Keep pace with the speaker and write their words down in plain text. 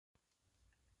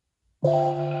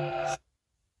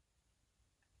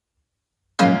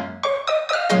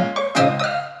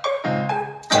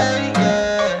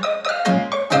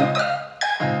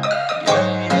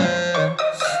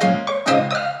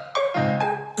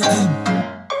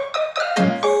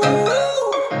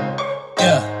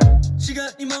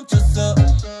시간이 멈췄어.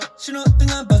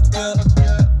 신호등 안 바뀌어.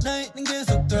 나이는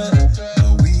계속 들어.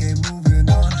 너 위에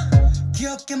moving on.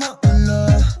 기억에 머물러.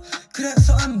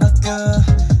 그래서 안 바뀌어.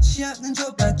 시야는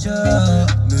좁아져.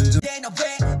 눈 좀 내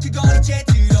왜 그걸 이제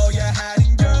들어야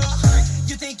하는 걸.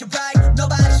 You think you're right,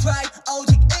 nobody's right.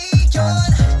 오직 의견.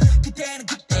 그때는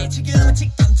그때 지금은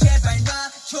지금 제발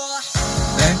놔줘.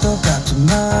 날 똑같은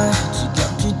말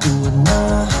지겹지도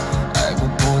않아.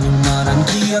 알고 보니 말한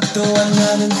기억도 안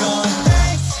나는 건.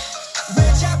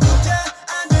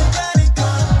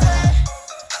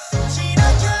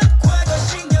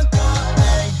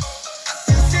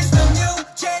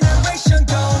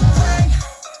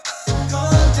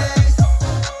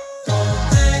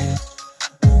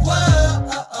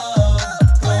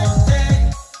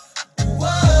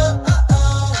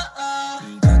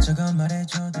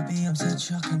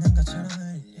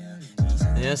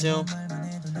 안녕하세요.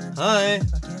 Hi.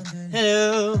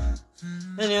 Hello.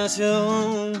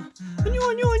 안녕하세요.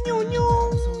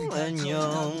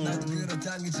 안녕.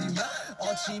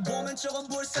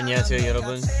 안녕하세요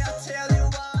여러분.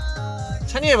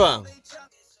 찬이의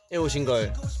방에 오신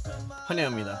걸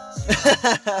환영합니다.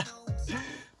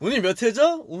 오늘 몇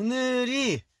회죠?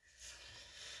 오늘이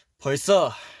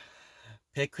벌써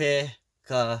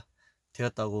 100회가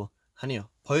되었다고 하네요.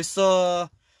 벌써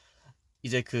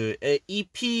이제 그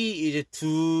EP 이제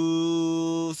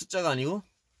두 숫자가 아니고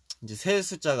이제 세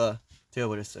숫자가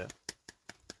되어버렸어요.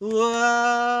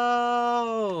 우와.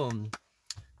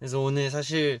 그래서 오늘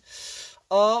사실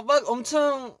막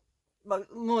엄청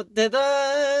막 뭐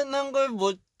대단한 걸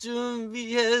못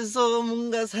준비해서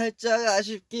뭔가 살짝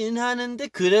아쉽긴 하는데,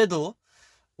 그래도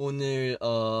오늘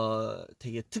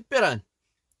되게 특별한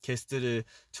게스트를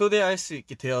초대할 수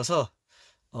있게 되어서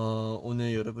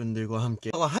오늘 여러분들과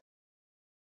함께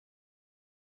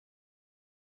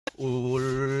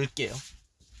올게요.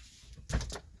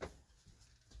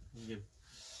 이게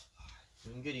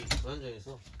연결이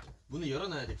불안정해서 문을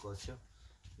열어놔야 될 것 같아요.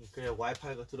 그래야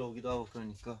와이파이가 들어오기도 하고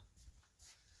그러니까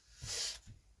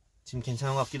지금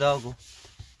괜찮은 것 같기도 하고.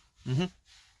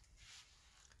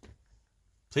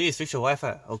 Please fix your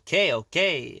Wi-Fi. Okay,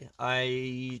 okay.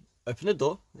 I open the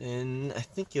door and I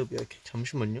think you'll be okay.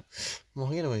 잠시만요. 뭐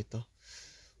확인해봐야겠다.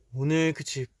 오늘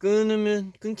그치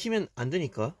끊기면 안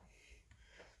되니까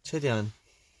최대한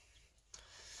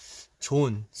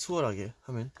좋은 수월하게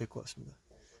하면 될 것 같습니다.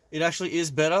 It actually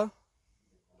is better.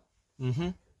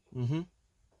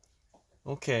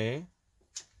 오케이.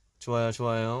 좋아요,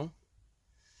 좋아요.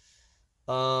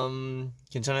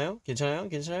 괜찮아요? 괜찮아요?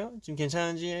 괜찮아요? 지금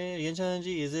괜찮은지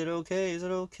is it okay? Is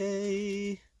it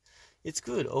okay? It's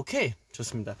good. 오케이.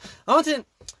 좋습니다. 아무튼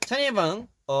찬이의 방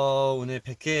오늘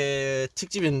 100회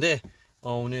특집인데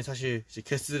오늘 사실 이제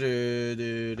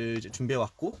게스트들을 이제 준비해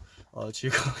왔고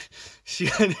즐거운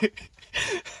시간을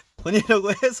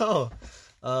보내려고 해서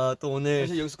또 오늘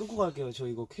사실 여기서 끊고 갈게요. 저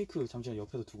이거 케이크 잠시만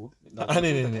옆에도 두고.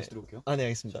 네네네. 다시 들어올게요. 네,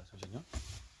 알겠습니다. 자, 잠시만요.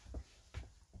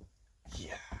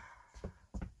 이야.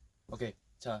 오케이.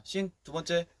 자, 신 두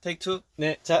번째 테이크 2.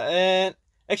 네, 자, 앤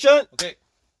액션. 오케이.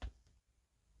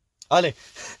 네.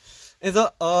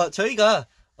 그래서 저희가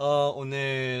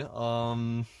오늘 와,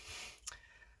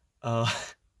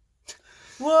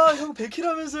 형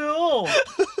 100킬하면서요.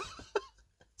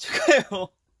 축하해요.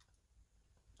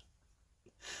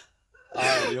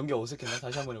 연기 어색했나?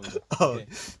 다시 한번 해보자.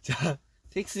 자,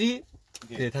 테이크 3.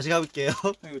 네, 다시 가볼게요.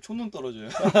 형 이거 촌눈 떨어져요.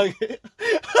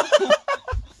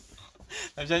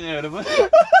 잠시만요, 여러분.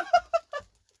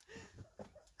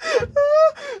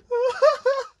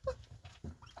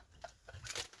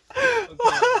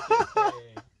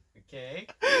 오케이.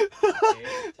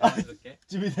 자연스럽게.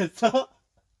 준비됐어?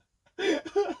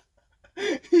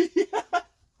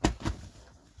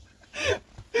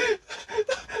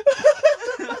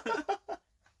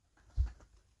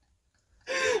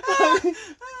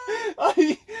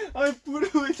 아니 불을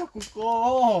왜 자꾸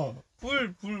꺼?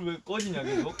 불 왜 꺼지냐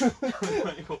계속?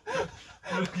 이거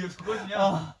불 계속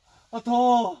꺼지냐?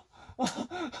 더워.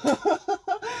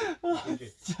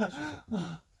 진짜.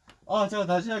 제가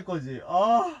다시 할 거지.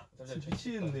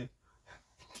 미치겠네.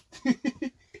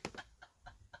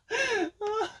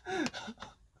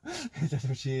 자,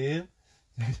 조심.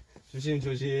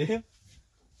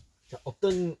 자,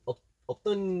 없던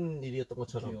일이었던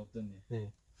것처럼. 없던 일.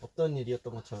 네, 없던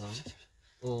일이었던 것처럼.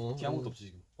 뒤에 아무것도 없지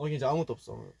지금. 이제 아무것도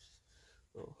없어.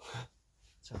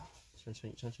 자,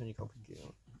 천천히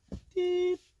가볼게요.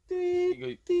 이거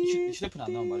휴대폰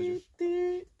안 나오면 말해줘.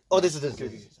 됐어.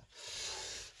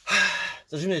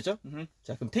 자, 준비됐죠?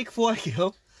 자, 그럼 테이크 4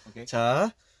 할게요. 오케이.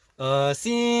 자,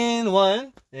 씬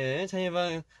 1. 예,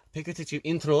 찬이방 100회 특집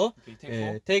인트로.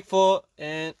 오케이, 테이크 4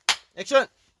 and 액션!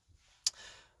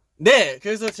 네,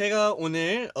 그래서 제가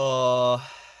오늘,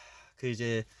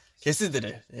 이제,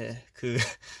 게스트들을,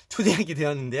 초대하게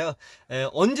되었는데요.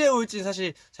 언제 올지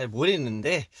사실 잘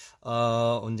모르겠는데,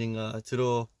 언젠가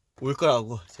들어올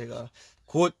거라고 제가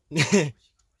곧,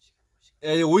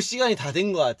 올 시간이 다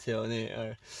된 것 같아요.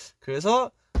 네.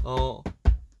 그래서,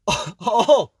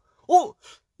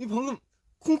 이 방금,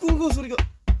 쿵쿵쿵 소리가,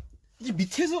 이게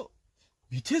밑에서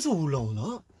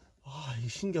올라오나? 이게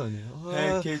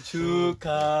신기하네요. 100회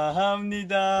축하합니다.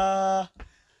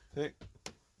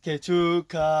 100회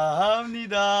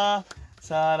축하합니다.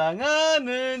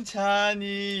 사랑하는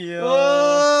찬이요.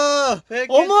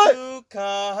 100회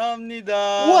축하합니다.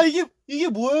 와, 이게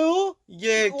뭐예요?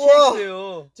 이게 우와.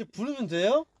 케이크예요. 제 부르면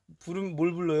돼요?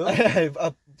 뭘 불러요?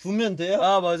 부르면 돼요?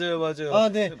 맞아요.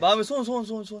 네. 마음에 손.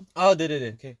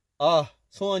 네네네. 오케이.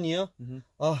 소원이요?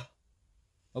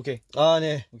 오케이.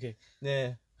 네. 오케이.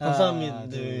 네. 감사합니다. 하나,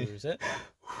 네. 둘, 셋.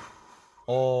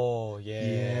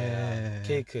 예.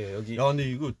 케이크 여기. 야, 근데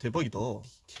이거 대박이다.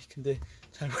 근데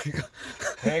잘 보니까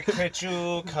 100회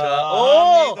우와,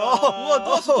 또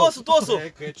왔어.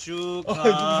 100회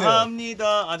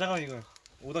축하합니다. 잠깐만 이거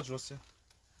오다 줄었어요.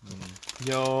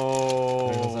 야.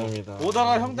 감사합니다.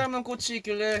 오다가 형 닮은 꽃이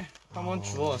있길래 한번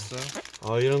주워왔어요.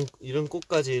 이런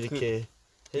꽃까지 이렇게.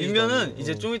 윗면은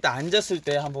이제 좀 이따 앉았을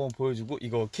때 한번 보여주고,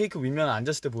 이거 케이크 윗면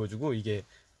앉았을 때 보여주고, 이게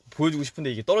보여주고 싶은데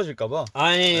이게 떨어질까봐.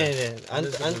 네. 안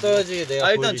떨어지게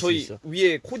내가 일단 보여줄 저희 수 있어.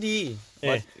 위에 코디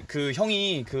그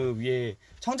형이 그 위에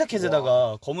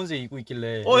청자켓에다가 검은색 입고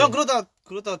있길래. 형 그러다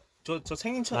저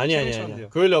생일처럼 아니야. 돼요.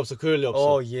 그럴 리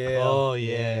없어.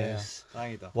 예.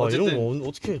 다행이다. 와, 어쨌든 이런 거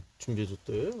어떻게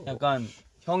준비해줬대? 약간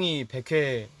형이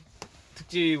 100회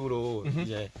특집으로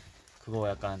이제 그거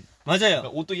약간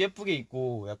맞아요. 옷도 예쁘게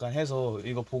입고 약간 해서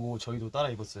이거 보고 저희도 따라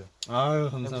입었어요. 아유,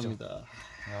 감사합니다.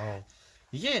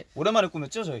 이게 오랜만에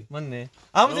꾸몄죠 저희? 맞네.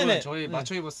 아무튼 여러분, 저희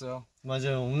맞춰 입었어요.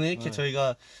 맞아요. 오늘 이렇게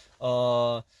저희가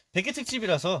 100회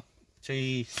특집이라서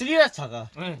저희 스리라차가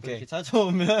이렇게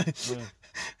찾아오면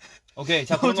오케이.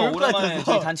 자, 그러면 좋을 것 오랜만에 같아서.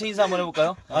 저희 단체 인사 한번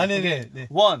해볼까요? 네네. 네.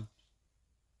 원.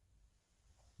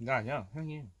 나 아니야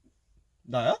형이.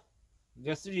 나야?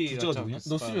 내가 쓰리. 둘째가 누구냐?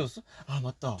 너 쓰리였어?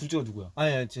 맞다. 둘째가 누구야?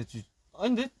 아니야,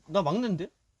 아닌데? 나 막내인데?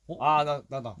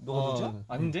 나다. 너가 둘째야?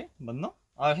 아닌데? 맞나?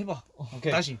 해봐.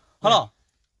 오케이. 다시. 하나.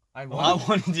 아니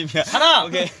원인집이야. 하나.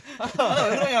 오케이. 하나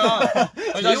왜 그러냐?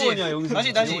 재원이야 여기서.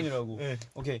 다시. 재원이라고. 네.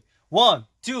 오케이. 원,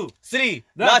 투, 쓰리,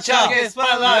 라차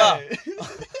스파이라이트.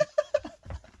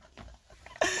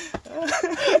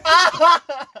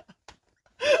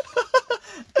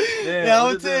 네,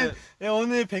 아무튼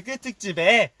오늘 100회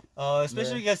특집에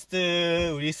스페셜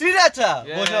게스트 우리 스리라차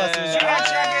모셔왔습니다.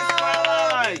 스리라차.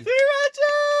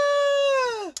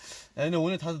 근데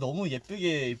오늘 다들 너무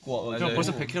예쁘게 입고 와가지고. 형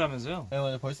벌써 100회라면서요? 네,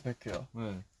 맞아요. 벌써 100회요.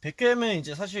 네. 100회면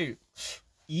이제 사실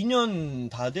 2년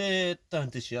다 됐다는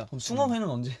뜻이야. 그럼 숭어회는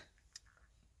언제?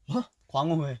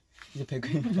 광어회. 이제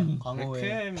 100회니까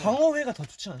광어회. 100회. 광어회가 더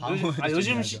좋지 않아?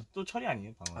 요즘 또 철이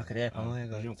아니에요, 방어. 그래,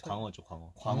 광어회가. 요즘 광어죠,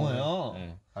 광어. 광어요?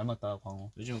 네. 닮았다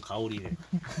광어. 요즘 가오리회.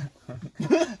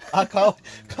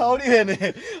 가오리회네.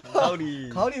 가오리.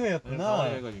 가오리회였구나.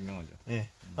 가오리회가 유명하죠. 네.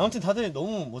 아무튼 다들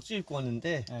너무 멋지게 입고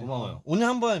왔는데 고마워요. 오늘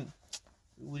한번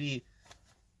우리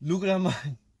룩을 한번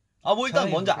뭐 일단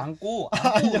잘 먼저 해볼까요?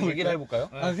 앉고 얘기를 해볼까요?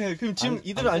 그럼 지금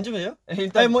이대로 앉으면 돼요?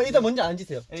 일단 일단 먼저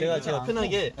앉으세요. 제가 앉고.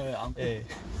 편하게. 네, 앉고. 예.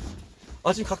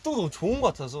 지금 각도가 너무 좋은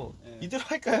것 같아서 이대로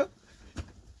할까요?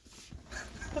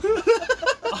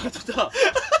 좋다.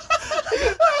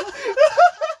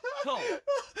 형,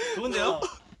 좋은데요?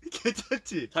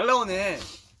 괜찮지? 잘 나오네.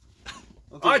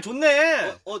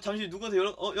 좋네. 잠시 누구한테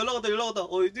연락 왔다.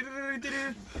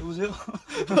 띠리리리리리. 여보세요?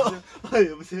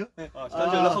 여보세요? 네.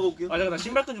 잠시 연락하고 올게요. 잠깐 나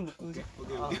신발끈 좀 묶고 올게.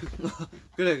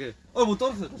 그래. 뭐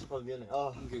떨어졌어. 잠깐 미안해.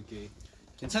 오케이.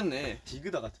 괜찮네.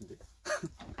 디그다 같은데.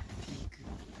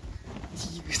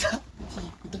 디그다.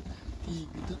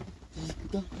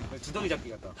 두더기 잡기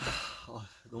같다.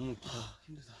 너무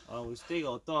힘들다. 우리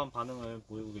스테이가 어떠한 반응을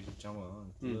보이고 계실지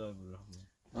한번 드라이브를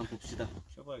한번 봅시다.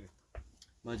 켜봐야겠다.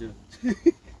 맞아요.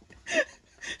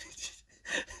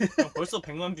 형, 벌써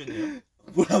 100만 뷰네요.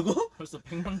 뭐라고? 벌써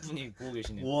 100만 분이 보고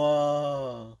계시네요.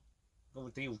 와.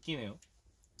 되게 웃기네요.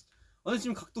 근데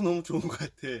지금 각도 너무 좋은 것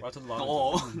같아. 저도 마음에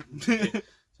네.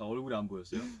 자, 얼굴이 안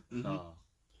보였어요? 자.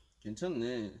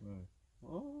 괜찮네.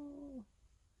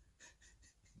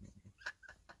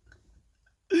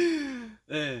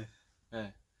 네.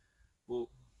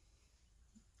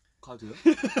 가도 돼요?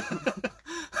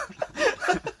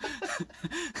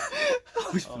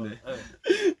 하고 싶은데.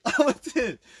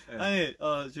 아무튼 네. 아니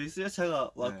저희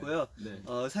쓰레차가 왔고요. 네.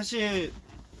 사실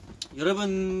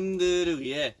여러분들을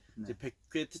위해 네. 이제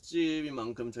 100회 특집인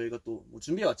만큼 저희가 또 뭐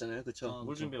준비해 왔잖아요, 그렇죠?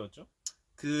 뭘 준비해왔죠?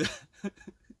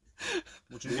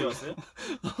 뭐 준비해왔어요?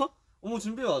 어머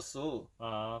준비해 왔어.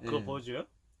 아 그거 네. 보여줘요?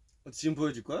 지금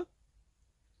보여줄 거야?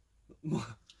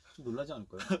 좀 놀라지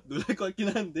않을까요? 놀랄 것 같긴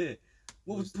한데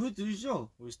뭐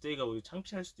보여드리죠. 우리 스테이가 우리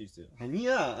창피할 수도 있어요.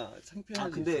 아니야, 창피하지. 아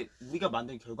근데 우리가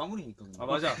만든 결과물이니까. 아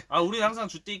맞아. 아 우리 항상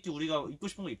주때 입기 우리가 입고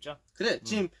싶은 거 입자. 그래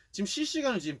지금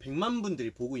실시간으로 지금 100만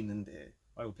분들이 보고 있는데.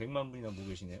 아이고 100만 분이나 보고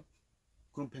계시네요.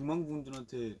 그럼 100만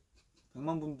분들한테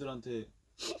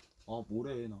아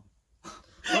뭐래 나.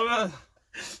 그러면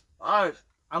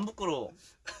안 부끄러워.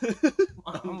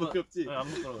 안 부끄럽지? 안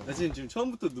부끄러워. 나 지금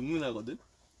처음부터 눈물 나거든.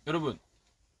 여러분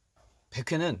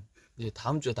 100회는 이제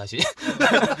다음 주에 다시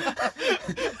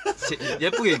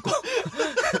예쁘게 입고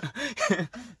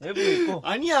예쁘게 입고.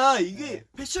 아니야, 이게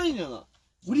패션이잖아.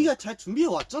 우리가 잘 준비해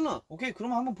왔잖아. 오케이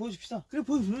그럼 한번 보여줍시다. 그래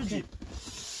보여줘야지.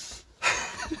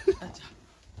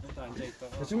 일단 앉아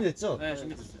있다가. 준비됐죠? 네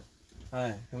준비됐어요.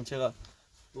 그럼 제가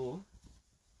또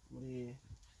우리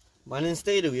많은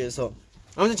스테이를 위해서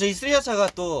아무튼 저희 스리아차가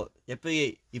또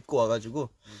예쁘게 입고 와가지고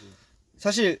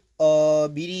사실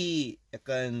미리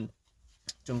약간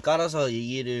좀 깔아서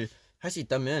얘기를 할 수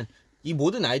있다면 이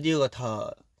모든 아이디어가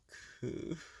다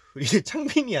우리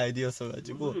창빈이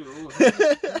아이디어였어가지고.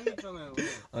 있잖아요.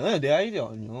 아니야, 내 아이디어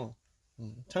아니요.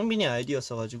 창빈이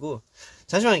아이디어였어가지고.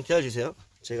 잠시만 기다려주세요.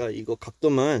 제가 이거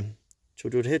각도만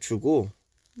조절해주고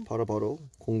바로바로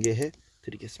공개해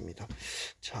드리겠습니다.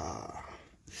 자,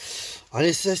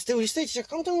 아니 우리 스테이 진짜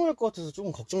깜짝 놀랄 것 같아서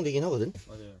조금 걱정되긴 하거든.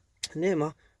 맞아요. 근데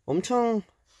막 엄청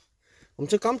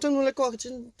깜짝 놀랄 것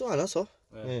같지는 또 않아서.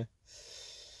 네.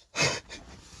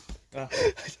 야.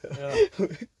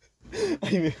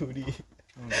 아니 왜 우리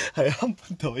한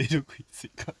번 더 이러고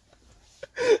있을까?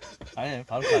 아니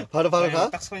바로 가. 바로 가?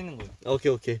 딱 서 있는 거예요.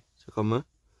 오케이 잠깐만.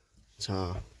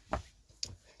 자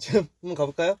지금 한번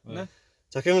가볼까요? 네.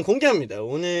 자 그러면 공개합니다.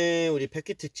 오늘 우리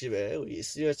 100회 특집에 우리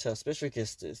스리아차 스페셜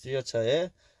게스트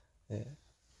스리아차의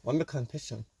완벽한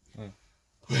패션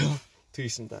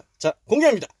보여드리겠습니다. 자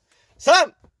공개합니다.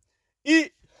 3 2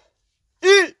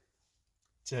 1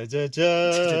 짜자잔.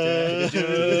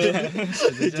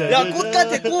 야, 꽃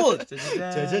같아, 꽃.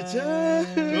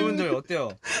 짜자잔. 여러분들 어때요?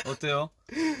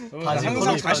 바지 항상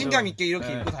걸어입고 자신감 가죠. 있게 이렇게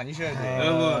네. 입고 다니셔야 돼요.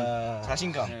 여러분,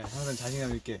 자신감. 네, 항상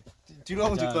자신감 있게. 뒤로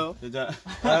한번 줄까요?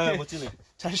 멋지네.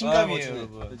 자신감이에요, 멋지네.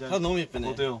 여러분. 다 너무 예쁘네.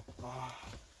 어때요?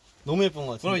 너무 예쁜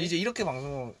것 같은데. 그럼 이제 이렇게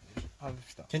방송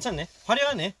합시다. 괜찮네.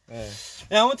 화려하네. 네.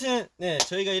 네, 아무튼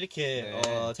저희가 이렇게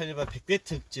네. 찬이바 100회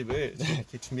특집을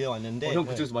이렇게 준비해 왔는데. 형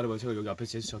그쪽에서 말해봐요. 제가 여기 앞에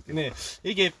제스처할게요. 네,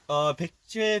 이게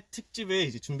 100회 특집을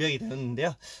이제 준비하게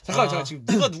되었는데요. 잠깐 지금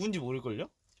누가 누군지 모를걸요?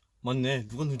 맞네.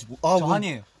 누가 누군지 저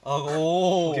한이에요.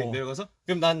 오. 오케이 내려가서.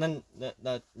 그럼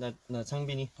나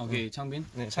창빈이. 오케이 창빈.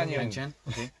 네, 찬이 형. 첸.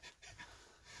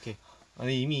 오케이.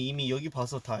 아니 이미 여기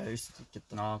봐서 다 알 수도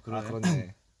있겠다. 아 그러네.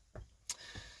 그렇네.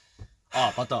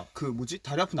 아 맞다. 그 뭐지?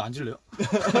 다리 아픈데 앉을래요?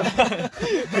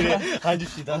 그래,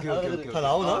 앉읍시다. 오케이. 다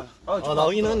나오나?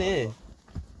 나오긴 하네.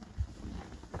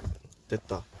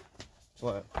 됐다.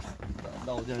 좋아요.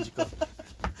 나 어디 앉을까?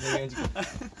 여기 앉을까?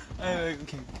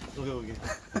 오케이.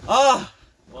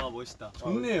 와 멋있다.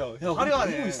 좋네요. 야,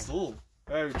 화려하네. 보고 있어.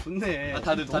 야 좋네. 아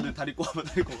다들 다리 꼬아봐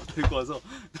다리 꼬아서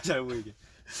잘 보이게.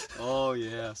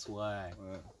 예, 스와이.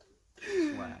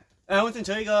 아무튼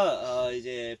저희가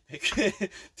이제 100회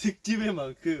특집의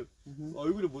만큼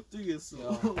얼굴을 못 들겠어.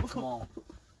 컴온.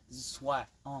 스와이.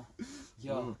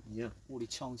 야, 야. 우리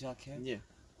청자켓. 예.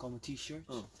 검은 티셔츠.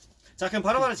 자 그럼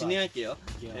바로바로 진행할게요. 야.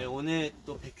 네, 오늘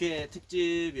또 100회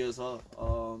특집이어서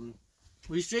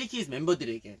우리 스트레이키즈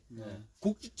멤버들에게 네.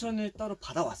 곡 추천을 따로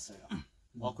받아왔어요.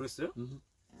 아 그랬어요?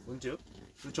 언제요?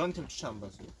 저한테는 추천 안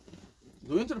받았어요.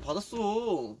 너희한테는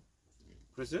받았어.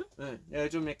 그랬어요? 네, 야,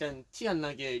 좀 약간 티 안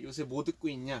나게 요새 뭐 듣고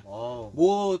있냐, 아.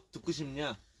 뭐 듣고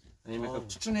싶냐, 아니면 약간 아우.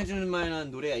 추천해주는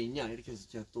만한 노래가 있냐 이렇게 해서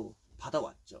제가 또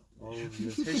받아왔죠. 우리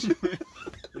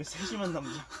세심한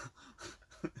남자.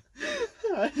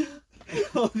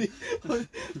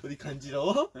 어디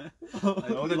간지러워?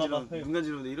 어디 봐봐. 눈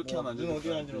간지러운데 이렇게 하면 안 돼. 눈 어디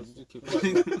간지러웠어? 이렇게.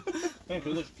 그냥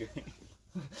긁어줄게.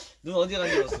 눈 어디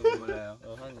간지러웠어? 몰라요.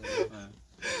 한이.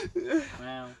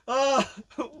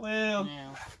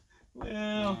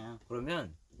 왜요?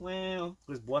 그러면 왜요?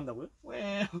 그래서 뭐 한다고요?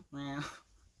 왜요?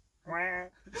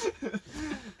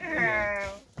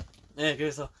 네,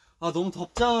 그래서 너무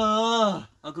덥잖아.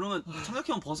 아 그러면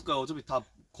청자켓만 벗을까요? 어차피 다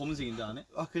검은색인데 안에?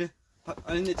 그래.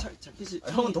 아니 근데 자켓이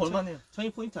형은 더 얼마네요?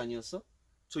 청이 포인트 아니었어?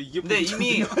 저 이게 근데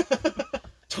이미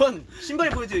전 신발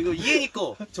포인트 이거 이엔이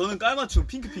거. 저는 깔맞춤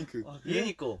핑크.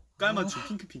 이엔이 거.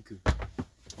 깔맞춤 핑크.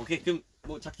 오케이 그럼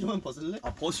뭐 자켓만 벗을래?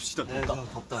 아 벗읍시다. 네, 덥다.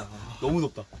 덥다. 너무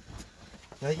덥다.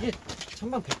 야 이게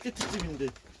찬방 100개 특집인데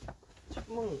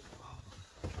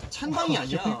찬방이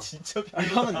아니야. 진짜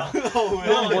형은 나.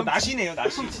 형 뭐 나시네요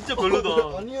나시. 진짜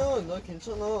별로다. 아니야 나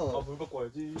괜찮아. 물 갖고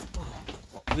와야지.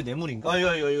 이거 뇌물인가? 아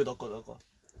이거 너 거.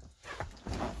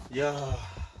 야.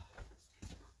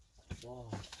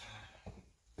 와.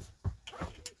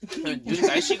 요즘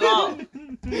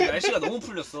날씨가 너무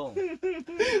풀렸어.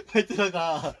 빨리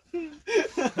들어가.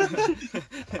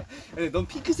 넌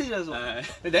핑크색이라서.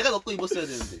 내가 너 거 입었어야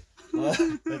되는데.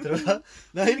 빨리 들어가.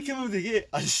 나 이렇게 보면 되게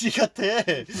아저씨 같아.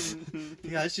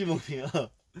 되게 아저씨 몸이야.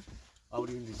 아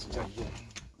우리 근데 진짜 이게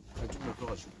좀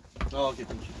높여가지고. 오케이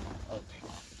땡큐.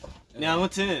 네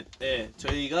아무튼 네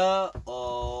저희가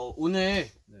오늘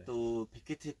네. 또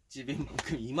 100회 특집인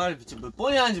만큼 이 말을 몇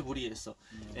번이 하는지 모르겠어.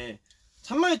 네.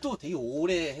 참말이 또 되게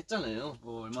오래 했잖아요.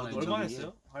 얼마나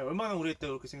했어요? 아니 얼마나 오래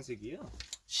했다고 그렇게 생색이에요?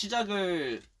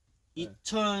 시작을 네.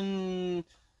 2019년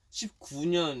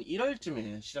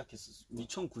 1월쯤에 시작했었어.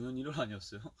 2009년 1월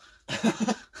아니었어요?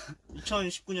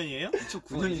 2019년이에요?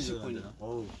 2019년.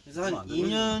 어우. 그래서 한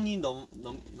 2년이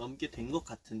넘게 된 것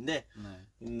같은데, 네.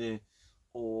 근데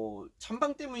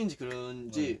찬방 때문인지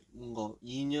그런지 뭔가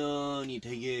 2년이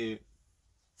되게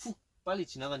훅 빨리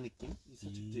지나간 느낌?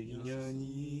 살짝 되게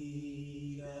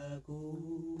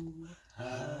 2년이라고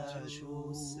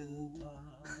하쇼스바.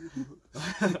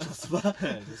 조스바?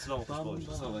 네, 조스바 먹고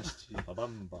싶어. 조스바 맛있지.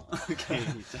 바밤바. 오케이.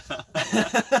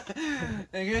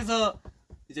 네, 그래서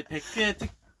이제 100회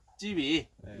특집이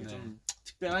네. 좀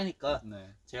특별하니까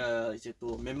네. 제가 이제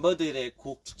또 멤버들의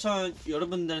곡 추천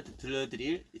여러분들한테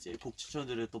들려드릴 이제 곡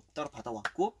추천들을 또 따로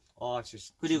받아왔고 아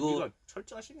진짜. 그리고 준비가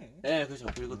철저하시네. 네 그렇죠.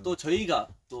 그리고 또 저희가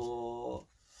또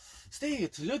스테이에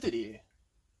들려드릴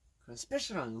그런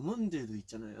스페셜한 음원들도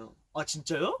있잖아요. 아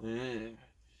진짜요? 네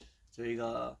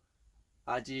저희가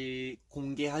아직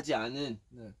공개하지 않은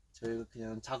네. 저희가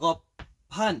그냥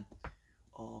작업한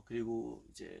그리고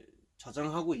이제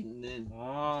저장하고 있는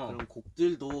아. 그런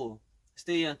곡들도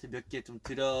스테이한테 몇 개 좀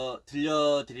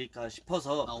들려드릴까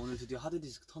싶어서 아 오늘 드디어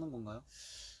하드디스크 터는 건가요?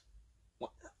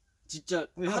 진짜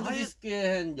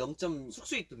하드디스크에 한 0.1%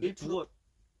 숙소에 있던데.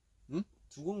 응?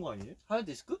 두고 온 거 아니에요?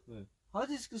 하드디스크? 네.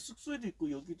 하드디스크 숙소에도 있고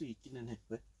여기도 있기는 해.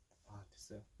 왜? 아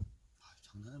됐어요. 아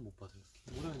장난을 못 받아 이렇게.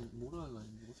 뭐라 할라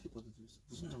했는데 어떻게 받아들였어?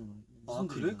 무슨 장난? 아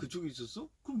그래? 그쪽에 있었어?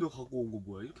 그럼 내가 갖고 온 거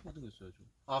뭐야? 이렇게 받아냈어야죠.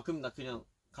 아 그럼 나 그냥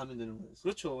가면 되는 거였어.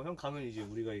 그렇죠. 형 가면 이제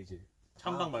우리가 이제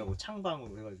찬방 말고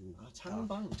창방으로 해가지고.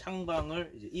 창방?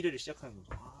 창방을 이제 1회를 시작하는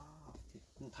거죠. 아 오케이.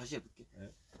 그럼 다시 해볼게.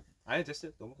 아니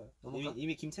됐어요. 넘어가요. 넘어가?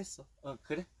 이미 김 샜어.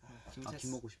 그래? 김 아 샜어.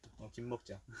 김 먹고 싶다. 김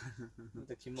먹자.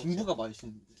 일단 김 먹자. 김부가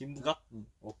맛있는데. 김부각? 응.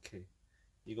 오케이.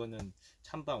 이거는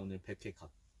찬방 오늘 100회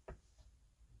각.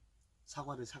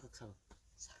 사과를 사각사각.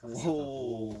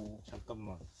 오.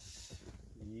 잠깐만.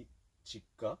 이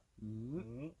집가?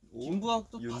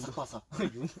 김부각도 윤도. 바삭바삭.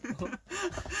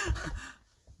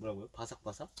 뭐라고요?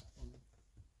 바삭바삭?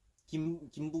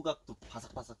 김부각도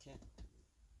바삭바삭해.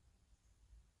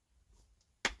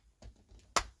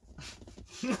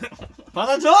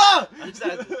 받아줘!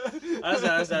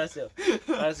 알았어요.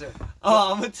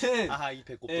 아무튼 아하 이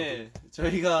배꼽. 예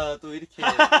저희가 또 이렇게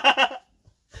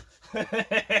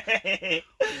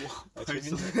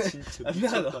재밌네. 진짜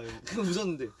미안하다. 그거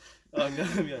웃었는데.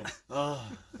 미안해.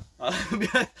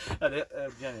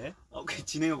 미안해. 오케이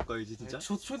진행해볼까요 이제 진짜?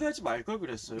 초대하지 말 걸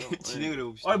그랬어요. 진행을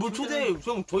해봅시다. 아니 뭘 초대해.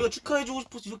 형 저희가 축하해주고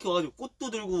싶어서 이렇게 와가지고 꽃도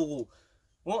들고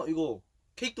오고 이거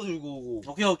케이크도 들고 오고.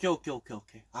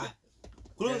 오케이.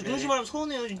 그러지 말면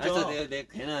서운해요 진짜. 알았어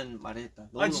내가 괜한 말을 했다.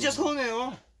 진짜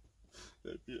서운해요.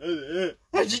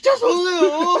 미안해. 진짜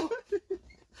서운해요.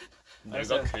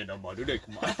 내가 괜한 말을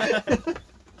했구만.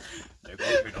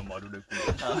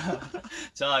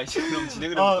 자 이제 그럼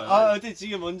진행을 해볼까요? 근데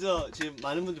지금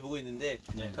많은 분들 보고 있는데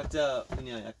네. 각자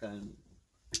그냥 약간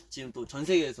지금 또 전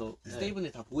세계에서 네.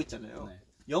 스테이분들 다 보고 있잖아요. 네.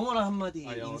 영어로 한마디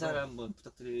영어로? 인사를 한번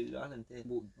부탁드리려 하는데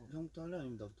뭐 형부터 할래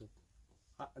아니면 나부터?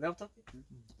 내가부터 할게.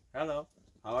 Hello,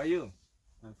 how are you?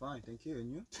 I'm fine, thank you.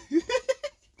 And you?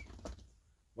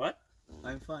 What?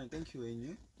 I'm fine, thank you. And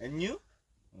you? And you?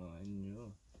 And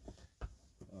you.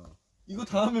 이거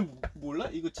다음에 몰라?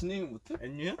 이거 진행을 못해?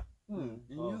 And you? And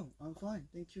you? I'm fine,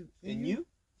 thank you. And you?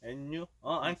 And you?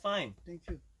 I'm fine. Thank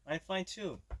you. I'm fine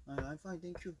too. I'm fine,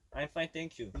 thank you. I'm fine,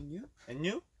 thank you. And you? And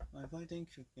you? I'm fine,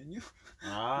 thank you. And you?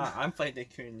 I'm fine,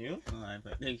 thank you. And you? I'm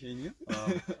fine, thank you. And you?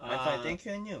 I'm fine, thank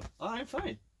you. And you? I'm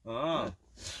fine.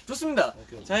 좋습니다.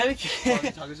 오케이. 자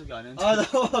이렇게 자기소개 안 했는데.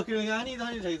 아 그러니까 한이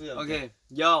자기소개. 오케이.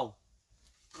 요.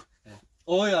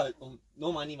 어야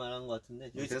너무 많이 말한 것 같은데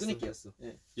여기서 됐어, 끊을게요. 됐어.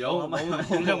 예. 요. 너무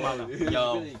분량 많아. 요.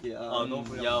 끊을게요. 아 너무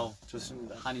분량 요.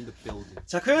 좋습니다. 한인드 빌드.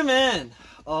 자 그러면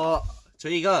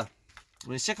저희가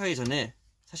오늘 시작하기 전에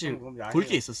사실 너무 야해요. 볼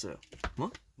게 있었어요.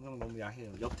 형 너무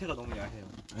야해요. 옆태가 너무 야해요.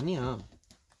 아니야.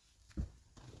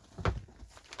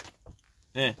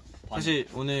 네, 사실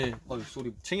오늘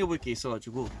소리. 챙겨볼 게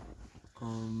있어가지고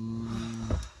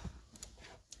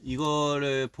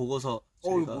이거를 보고서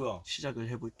저희가 뭐야? 시작을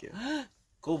해볼게요.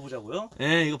 그거 보자고요?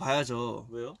 네, 이거 봐야죠.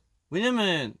 왜요?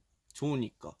 왜냐면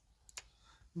좋으니까.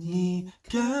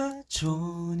 네가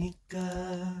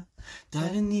좋으니까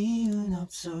다른 이유는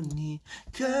없어.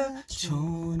 네가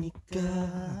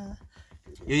좋으니까.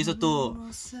 여기서 또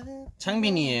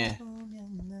창빈이의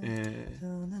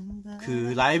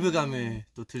그 라이브감을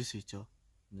또 들을 수 있죠.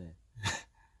 네.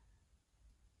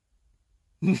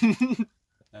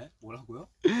 네? 뭐라고요?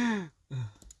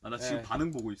 나 지금 네.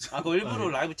 반응 보고 있어. 그거 일부러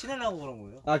라이브 티내려고 그런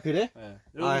거예요. 아 그래? 네.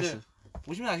 알았어. 여러분들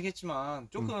보시면 아시겠지만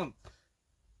조금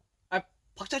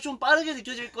박자 좀 빠르게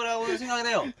느껴질 거라고 생각을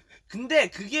해요. 근데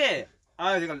그게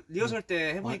제가 리허설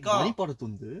때 해보니까 많이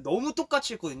빠르던데. 너무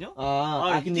똑같이 했거든요.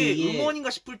 근데 이게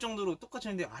음원인가 싶을 정도로 똑같이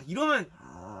했는데 이러면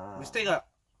우리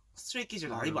스트레이키즈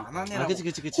라이브 안 하네라고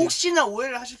그치. 혹시나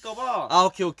오해를 하실까봐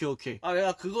오케이.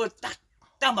 내가 그거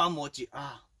딱 마음 먹었지.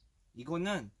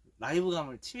 이거는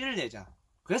라이브감을 TV를 내자.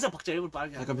 그래서 박자 일부러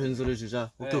빠르게 약간 변수를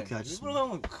주자. 오케이 일부러 알겠습니다.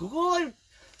 가면 그걸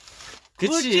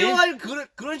그치. 찌워가지고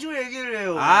그런 식으로 얘기를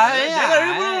해요. 내가 내가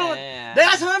일부러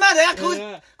내가 설마 내가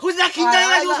거기서 나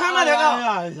긴장해가지고 설마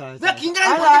내가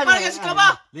긴장해서 박자 빠르게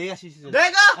했을까봐 내가 실수했어.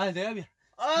 내가 내가 미안.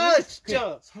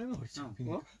 진짜 설마 그랬지.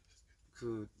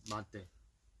 그 맞대.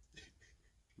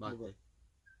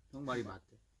 형 말이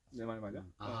맞대. 내 말 맞아?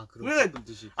 그런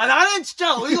뜻이. 나는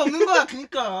진짜 어이가 없는 거야.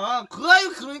 그니까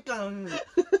그러니까 나는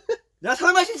내가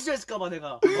설마 실수했을까봐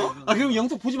내가 그럼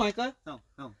영상 보지 말까요? 형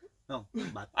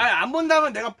맞대. 안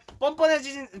본다면 내가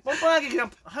뻔뻔하게 그냥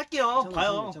할게요.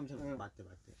 봐요.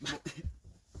 맞대.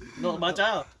 너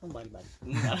맞아. 형 말이 맞대.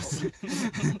 알았어.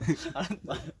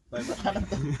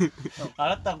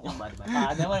 알았다고. 형 말이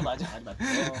맞대. 내 말 맞아.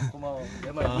 고마워.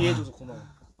 내 말 이해해줘서 고마워.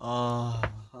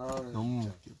 너무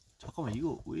웃겨. 잠깐만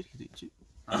이거 왜 이렇게 돼 있지?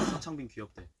 서창빈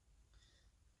귀엽대.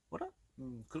 뭐라?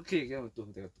 그렇게 얘기하면 또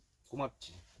내가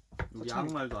고맙지. 우리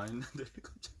아무 말도 안 했는데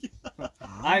갑자기.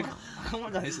 아무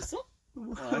말도 안 했었어?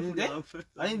 아닌데?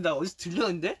 아니 나 어디서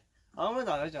들렸는데? 아무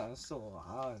말도 안 하지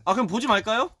않았어. 그럼 보지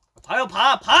말까요? 봐요.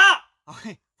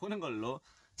 보는 걸로.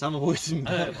 자 한번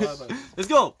보겠습니다. 봐요. Let's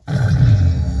go.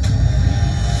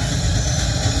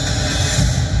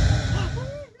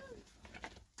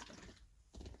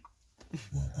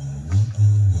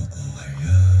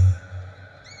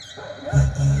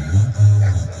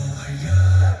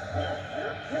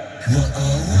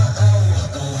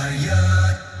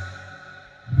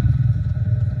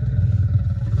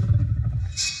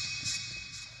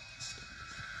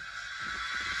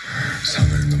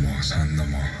 산을 넘어 산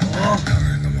넘어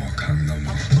강을 넘어 강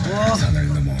넘어 산을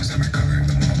넘어 산을 강을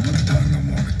넘어 다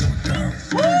넘어 또 다음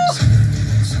산을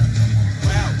넘어 산 넘어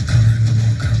강을 넘어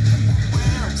강 넘어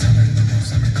산을 넘어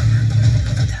산을 강을 넘어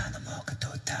다 넘어 또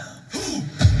다음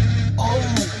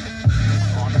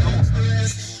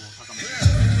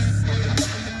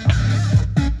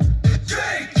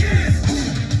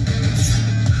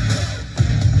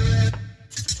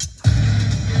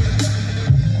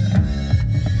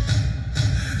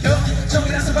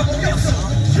처음이라서 방법이 없어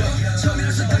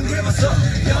처음이라서 딴 그래봤어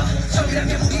처음이란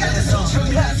게 무기가 됐어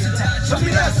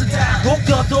처음이라서 다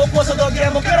목도 벗어도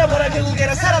그냥 못 깔아보라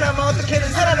결국에는 살아남아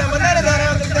어떻게든 살아남아 나는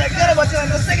나랑 어떻게 날 깔아봤지만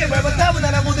너 세게 밟아 답은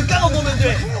하나 모두 까고보면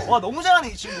돼. 와 너무 잘하네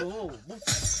이 친구. 야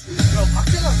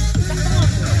박자가 딱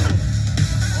떨어졌어.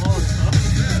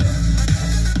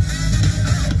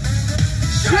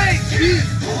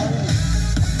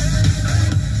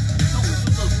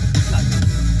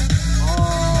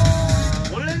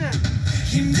 원래는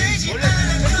힘들지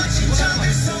않은 거친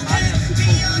점을 속에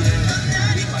뛰어들었던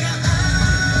나니까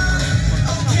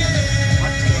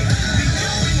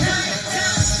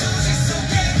소식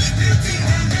속에 빌딩을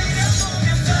내려보면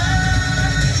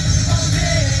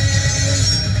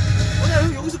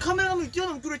여기서 카메라 감독이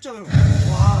뛰어넘기로 했잖아요.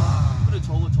 그래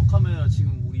저 카메라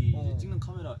지금 우리 이제 찍는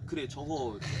카메라 그래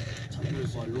저거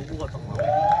잡혀있어. 로고가 딱 나와.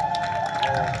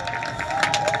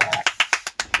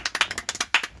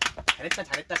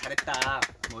 잘했다.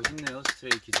 멋있네요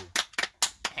스트레이키즈.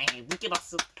 에이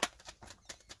물개박수.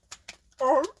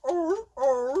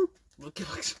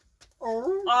 물개박수.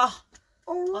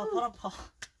 발 아파.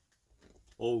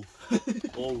 어우.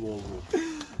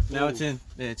 네, 아무튼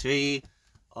네 저희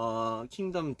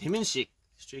킹덤 대면식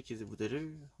스트레이키즈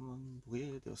무대를 한번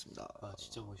보게 되었습니다. 아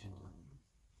진짜 멋있네.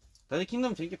 다들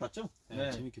킹덤 재밌게 봤죠?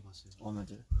 네, 재밌게 봤어요.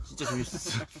 맞아요. 진짜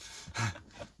재밌었어요.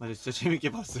 맞아요, 진짜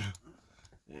재밌게 봤어요.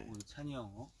 네. 우리 찬이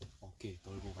형 어깨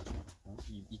넓어가지고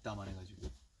이따만 해가지고.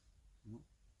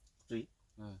 갑자기?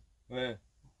 네. 왜?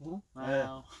 어?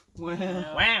 와우. 와우.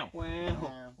 와우.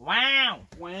 와우.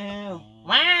 와우.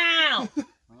 와우.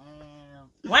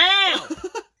 와우.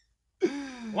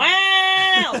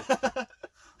 와우.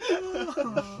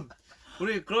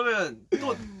 우리 그러면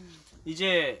또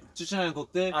이제 추천하는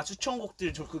곡들.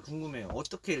 추천곡들 저 그 궁금해요.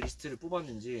 어떻게 리스트를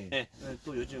뽑았는지. 네.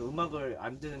 또 요즘 음악을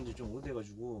안 듣는 지 좀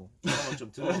오래돼가지고 음악을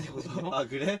좀 들어야 되거든요. 아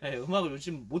그래? 네, 음악을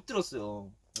요즘 못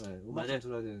들었어요. 네, 음악 맞아요.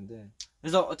 좀 들어야 되는데.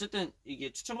 그래서 어쨌든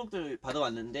이게 추천곡들을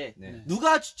받아왔는데 네.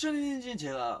 누가 추천했는지는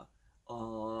제가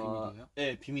비밀이에요?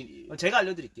 네 비밀이에요. 제가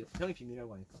알려드릴게요. 형이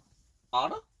비밀이라고 하니까.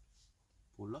 알아?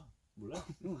 몰라? 몰라?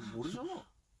 모르잖아.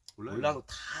 몰라도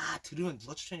다 들으면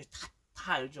누가 추천인지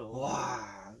다 알죠.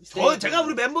 와. 제가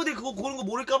우리 멤버들이 그거 고르는 거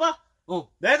모를까봐?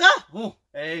 어. 내가? 어.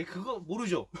 에이 그거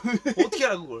모르죠. 어떻게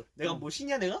알아 그걸? 내가 뭐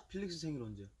신이야 내가? 필릭스 생일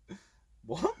언제?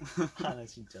 뭐? 아 나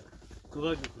진짜. 그거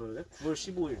가지고 그럴래? 9월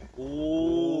 15일.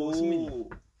 오. 승민이.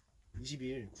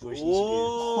 22일. 9월 22일.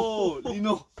 오.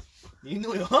 리노.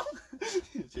 민호요?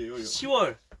 제요요.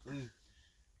 10월. 응.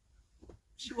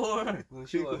 10월.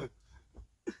 10월.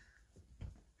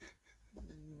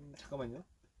 잠깐만요.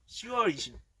 10월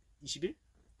 20일?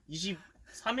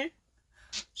 23일?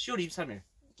 10월 23일.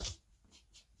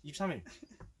 23일.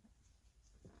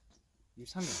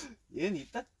 23일. 얘는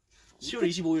이따 10월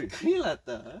 25일. 큰일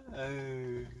났다.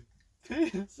 아유.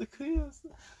 큰일 났어. 큰일 났어.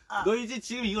 너 이제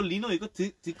지금 이거 리노 이거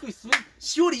듣고 있으면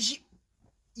 10월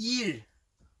 22일.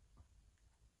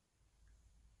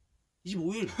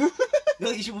 25일.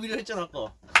 내가 25일이라 했잖아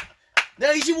아까.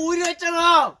 내가 25일이라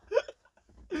했잖아.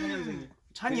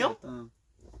 찬이 형? 응.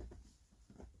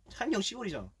 찬이 형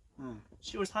 10월이잖아. 응.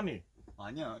 10월 3일.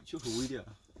 아니야. 10월 5일이야.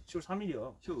 10월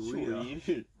 3일이야. 10월 10월 5일이야.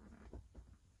 2일.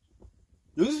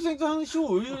 연습생 때 한 10월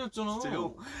 5일이었잖아. 진짜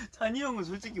형. 찬이 형은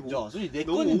솔직히 야, 솔직히 내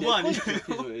너무 거는 내 오버 거는 아니에요?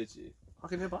 기억해줘야지.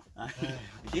 확인해봐.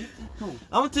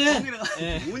 아무튼 형이랑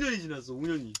예. 5년이 지났어.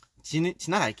 5년이.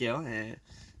 지나갈게요. 예.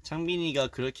 창빈이가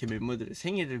그렇게 멤버들의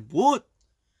생일을 못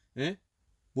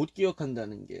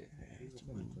기억한다는 게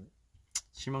좀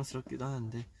실망스럽기도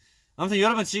하는데. 아무튼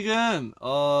여러분 지금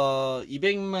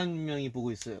 200만 명이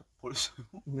보고 있어요. 벌써요?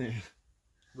 네.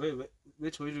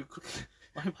 왜 저희를 그렇게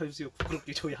많이 봐주세요.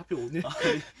 부끄럽게 저희 하필 오늘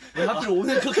왜 하필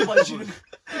오늘 그렇게 봐주시는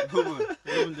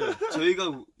여러분들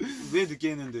저희가 왜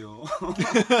늦게 했는데요?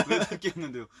 왜 늦게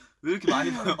했는데요? 왜 이렇게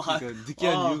많이 봐요? 그러니까 늦게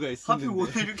한 이유가 있었는데. 하필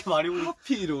오늘 이렇게 많이 보니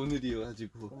하필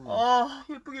오늘이어가지고.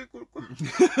 예쁘게 꿀꿀.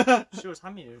 10월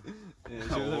 3일. 네,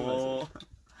 지금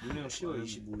윤영 10월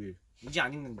 25일. 이제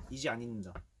안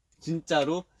잊는다.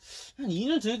 진짜로 한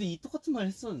 2년 전에도 이 똑같은 말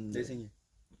했었는데. 내 생일.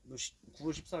 너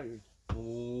 9월 14일.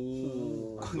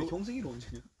 오. 근데 형 생일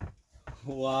언제냐?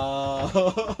 와.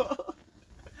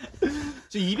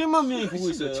 지금 200만 명이 보고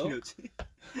있어요.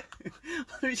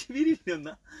 8월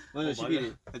 11일이었나? 맞아,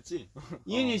 11일. 맞지?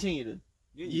 이현이 생일은?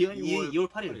 2월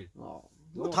 8일.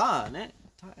 다 안 해.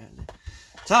 다 안 해.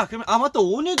 자, 그러면 맞다.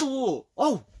 오늘도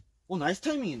나이스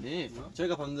타이밍이네. 뭐야?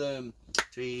 저희가 방금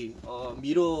저희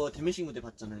미러 대면식 무대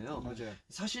봤잖아요. 맞아요.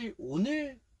 사실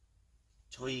오늘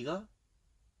저희가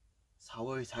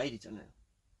 4월 4일이잖아요.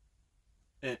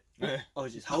 네.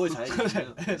 이제 4월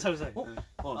 4일이잖아요. 4월 4일.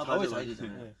 4월 맞아,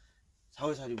 4일이잖아요. 네.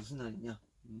 4월 4일이 무슨 날이냐?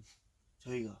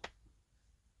 저희가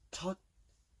첫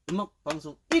음악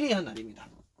방송 1위 한 날입니다.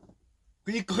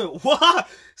 그니까요. 와!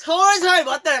 4월 4일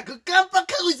맞다. 그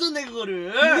깜빡하고 있었네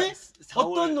그거를. 근데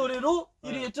 4월 어떤 노래로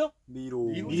 1위 했죠?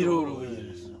 미로로 미로죠.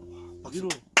 이해했어요. 미로.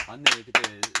 맞네.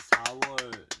 그때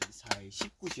 4월 4일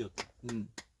 19시였다.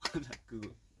 그거.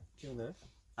 기억나요?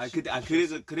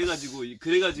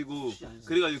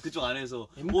 그래가지고 그쪽 안에서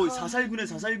엠카.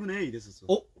 449네 이랬었어.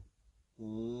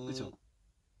 그쵸?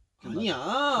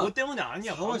 아니야. 그거 때문에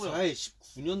아니야. 4월 바보야. 4일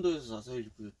 19년도에서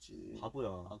 449였지. 바보야.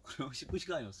 아 그래요?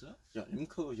 19시가 아니었어요? 야,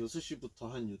 엠카가 6시부터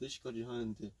한 8시까지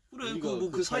하는데. 그래 우리가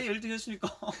그 사이에 1등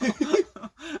했으니까.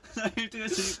 그 사이에 1등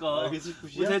했으니까. 그게 뭐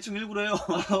 19시야? 대충 19래요.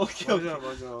 오케이.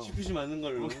 맞아. 19시 맞는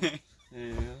걸로. 오케이.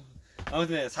 예.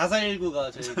 아무튼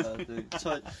 4419가 저희가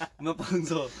첫 음악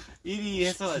방송 1위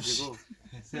했어가지고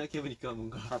생각해보니까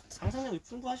뭔가 다 상상력이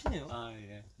풍부하시네요. 아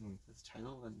예. 그래서 잘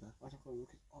넘어간다. 잠깐 왜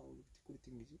이렇게 뒷골이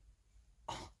땡기지?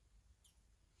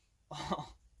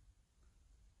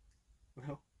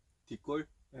 왜요? 뒷골?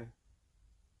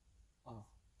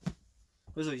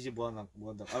 그래서 이제 뭐 한다?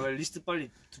 왜 리스트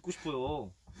빨리 듣고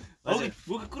싶어요. 맞아요. 왜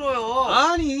이렇게 끌어요?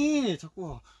 아니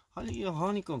자꾸 할 얘기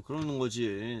하니까 그러는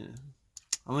거지.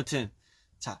 아무튼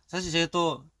자 사실 제가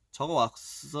또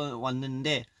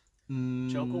왔는데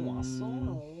저거 왔어.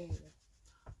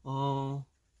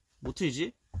 뭐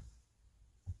틀리지?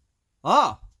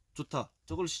 아 좋다.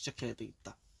 저걸로 시작해야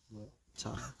되겠다. 뭐야?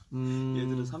 자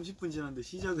얘들은 30분 지났는데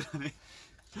시작을 하네.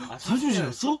 아, 30분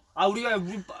지났어?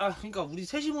 그러니까 우리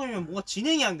셋이 모이면 뭔가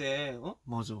진행이 안 돼. 어?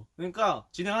 맞아. 그러니까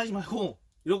진행하지 말고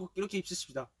이렇게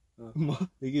입시습시다. 뭐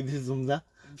이게 무슨 동사?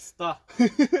 스타.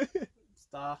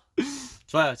 스타.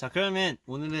 좋아요. 자 그러면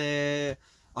오늘의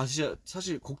진짜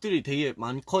사실 곡들이 되게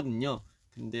많거든요.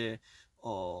 근데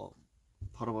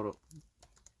바로바로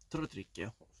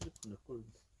틀어드릴게요.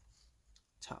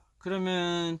 자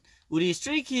그러면 우리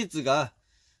스트레이키즈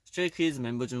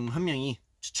멤버 중 한 명이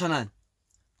추천한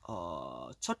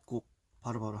첫 곡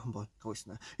바로바로 한번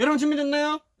가보겠습니다. 여러분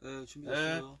준비됐나요? 네,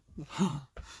 준비됐어요.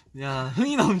 야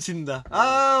흥이 넘친다.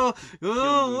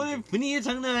 오늘 분위기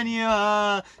장난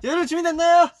아니에요. 여러분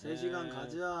준비됐나요? 3시간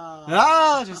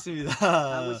가자. 좋습니다.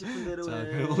 하고 싶은 대로 자 해.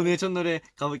 그럼 오늘 첫 노래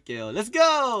가볼게요. Let's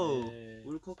go. 네.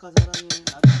 울컥하 사랑해.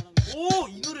 나도 사랑해. 오,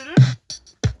 이 노래를?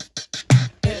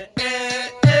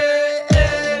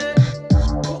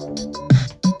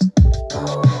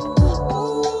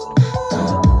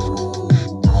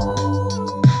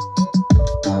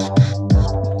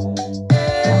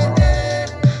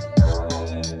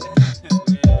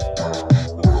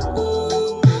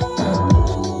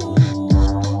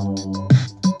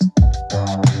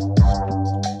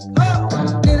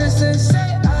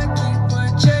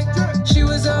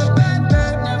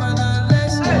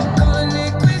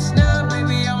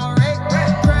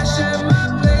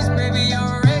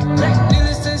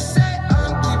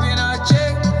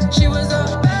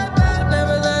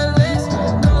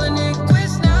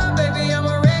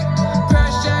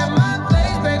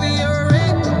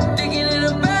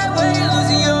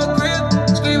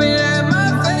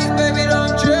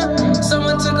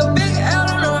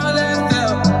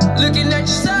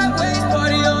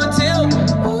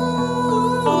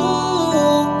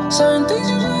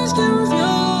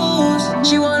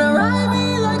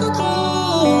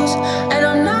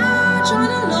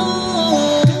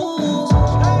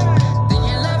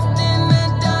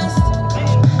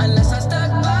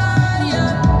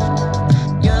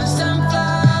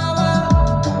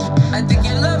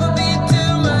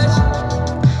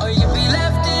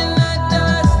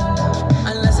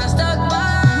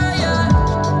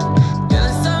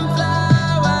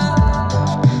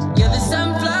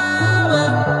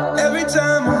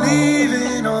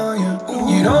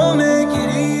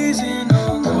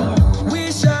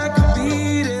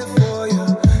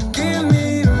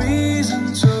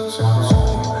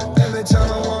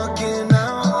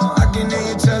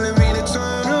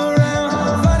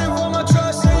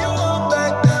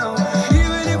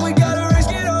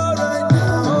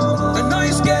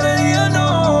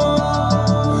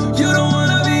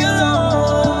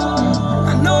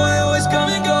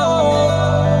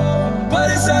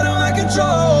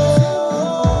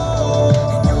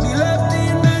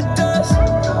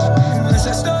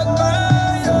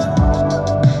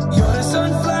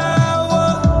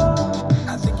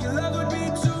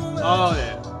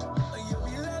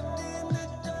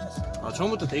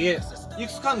 처음부터 되게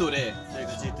익숙한 노래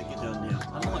같이 듣게 되었네요.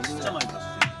 한동안 진짜 많이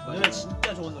들었어요. 노래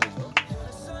진짜 좋은 노래죠.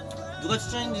 누가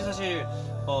추천인지 사실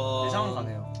예상은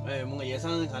가네요. 네, 뭔가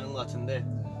예상은 가는 것 같은데,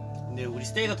 근데 우리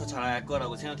스테이가 더 잘 알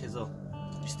거라고 생각해서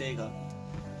우리 스테이가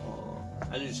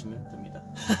알려주시면 됩니다.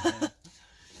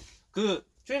 그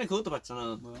최근에 그것도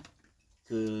봤잖아. 뭐요?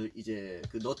 그 이제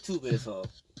그 너튜브에서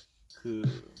그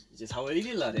이제 4월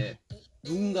 1일 날에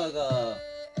누군가가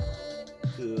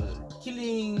그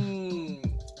킬링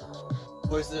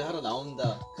벌스 하러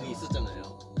나온다 그게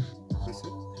있었잖아요.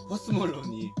 글쎄요? 버스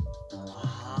몰론이.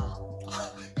 아,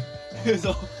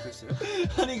 그래서 글쎄요?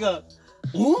 한이가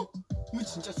이거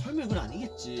진짜 설명은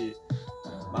아니겠지.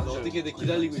 만우절. 어떻게든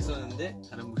기다리고 있었는데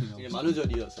다른 분이 이게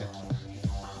만우절이어서.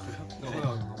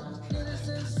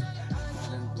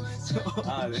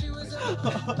 아, 네.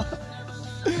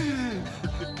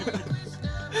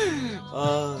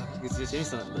 이거 진짜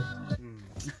재밌었는데.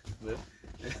 왜요?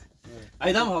 네.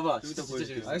 아니 나 한번 봐봐. 좀 진짜 이따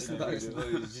보여줄게요. 재밌어. 알겠습니다.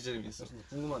 이거 진짜 재밌어.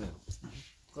 궁금하네요.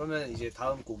 그러면 이제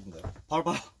다음 곡인가요?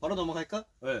 바로 넘어갈까?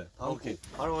 네. 다음 오케이.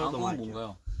 곡. 바로 다음 곡은 넘어갈게요.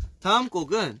 뭔가요? 다음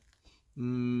곡은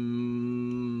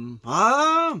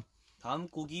다음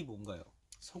곡이 뭔가요?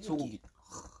 소고기.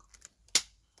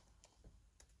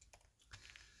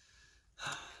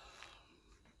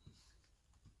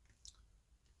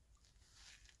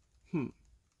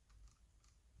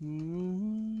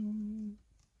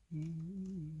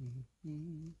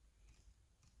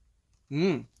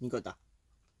 이거다.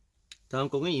 다음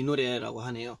곡은 이 노래라고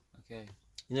하네요. 오케이.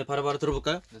 이제 바로바로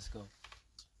들어볼까요? Let's go.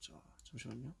 자,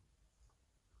 잠시만요.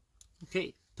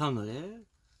 오케이, 다음 노래.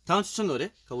 다음 추천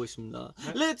노래 가보겠습니다.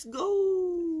 Let's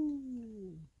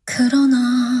go!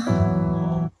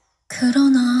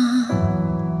 그러나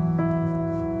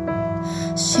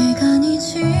시간이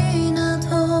지나도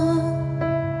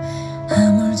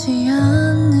아물지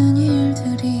않는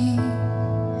일들이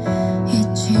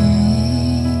있지.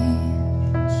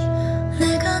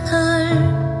 내가 날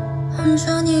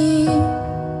온전히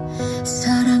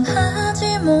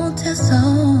사랑하지 못해서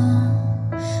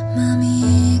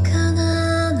맘이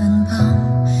가난한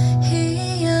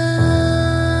밤이야.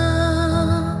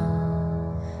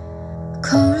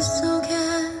 거울 속에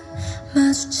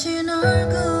마주친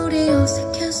얼굴이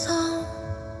어색해서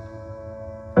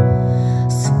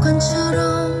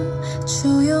습관처럼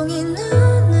조용히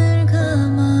눈을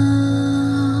감아.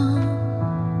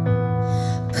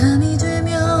 밤이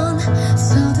되면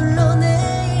서둘러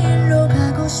내일로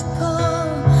가고 싶어.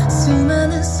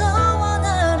 수많은 소원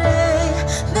아래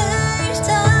매일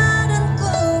다른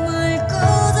꿈을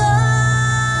꾸던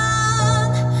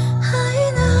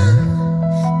아이는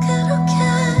그렇게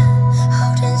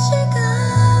오랜 시간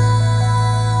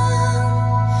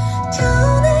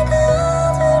겨우 내가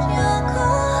두려고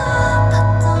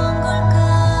아팠던 걸까.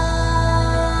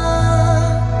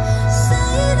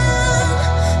 쌓이는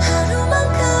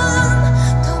하루만큼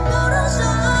더 멀어져.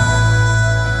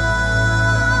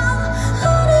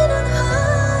 우리는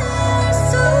화해할 수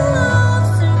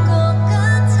없을 것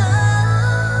같아.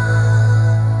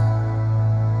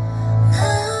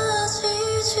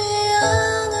 나아지지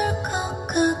않을 것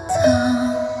같아.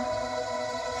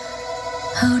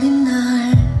 어린 날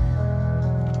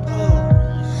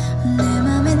내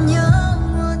맘엔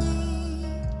영원히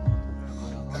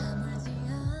가물지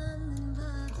않는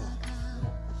바다가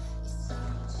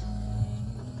있었지.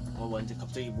 완전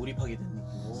갑자기 몰입하게 된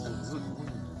느낌.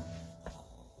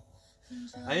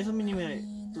 아예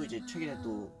선배님의 또 이제 최근에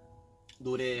또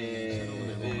노래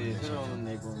새로운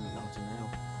앨범이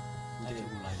나왔잖아요. 근데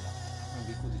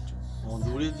믿고도 있죠.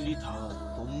 노래들이 다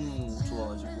너무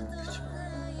좋아가지고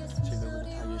제 멤버들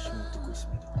다 열심히 듣고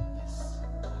있습니다.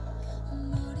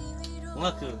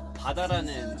 뭔가 그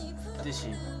바다라는 뜻이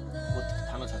뭐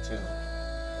단어 자체가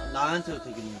나한테도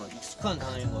되게 뭔가 익숙한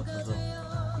단어인 것 같아서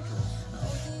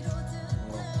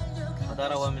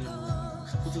바다라고 하면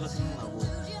스포츠가 생각나고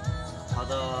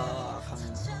바다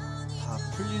가면 다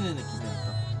풀리는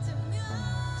느낌이랄까.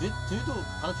 둘도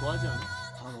바다 좋아하지 않아?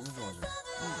 다 너무 좋아하죠.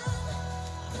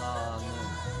 바다는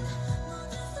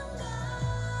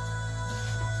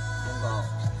뭔가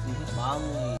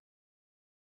마음이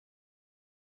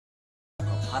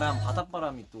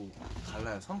바닷바람이 또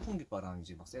달라요. 선풍기 바람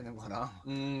이제 막 쐬는 거랑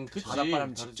그치.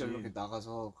 바닷바람 다르지. 직접 이렇게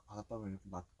나가서 바닷바람을 이렇게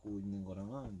맡고 있는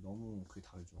거랑은 너무 그게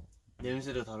다르죠.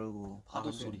 냄새도 다르고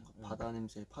파도 소리. 바다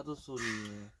냄새, 파도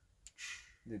소리에.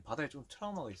 근데 바다에 좀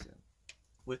트라우마가 있어요.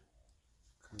 왜?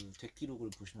 그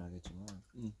데키룩을 보시면 알겠지만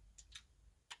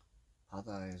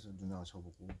바다에서 누나가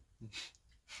저보고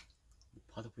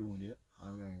바다 불문이에요?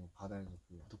 그냥 바다에서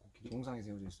그 바다 코끼리? 동상이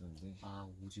세워져 있었는데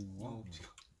오징어.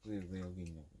 왜 여기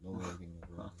있냐고, 너 왜 여기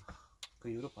있냐고. 그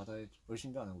이후로 바다에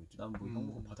얼씬도 안 하고 있죠. 난 뭐 형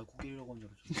보고 바다 코끼리라고 한 줄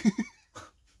알았지.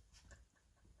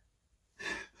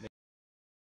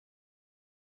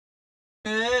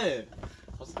 네.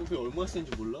 바다 코끼리 얼마나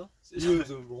센지 몰라?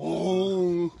 세면서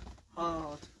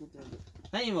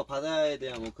아니 뭐 바다에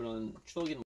대한 뭐 그런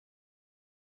추억이나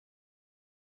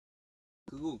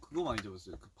그거 많이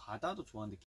적었어요. 그 바다도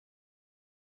좋아하는데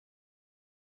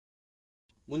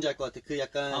뭔지 알 것 같아. 그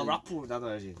약간 락프 나도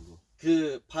알지 그거.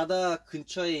 그 바다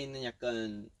근처에 있는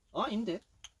약간 아닌데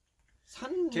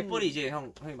산 갯벌이 이제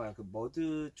형이 말한 그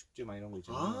머드 축제 막 이런 거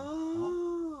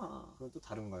있잖아요. 그건 또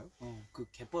다른가요? 그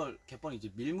갯벌이 이제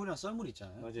밀물이랑 썰물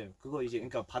있잖아요. 맞아요. 그거 이제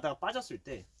그러니까 바다가 빠졌을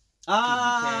때 그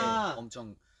밑에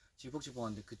엄청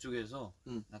지폭지폭한데 그쪽에서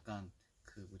약간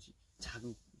그 뭐지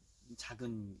작은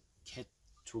개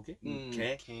조개?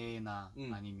 개나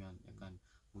아니면 약간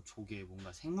뭐 조개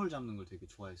뭔가 생물 잡는 걸 되게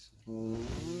좋아했어요.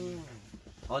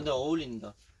 근데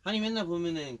어울린다. 아니 맨날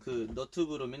보면은 그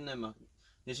너튜브로 맨날 막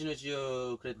내셔널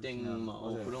지오그래땡 막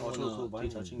그런 거나 되게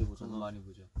잘 챙겨 보잖아. 많이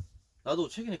보죠. 나도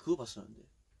최근에 그거 봤었는데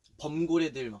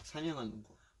범고래들 막 사냥하는 거.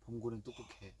 범고래는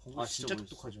똑똑해. 진짜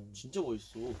똑똑하죠. 진짜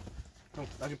멋있어. 형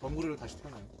나중에 범고래로 다시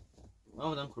태어나요?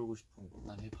 난 그러고 싶어.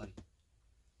 난 해파리.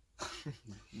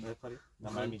 나 해파리? 나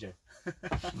말미잘.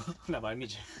 나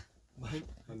말미잘.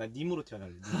 나 니모로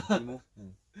태어날래. 니모?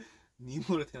 응.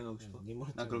 니모로 태어나고 싶어.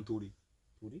 니모로. 난 그럼 도리.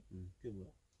 도리? 그게 뭐야?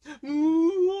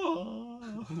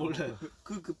 우와. 몰라요.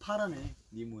 그 파란 애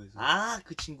니모에서.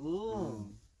 그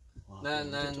친구.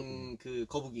 난 그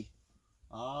거북이.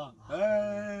 아,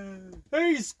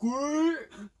 Hey squirt,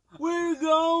 where you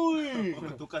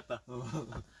going? 똑같다.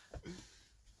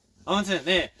 아무튼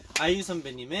네 아이유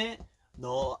선배님의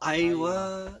너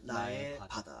아이와 나의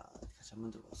바다 같이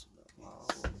한번 들어봤습니다. 와우.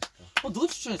 누가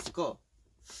추천했을까?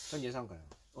 전 예상가요.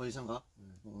 예상가?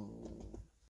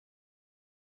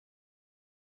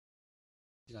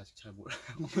 아직 잘 몰라요.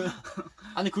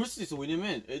 아니 그럴 수도 있어.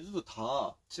 왜냐면 애들도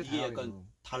다 진짜 이게 다양해, 약간 이거.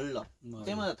 달라.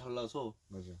 때마다 달라서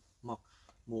맞아.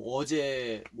 뭐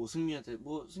어제 뭐 승민한테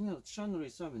추천한 노래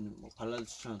있어 하면은 뭐 발라드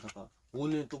추천하다가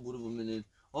오늘 또 물어보면은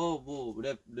뭐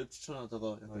랩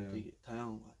추천하다가 약간 맞아요. 되게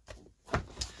다양한 것 같아.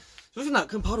 좋습니다.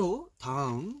 그럼 바로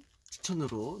다음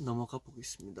추천으로 넘어가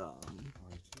보겠습니다.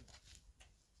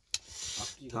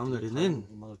 다음 노래는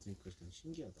음악을 들으니까 좀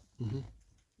신기하다.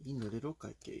 이 노래로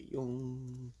갈게요.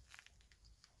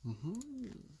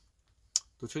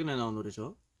 또 최근에 나온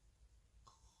노래죠.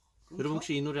 여러분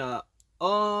혹시 이 노래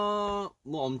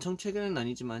뭐 엄청 최근은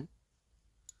아니지만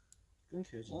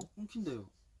끊겨야지. 끊긴대요.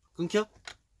 끊겨?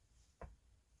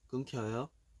 끊겨요?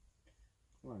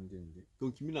 그럼 안 되는데.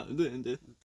 끊기면 안 되는데.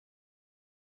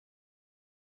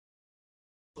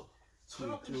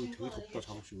 여기 되게 덥다.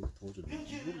 작업실 왜 이렇게 더워졌네.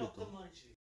 모르겠다.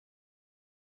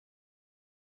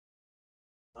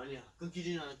 아니야,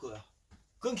 끊기진 않을 거야.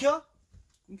 끊겨?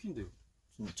 끊긴대요.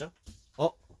 진짜?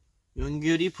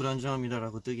 연결이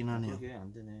불안정합니다라고 뜨긴 하네요. 그게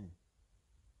안 되네.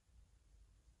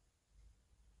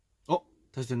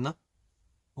 다시 됐나?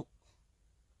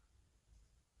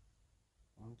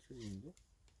 안 켜지는데?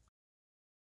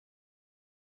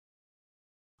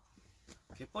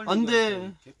 갯벌 안 얘기할 돼.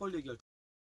 때, 갯벌 얘기할 때.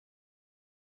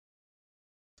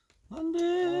 안 돼.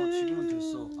 지금은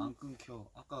됐어. 안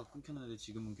끊겨. 아까 끊겼는데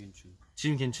지금은 괜찮.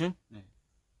 지금 괜찮? 네.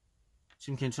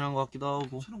 지금 괜찮은 것 같기도 하고.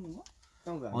 괜찮은 건가?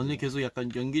 언니 계속 약간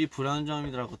연결이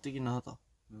불안정함이라고 뜨기는 하다.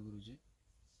 왜 그러지?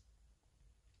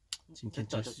 지금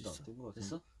괜찮을 수 있어.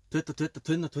 됐어?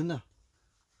 됐나?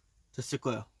 됐을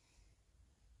거야.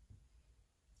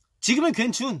 지금은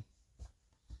괜춘.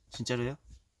 진짜로요?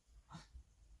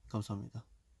 감사합니다.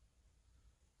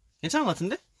 괜찮은 것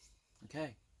같은데?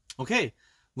 오케이.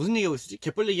 무슨 얘기하고 있었지?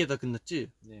 갯벌 얘기하다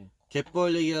끝났지? 네.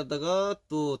 갯벌 얘기하다가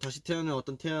또 다시 태어나면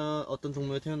어떤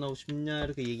동물에 태어나고 싶냐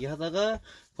이렇게 얘기하다가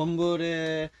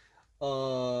범벌의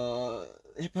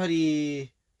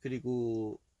해파리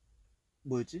그리고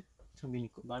뭐였지?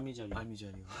 장빈이 거. 말미잘이요.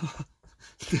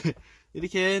 네,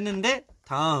 이렇게 했는데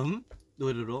다음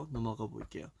노래로 넘어가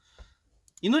볼게요.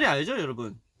 이 노래 알죠,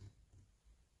 여러분?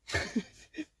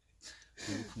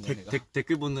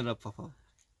 댓글 보느라 봐봐.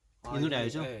 이 노래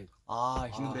알죠? 네.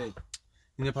 이 노래. 이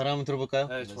노래 바로 한번 들어볼까요?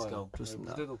 네, Let's 좋아요. go.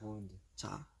 좋습니다. 무대도 보는데.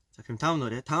 자, 그럼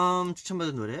다음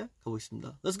추천받은 노래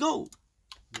가보겠습니다. Let's go!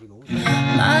 우리 너무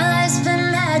My life's been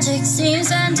magic, seems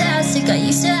fantastic. I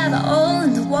used to have a hole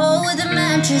in the wall with a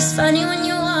mattress. Funny when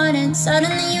you want it,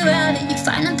 suddenly you have it. You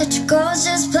find out that your goal's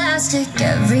just plastic.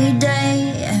 Every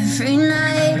day, every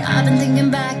night, I've been thinking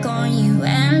back on you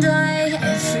and I.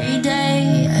 Every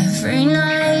day, every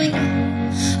night,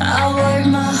 I work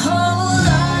my whole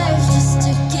life just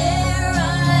to get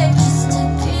right, just to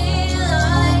be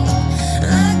like.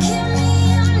 Look at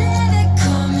me, I'm never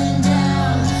coming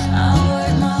down. I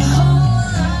work my whole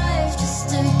life just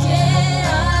to get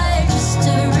high, just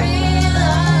to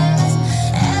realize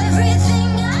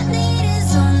everything I need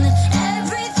is on the,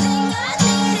 everything I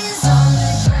need is on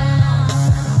the ground,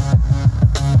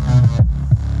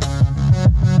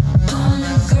 on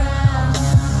the ground.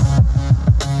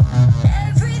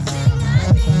 Everything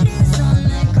I need is on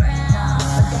the ground.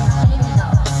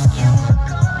 You were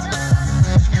golden,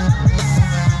 coming down.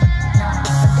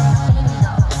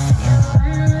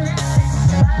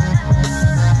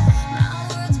 My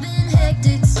world's been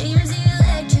hectic, seems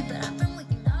electric, but I've been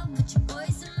waking up with your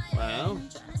voice in my 와우. head.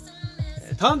 Trying to send a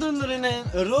message. 네, 다음 들은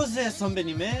노래는 로제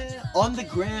선배님의 On the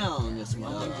Ground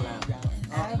였습니다.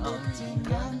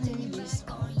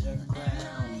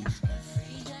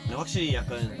 네, 확실히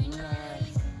약간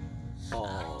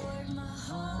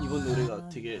이번 노래가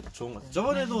되게 좋은 것 같아요.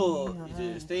 저번에도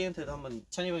이제 스테이한테도 한번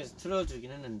찬이방에서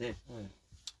틀어주긴 했는데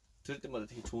들을 때마다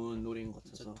되게 좋은 노래인 것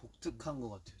진짜 같아서 독특한 것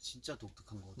같아요. 진짜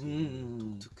독특한 것 같아요.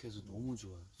 독특해서 너무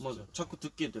좋아요. 진짜. 맞아. 자꾸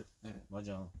듣게 돼. 네.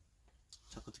 맞아.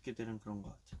 자꾸 듣게 되는 그런 것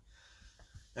같아.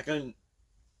 약간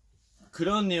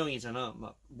그런 내용이잖아.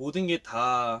 막 모든 게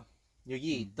다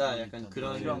여기에 있다. 여기 약간 있다.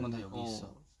 그런 필요한 건 다 여기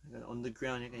있어. 약간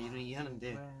underground 약간 이런 얘기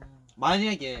하는데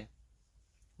만약에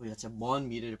우리가 진짜 먼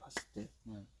미래를 봤을 때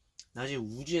나중에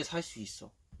우주에 살 수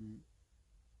있어.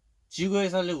 지구에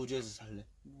살래? 우주에서 살래?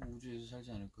 뭐 우주에서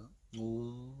살지 않을까요?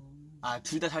 오.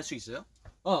 둘 다 살 수 있어요?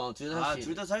 둘 다 살 수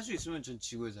둘 다 살 수 있으면 전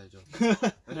지구에 살죠.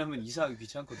 왜냐면 이사하기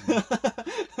귀찮거든요.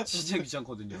 진짜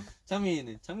귀찮거든요.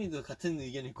 창민이도 같은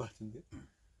의견일 것 같은데.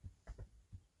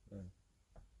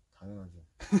 당연하죠.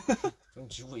 전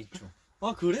지구에 있죠.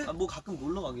 아 그래? 뭐 가끔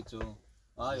놀러 가겠죠.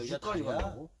 여기가 여기까지 달이야.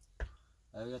 간다고?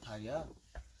 여기가 달이야.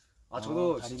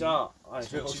 저도 다리. 진짜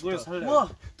저 지구에 살래요.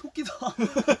 우와 토끼다.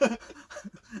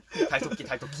 달토끼.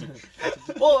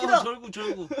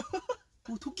 절구.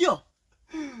 오 토끼야.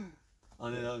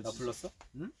 네, 나 불렀어?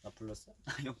 응? 나 불렀어?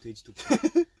 형 돼지 토끼.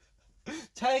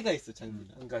 차이가 있어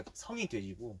창민아. 그러니까 성이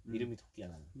돼지고 이름이 토끼야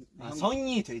나는.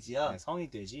 성이 돼지야. 네,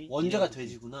 성이 돼지. 원자가 이름이 토끼.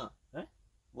 돼지구나.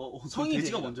 성이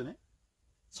돼지가 돼지가. 먼저네?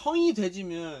 성이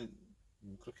돼지면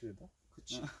그렇게 된다?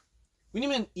 그치.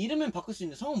 왜냐면 이름은 바꿀 수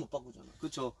있는데 성은 못 바꾸잖아.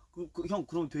 그쵸. 형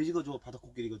그럼 돼지가 좋아 바다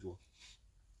코끼리가 좋아?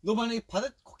 너 만약에 바다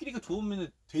코끼리가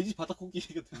좋으면 돼지 바다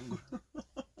코끼리가 되는 거야.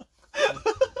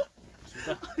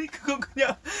 아니 그건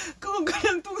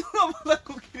그냥 뚱뚱한 바다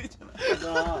코끼리잖아.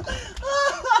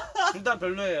 둘 다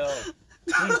별로예요.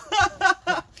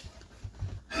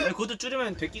 그것도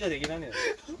줄이면 돼끼가 되긴 하네요.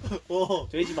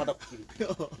 돼지 바다 코끼리.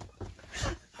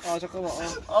 잠깐만.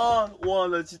 와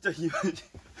나 진짜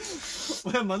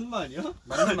왜 맞는 말 아니야?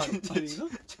 맞는 말 아닌가?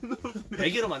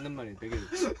 베개로 맞는 말이에요. 베개로.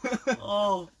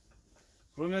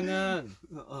 그러면은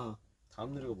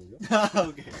다음 노래가 뭐죠?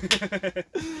 오케이.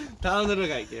 다음 노래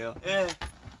갈게요. 예.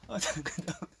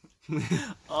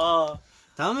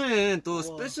 다음 노래는 또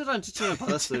스페셜한 추천을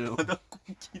받았어요.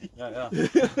 야야.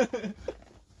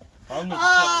 다음 노래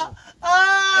듣자.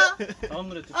 다음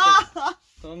노래 듣자.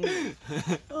 다음 노래.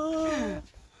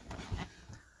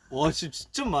 와 지금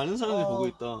진짜 많은 사람들이 보고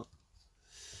있다.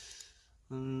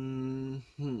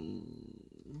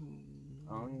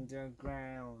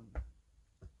 Underground.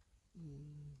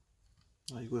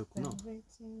 이거였구나.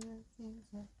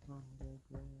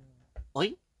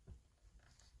 어이?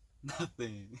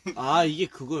 네. 이게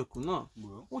그거였구나.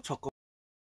 뭐요? 잠깐.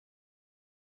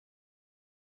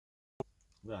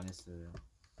 왜 안 했어요?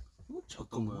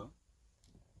 잠깐만.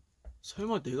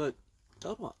 설마 내가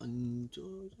따로 안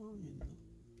저장했나?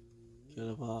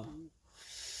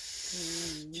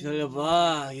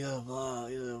 기다려봐라.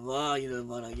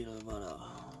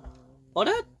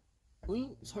 어래?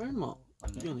 어이? 설마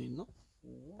이게 안에 있나?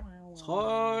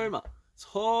 설마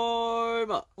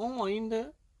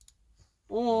아닌데?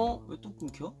 왜 또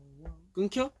끊겨?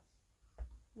 끊겨?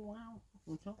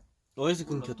 어디서 또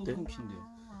끊겼대? 끊긴대.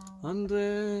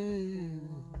 안돼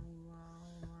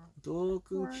또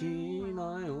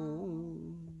끊기나요?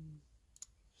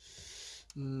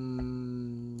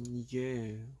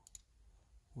 이게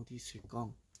어디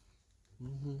있을까?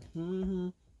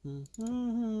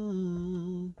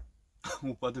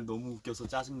 오빠들 너무 웃겨서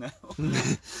짜증나요.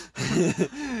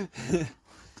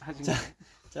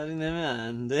 짜증내면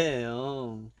안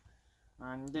돼요.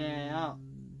 안 돼요.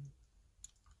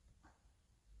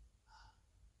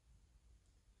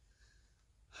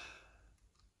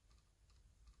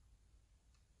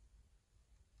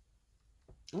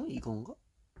 이건가?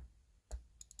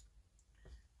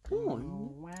 아닌데?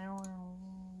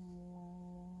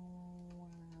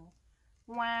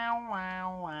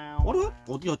 어래?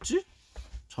 어디였지?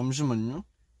 잠시만요.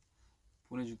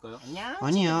 보내줄까요? 안녕.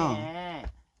 아니야.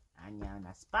 친구들. 안녕.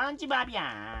 나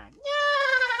스펀지밥이야.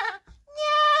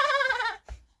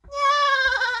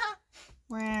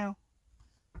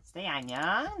 스테이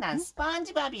안녕. 난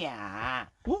스펀지밥이야.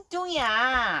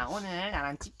 뚱이야. 오늘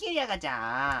나랑 집게리야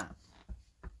가자.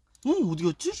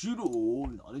 어디였지? 싫어.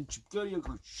 나는 집게리가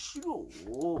가기 싫어.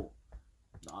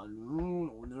 나는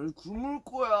오늘 굶을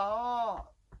거야.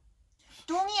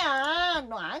 뚱이야.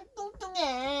 너 안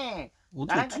뚱뚱해.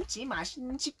 나랑 어디였지? 같이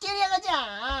맛있는 집게리야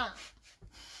가자.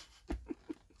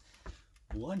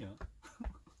 뭐하냐?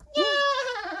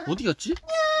 어디였지?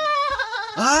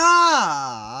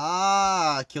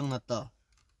 기억났다.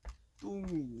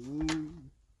 뚱이.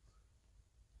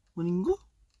 아닌가?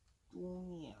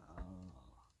 뚱이야.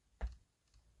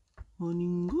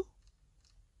 아닌가?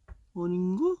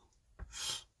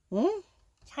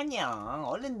 찬영,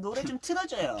 얼른 노래 좀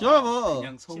틀어줘요. 기다려봐.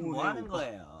 그냥 지금 뭐 하는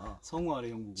거예요? 성우하래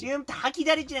형 보고. 지금 다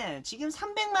기다리잖아요. 지금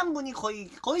 300만 분이 거의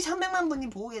 300만 분이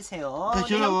보고 계세요. 야, 네,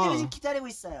 기다려봐. 형 때문에 지금 기다리고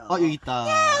있어요. 여기 있다.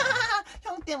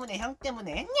 형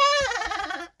때문에.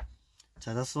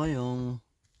 찾았어요.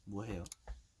 뭐 해요?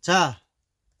 자,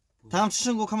 다음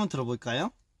추천곡 한번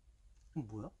들어볼까요?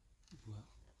 뭐야?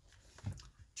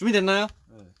 준비됐나요?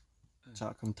 네.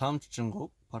 자, 그럼 다음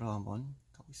추천곡 바로 한번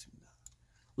가보겠습니다.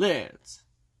 Let's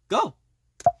go!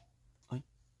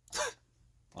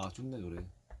 좋네 노래.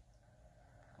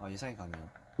 예상이 가네요.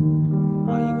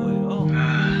 이거예요?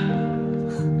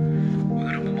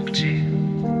 오늘은 뭐 먹지?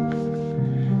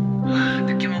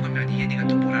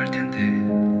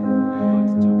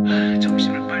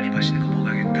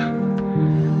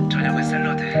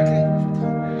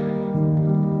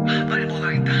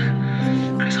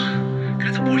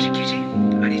 시키지?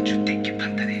 아니 주택기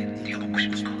판단해. 네가 먹고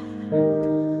싶은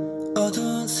거.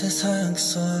 어두운 세상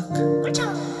속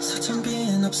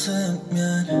서천빈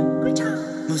없으면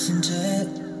무슨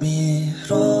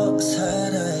재미로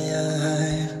살아야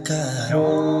할까.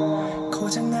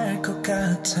 고장날 것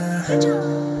같아.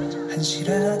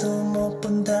 한시라도 못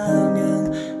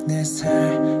본다면 내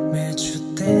삶의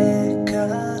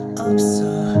주대가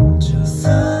없어.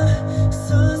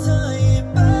 서서히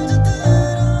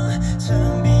빠져들어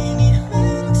장빈이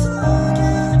매력 속에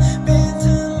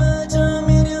빈틈마저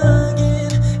매력인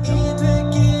이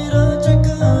되길 어쩔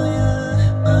거야.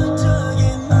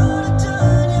 어쩌긴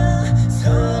멀었잖냐.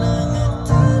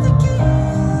 사랑했다 듣기야.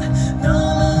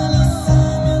 너만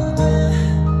있으면 돼.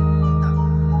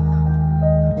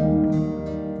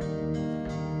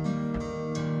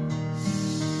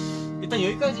 일단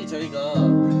여기까지 저희가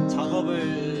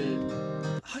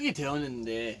작업을 하게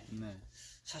되었는데 네.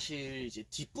 사실 이제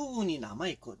뒷부분이 남아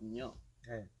있거든요.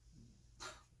 네.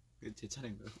 제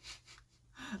차례인가요?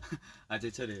 아,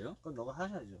 제 차례예요? 그럼 너가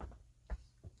하셔야죠.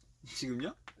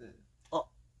 지금요?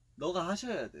 너가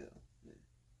하셔야 돼요. 네.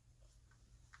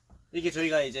 이렇게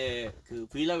저희가 이제 그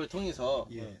브이라이브를 통해서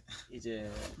예.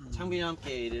 이제 창빈이와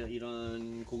함께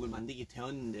이런 곡을 만들게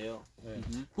되었는데요. 네.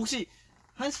 혹시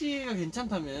한씨가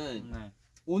괜찮다면 네.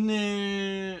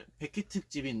 오늘 100회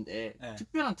특집인데 네.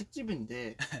 특별한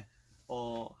특집인데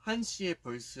한씨의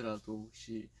벌스라도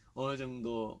혹시 어느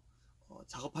정도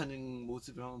작업하는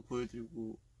모습을 한번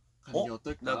보여드리고 가는 게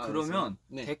어떨까? 나 그러면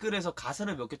네. 댓글에서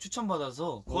가사를 몇 개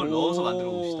추천받아서 그걸 넣어서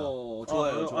만들어 봅시다.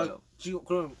 좋아요, 좋아요. 지금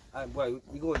그럼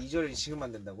이거 2절 지금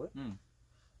만든다고요?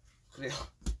 그래요.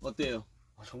 어때요?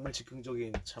 정말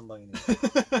즉흥적인 찬방이네요.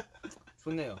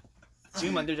 좋네요.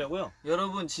 지금 만들자고요?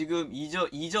 여러분 지금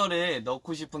 2절에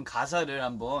넣고 싶은 가사를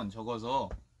한번 적어서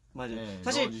맞아요. 네,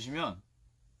 사실 넣어주시면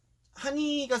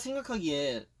한이가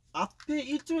생각하기에 앞에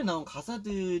 1절에 나온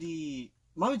가사들이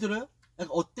마음에 들어요? 약간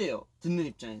어때요? 듣는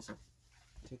입장에서.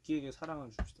 데끼에게 사랑을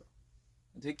줍시다.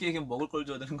 데끼에게 먹을 걸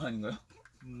줘야 되는 거 아닌가요?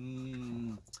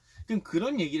 그럼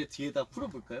그런 얘기를 뒤에다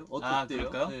풀어볼까요? 아, 어때요?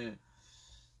 그럴까요? 네.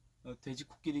 돼지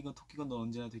코끼리건 토끼건 너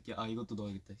언제나 데끼. 아, 이것도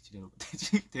넣어야겠다. 여러분.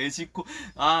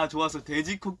 좋았어.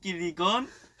 돼지 코끼리건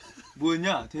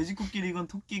뭐였냐? 돼지 코끼리건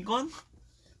토끼건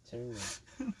재밌네.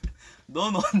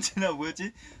 넌 언제나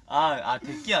뭐였지?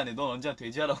 데끼야네. 넌 언제나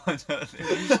돼지하라고 하잖아.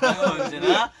 넌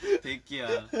언제나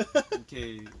데끼야.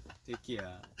 오케이.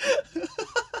 데끼야.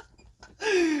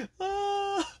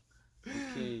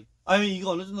 오케이. 아니 이거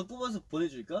어느 정도 뽑아서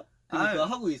보내줄까? 그러니까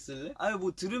하고 있을래?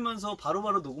 뭐 들으면서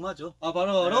바로바로 녹음하죠.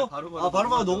 바로바로? 네,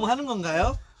 바로바로 녹음하는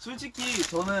건가요? 솔직히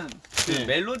저는 그 네.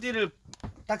 멜로디를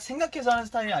딱 생각해서 하는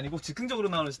스타일이 아니고 즉흥적으로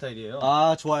나오는 스타일이에요.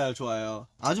 좋아요.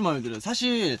 아주 마음에 들어요.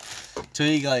 사실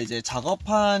저희가 이제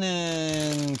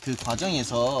작업하는 그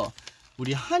과정에서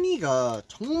우리 한이가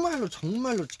정말로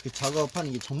그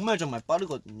작업하는 게 정말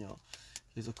빠르거든요.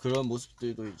 그래서 그런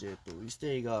모습들도 이제 또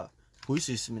이스테이가 보일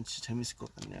수 있으면 진짜 재밌을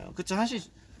것 같네요. 그쵸?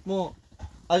 한시 뭐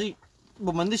아직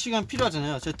뭐 만들 시간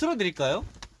필요하잖아요. 제가 틀어드릴까요?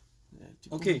 네,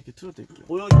 오케이. 이렇게 틀어드릴게요.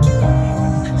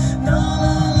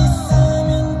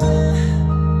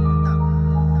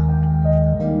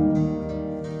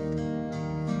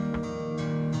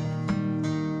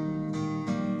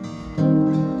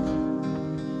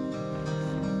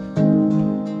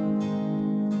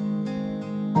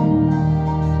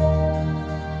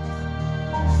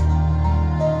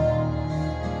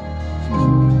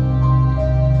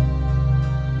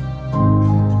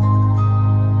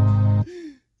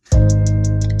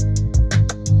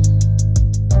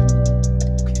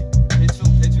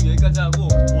 대충 여기까지 하고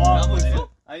나머지는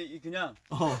그냥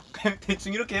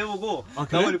대충 이렇게 해보고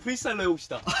그래? 나머지 프리스타일로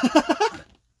해봅시다.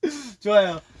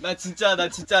 좋아요. 나 진짜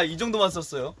이 정도만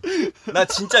썼어요. 나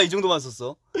진짜 이 정도만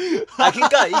썼어.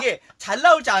 그러니까 이게 잘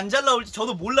나올지 안 잘 나올지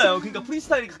저도 몰라요. 그러니까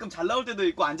프리스타일이 가끔 잘 나올 때도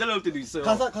있고 안 잘 나올 때도 있어요.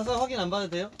 가사 확인 안 봐도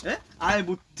돼요? 예?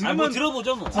 들으면 뭐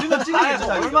들어보죠 뭐. 들으면 찔리겠죠.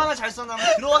 자기가. 얼마나 잘 썼나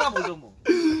한번 들어나 보죠 뭐.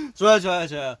 좋아요.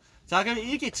 자, 그럼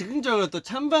이렇게 즉흥적으로 또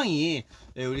찬방이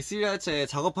우리 스리라차의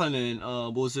작업하는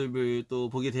모습을 또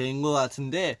보게 된 것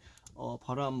같은데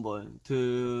바로 한번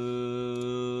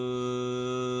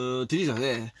드리죠.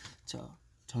 네. 자,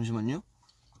 잠시만요.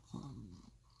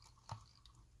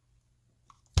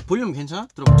 볼륨 괜찮아?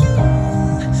 들어볼게.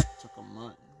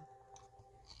 잠깐만.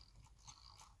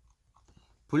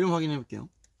 볼륨 확인해볼게요.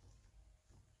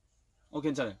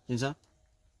 괜찮아요. 괜찮아?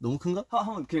 너무 큰가?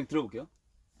 한번 그냥 들어볼게요.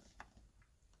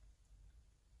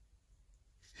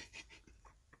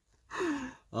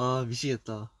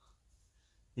 미치겠다.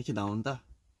 이렇게 나온다.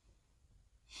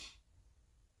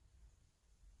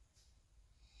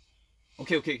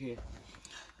 오케이.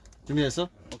 준비됐어?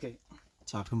 오케이.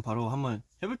 자, 그럼 바로 한번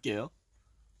해볼게요.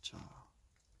 자,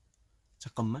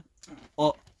 잠깐만.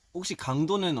 혹시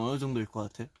강도는 어느 정도일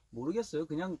것 같아? 모르겠어요.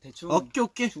 그냥 대충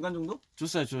오케이. 중간 정도?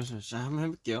 좋았어요. 자, 한번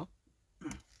해볼게요.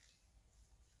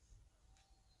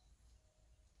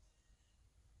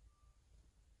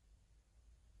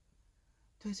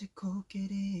 돼지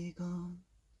코끼리건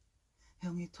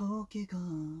형이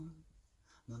토끼건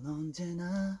넌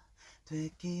언제나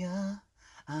돼지야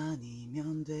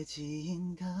아니면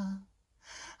돼지인가.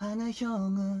 아나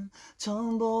형은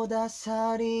전보다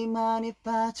살이 많이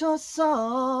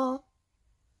빠졌어.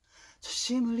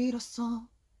 초심을 잃었어.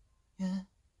 예.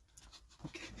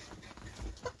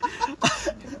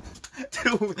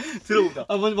 들어보자.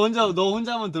 먼저 너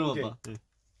혼자 한번 들어봐봐. 네.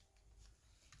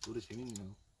 노래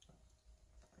재밌네요.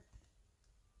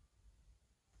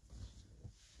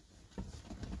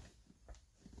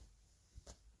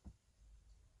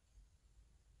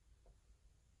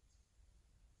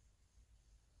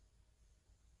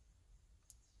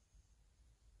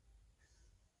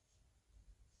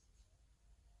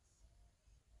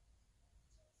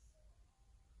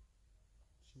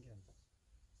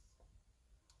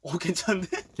 괜찮은데?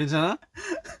 괜찮아?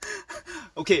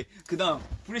 오케이. 그다음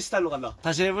프리스타일로 간다.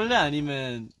 다시 해볼래?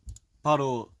 아니면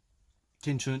바로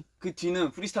괜춘? 그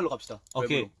뒤는 프리스타일로 갑시다.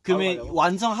 오케이. 랩으로. 그러면 바로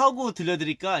완성하고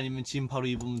들려드릴까? 아니면 지금 바로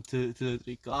이 부분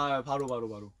들려드릴까?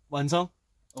 바로. 완성?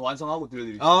 완성하고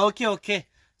들려드릴게요. 오케이.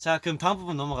 자, 그럼 다음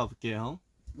부분 넘어가 볼게요.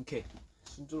 오케이.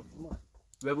 순조롭구만.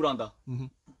 웹으로 한다.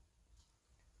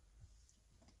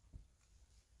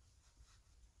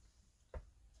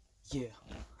 Yeah.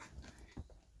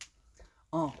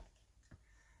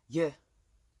 Yeah.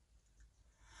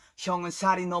 형은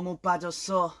살이 너무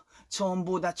빠졌어.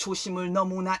 전보다 초심을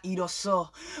너무나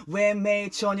잃었어. 왜 매일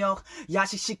저녁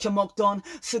야식 시켜 먹던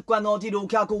습관 어디로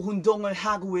가고 운동을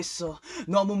하고 있어.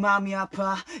 너무 마음이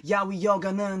아파 야위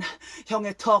여가는.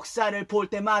 형의 턱살을 볼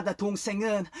때마다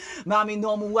동생은 마음이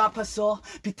너무 아파서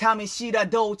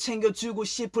비타민C라도 챙겨주고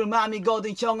싶을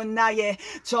마음이거든. 형은 나의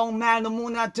정말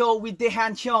너무나도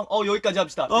위대한 형. 여기까지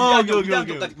합시다. 위대한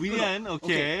형까지. 위대한,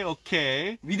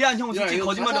 오케이. 위대한 형은 솔직히 이거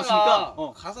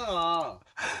거짓말이었으니까. 가사가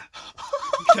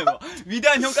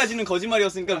위대한 형까지는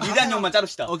거짓말이었으니까 위대한 형만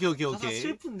자릅시다. 오케이. 가사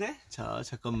슬픈데? 자,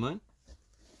 잠깐만.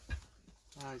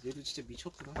 얘도 진짜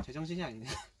미쳤구나. 제정신이 아니네.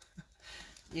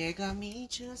 얘가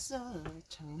미쳤어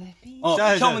정말 미쳤어.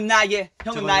 자, 형은 나의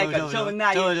형은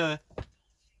나의.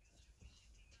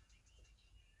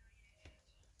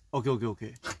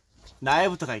 오케이.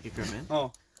 나의부터 갈게 그러면.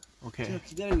 오케이. 제가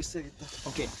기다리고 있어야겠다.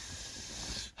 오케이.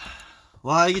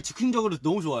 와, 이게 즉흥적으로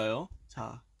너무 좋아요.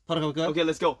 자, 바로 가볼까요? 오케이,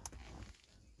 렛츠 고.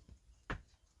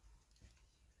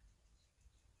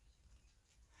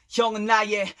 형은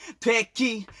나의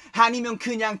돼지 아니면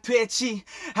그냥 돼지.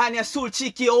 아니야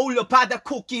솔직히 어울려 바다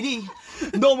코끼리.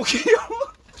 너무 귀여워.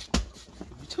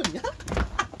 미쳤냐?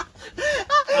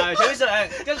 재밌어.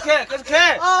 계속해.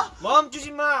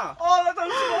 멈추지 마. 나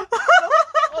잠시만.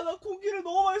 나 고기를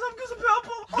너무 많이 삼켜서 배 아파.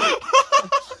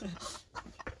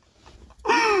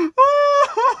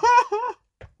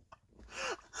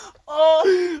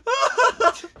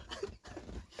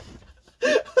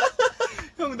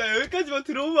 형, 나 여기까지만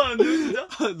들어오면 안 돼, 진짜?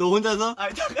 너 혼자서?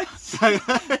 아니, 다 같이.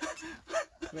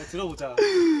 그래 들어보자. 야,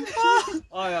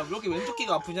 왜 이렇게 왼쪽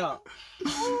귀가 아프냐?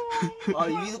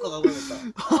 이비인후과 가봐야겠다.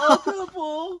 배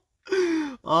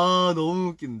아파. 너무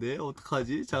웃긴데?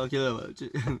 어떡하지? 자, 기다려봐요.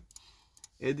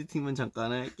 에디팅만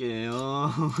잠깐 할게요.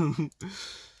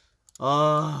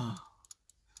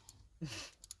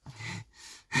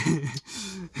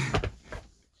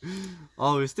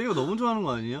 우리 스테이가 너무 좋아하는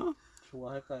거 아니야?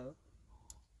 좋아할까요?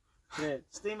 그래,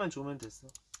 스테이만 좋으면 됐어.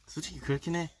 솔직히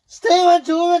그렇긴 해. 스테이만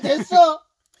좋으면 됐어.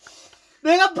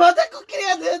 내가 바다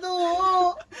코끼리가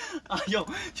돼도. 형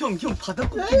바다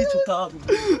코끼리 좋다.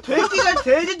 돼지가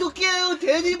돼지 토끼예요.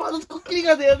 돼지 바다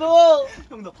코끼리가 돼도.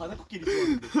 형, 나 바다 코끼리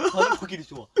좋아하는데. 바다 코끼리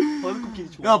좋아.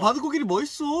 야, 바다코끼리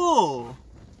멋있어.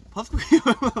 바다코끼리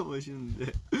얼마나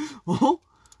멋있는데.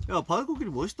 야, 바다코끼리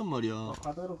멋있단 말이야.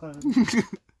 바다로 가는.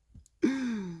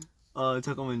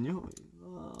 잠깐만요.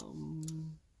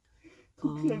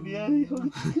 토끼야 미안해.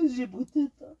 형 지켜주지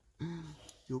못했다.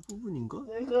 요 부분인가?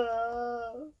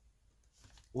 내가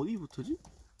어디부터지?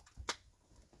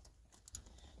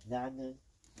 나는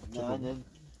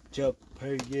저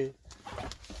벌게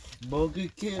먹을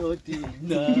게 어디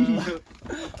있나.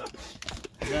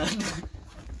 나는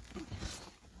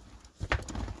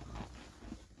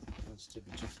진짜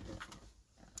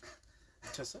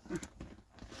미쳤어?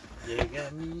 얘가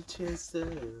미쳤어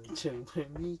정말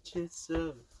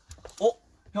미쳤어.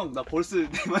 형, 나 벌스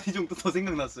 4마디 정도 더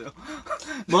생각났어요.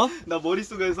 뭐? 나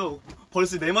머릿속에서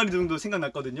벌스 4마디 정도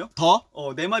생각났거든요. 더?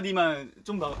 4마디만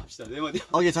좀 더 합시다. 4마디.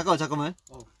 오케이, 잠깐만.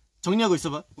 정리하고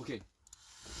있어봐. 오케이.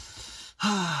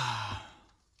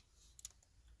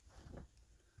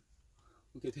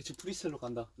 오케이, 대충 프리스타일로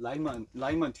간다.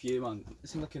 라인만 뒤에만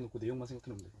생각해놓고 내용만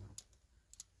생각해놓으면 돼.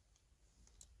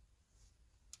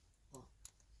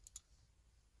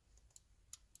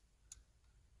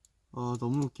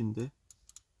 너무 웃긴데.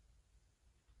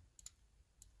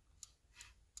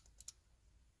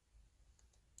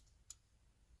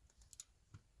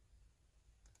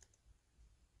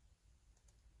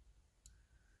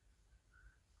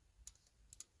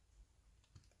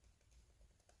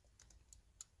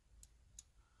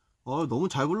 너무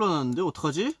잘 불러놨는데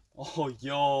어떡하지?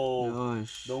 야,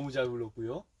 너무 잘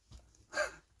불렀고요.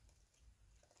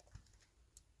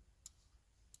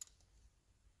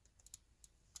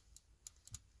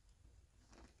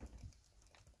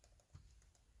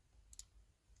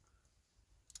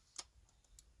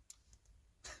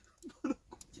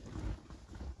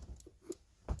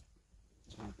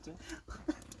 진짜?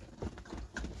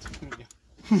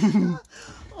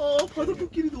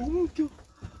 바다코끼리 너무 웃겨.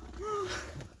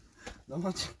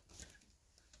 너무 좀.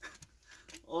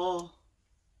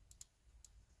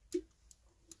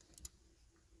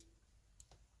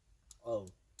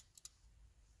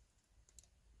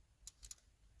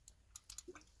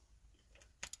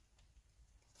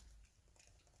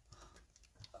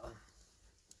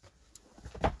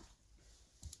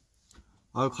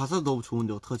 가사 너무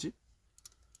좋은데 어떡하지?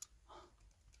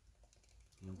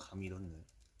 그냥 감이 이렇네.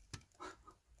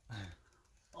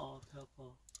 배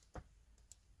아파.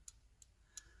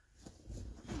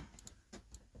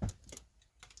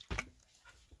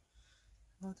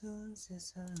 어두운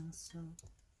세상 속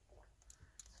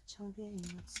텅 빈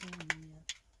목숨이야.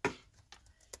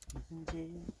 무슨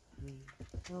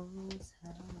재미로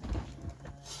살아갈까.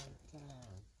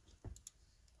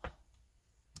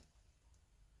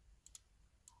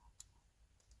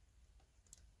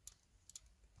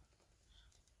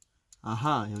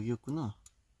 아하, 여기였구나.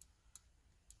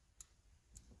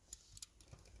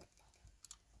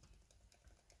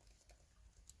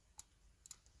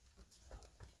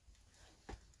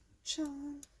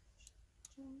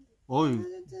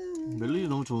 멜로디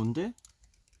너무 좋은데?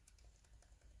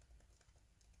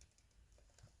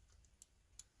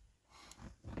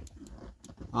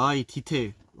 이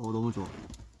디테일 너무 좋아.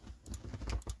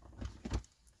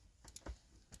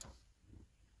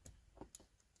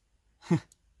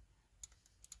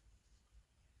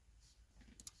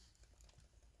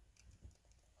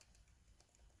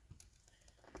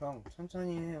 형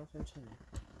천천히 해요. 천천히.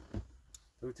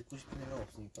 널 듣고 싶은 애가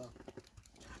없으니까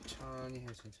천천히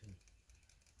해요. 천천히.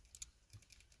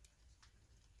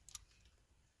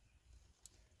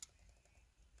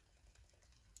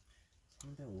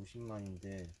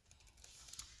 350만인데.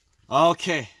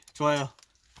 오케이, 좋아요.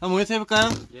 한번 모니터 해볼까요?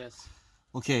 예스.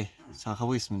 오케이, 자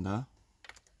가보겠습니다.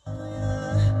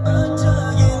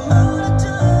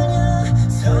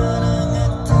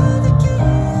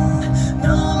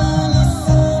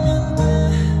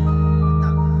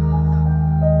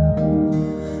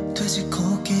 돼지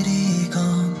코끼리건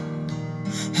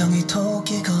형이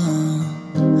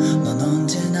토끼건 넌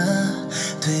언제나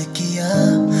돼지야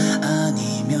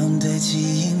아니면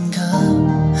돼지인가.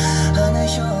 하나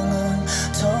형은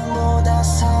전보다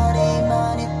살이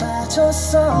많이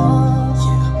빠졌어.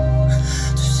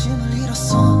 조심을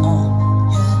잃었어.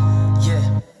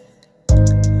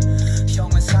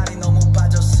 형은 살이 너무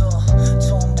빠졌어.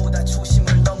 전보다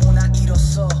조심을 너무나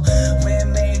잃었어. 왜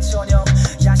매일 저녁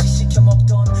야식 시켜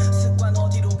먹던 습관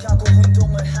어디로 가고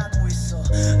운동을 하고 있어.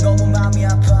 너무 마음이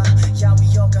아파.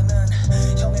 야위 여가는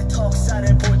형의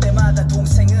턱살을 볼 때마다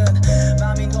동생은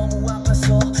마음이 너무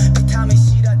아파서 비타민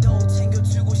C라도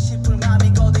챙겨주고 싶을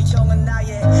마음이거든. 형은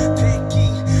나의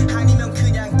돼지 아니면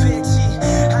그냥 돼지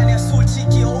아니야.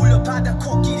 솔직히 어울려 바다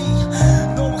코끼리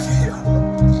너무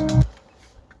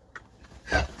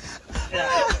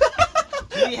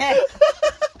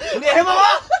우리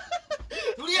해봐봐.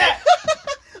 우리 해.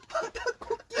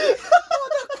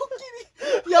 바다코끼리.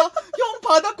 야, 형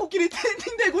바다코끼리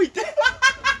텐딩 되고 있대.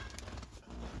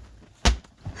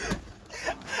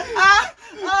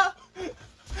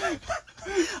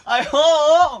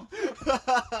 형.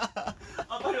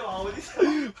 빨리 와. 어디서?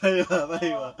 빨리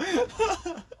와.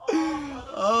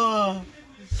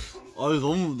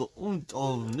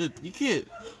 근데 이렇게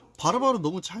바로바로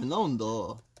너무 잘 나온다.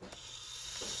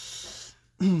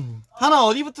 하나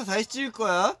어디부터 다시 찍을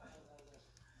거야?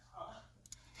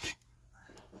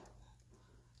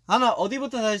 하나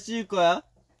어디부터 다시 찍을 거야?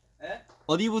 에?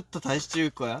 어디부터 다시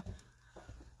찍을 거야?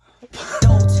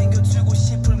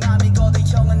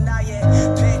 형은 나의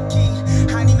돼지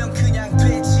아니면 그냥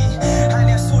돼지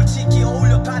아니야 솔직히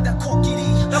어울려 바다 코끼리.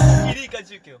 나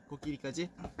코끼리까지 할게요. 코끼리까지?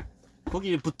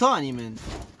 코끼리부터 아니면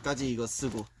까지 이거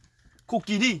쓰고.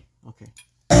 코끼리. 오케이.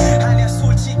 아니야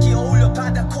솔직히 어울려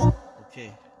바다 코.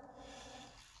 오케이.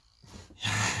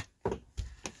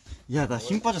 야, 나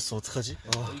힘 빠졌어. 어떡하지?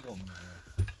 어이가 없네.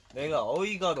 내가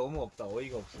어이가 너무 없다.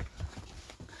 어이가 없어.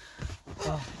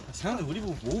 사람들 우리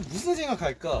보고 무슨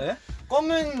생각할까? 네?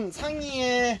 검은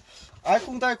상의에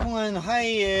알콩달콩한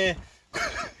하의에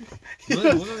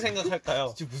무슨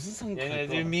생각할까요? 진짜 무슨 생각할까?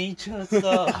 얘네들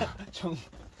미쳤어.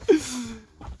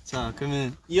 자,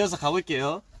 그러면 이어서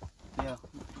가볼게요. 야.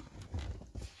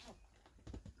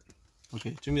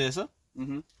 오케이, 준비됐어?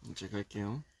 음. 이제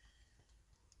갈게요.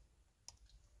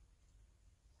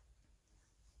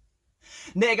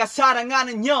 내가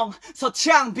사랑하는 형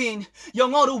서창빈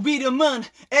영어로 이름은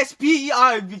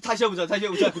SPR. 다시 해보자. 오케이,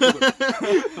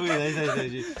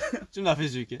 다시. 좀 앞에서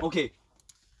줄게. 오케이.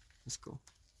 Let's go.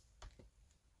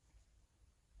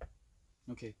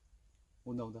 오케이.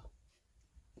 온다.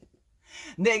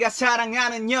 내가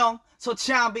사랑하는 형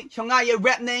서창빈 형아의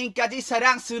랩 네임까지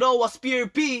사랑스러워 스피어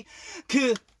B.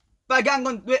 그 빨간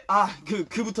건 왜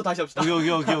그부터 다시 합시다.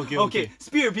 오케이.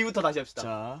 스피어 B부터 다시 합시다.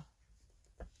 자,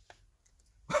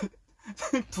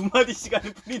 두 마디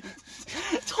시간을 뿌리는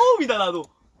처음이다 나도.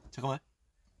 잠깐만.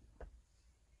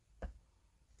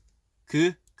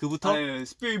 그부터? 아니,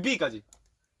 스피어 B까지.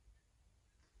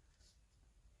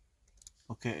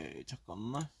 오케이,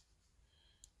 잠깐만.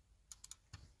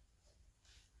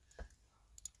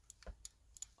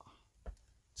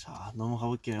 자, 넘어가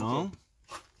볼게요. 오케이.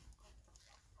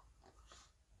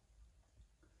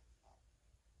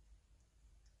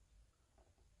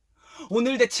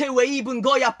 오늘 대체 왜 입은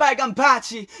거야 빨간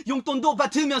바지. 용돈도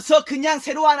받으면서 그냥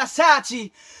새로 하나 사지.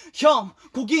 형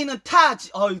고기는 타지.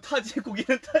 타지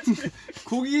고기는 타지.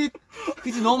 고기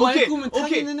그치 너무 많이 오케이, 구우면 오케이.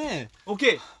 타기는 해.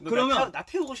 오케이 그러면 나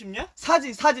태우고 싶냐?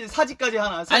 사지까지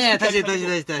하나. 아니야, 다시.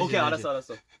 오케이 알았어.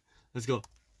 Let's go.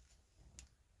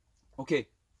 오케이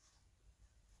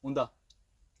온다.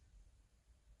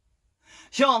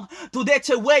 형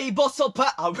도대체 왜 입었어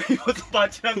바지랑 왜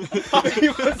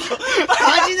입었어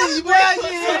바지는 입어야지.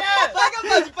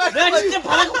 빨간 바지. 내가 진짜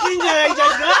바다코끼리인 줄 알아 이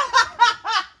자식아?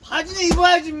 바지는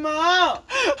입어야지 임마.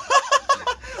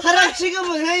 사람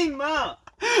취급은 해 임마.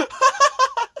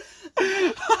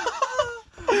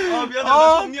 미안해.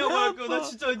 나 정리하고 할 거야. 나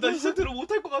진짜 나 이 상태로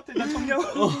못할 것 같아. 나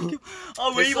정리하고.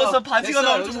 왜 입었어? 바지가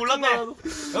나올 줄 몰랐네.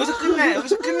 여기서 끝내.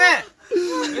 여기서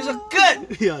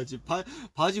끝. 야, 지금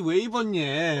바지 왜 입었니?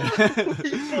 왜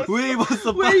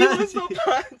입었어? 왜 입었어?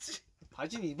 바지.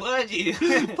 바지는 입어야지.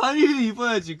 바지를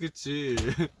입어야지, 그치?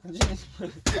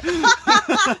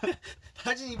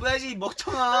 바지는 입어야지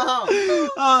먹청아.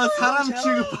 사람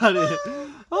취급하래.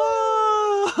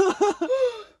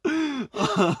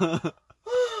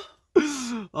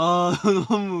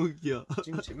 너무 웃겨.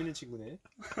 지금 재밌는 친구네.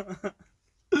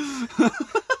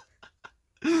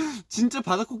 진짜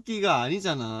바다코끼리가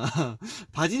아니잖아.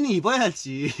 바지는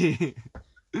입어야지.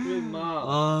 그래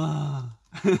임마.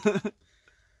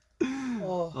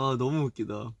 너무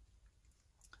웃기다.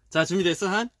 자, 준비됐어,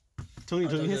 한?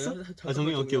 정리했어?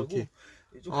 정리, 오케이.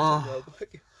 너무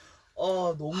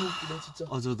웃기다 진짜.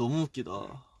 저 너무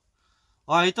웃기다.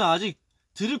 일단 아직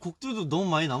들을 곡들도 너무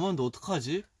많이 남았는데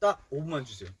어떡하지? 딱 5분만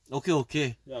주세요.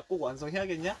 오케이. 야, 꼭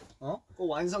완성해야겠냐? 어? 꼭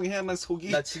완성해야만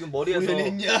속이. 나 지금 머리에서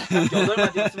후련했냐?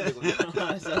 8마디 했으면 되거든.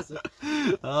 알았어.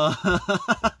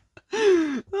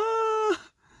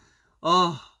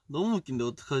 너무 웃긴데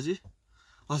어떡하지?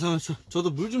 잠깐만, 저도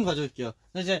물 좀 가져올게요.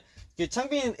 이제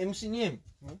창빈 MC님,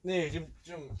 네,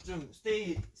 좀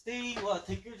스테이와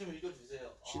댓글 좀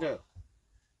읽어주세요. 싫어요.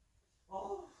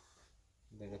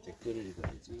 내가 댓글을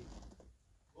읽어야지.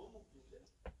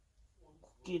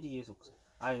 코끼리의 속성.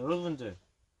 여러분들,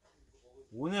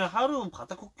 오늘 하루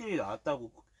바다코끼리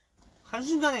나왔다고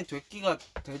한순간에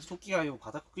돼지 토끼가 아니고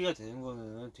바다코끼리가 되는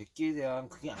거는 돼지에 대한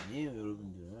그게 아니에요.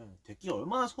 여러분들, 돼지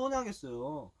얼마나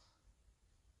서운하겠어요.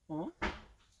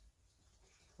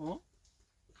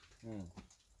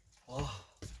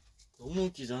 너무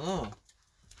웃기잖아.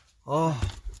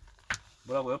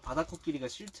 뭐라고요? 바다코끼리가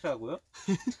싫더라고요?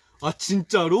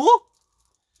 진짜로?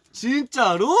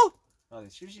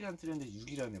 실시간 트렌드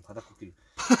 6이라며 바다코끼리.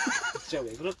 진짜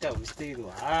왜 그럴까 우리 스테이도.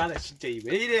 나 진짜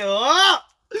왜 이래요?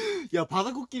 야,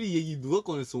 바다코끼리 얘기 누가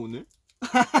꺼냈어 오늘?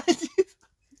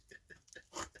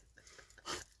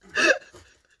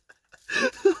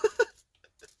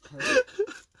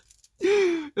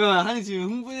 야, 한이 지금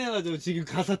흥분해가지고 지금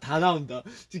가사 다 나온다.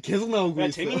 지금 계속 나오고 야,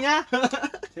 있어. 재밌냐?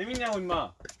 재밌냐고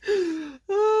임마.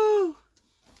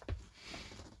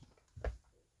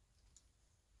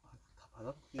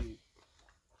 바다코끼리.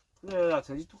 그래 나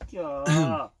돼지 토끼야.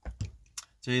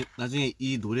 저희 나중에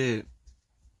이 노래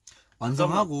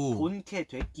완성하고 본캐,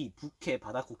 돼끼, 부캐,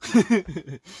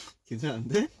 바다코끼리.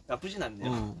 괜찮은데? 나쁘진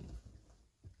않네요.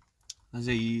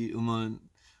 나중에 이 음원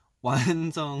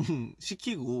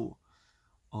완성시키고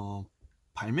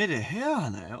발매를 해야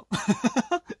하나요?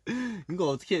 이거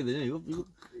어떻게 해야 되냐?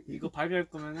 이거 발표할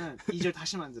거면은 2절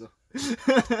다시 만들어.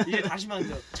 2절 다시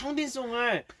만들어.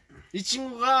 창빈송을 이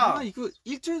친구가 이거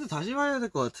 1절도 다시 봐야 될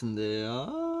것 같은데.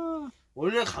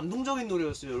 원래 감동적인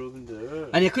노래였어요, 여러분들.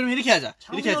 아니 그럼 이렇게 하자.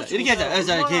 이렇게 하자.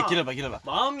 자, 기다려봐.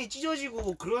 마음이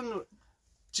찢어지고 그런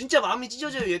진짜 마음이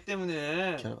찢어져요, 얘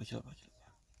때문에. 기다려봐.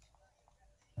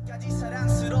 까지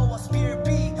사랑스러워 spirit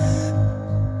beat.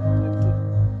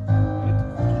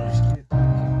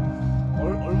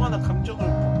 얼마나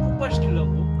감정을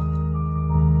폭발시키려고.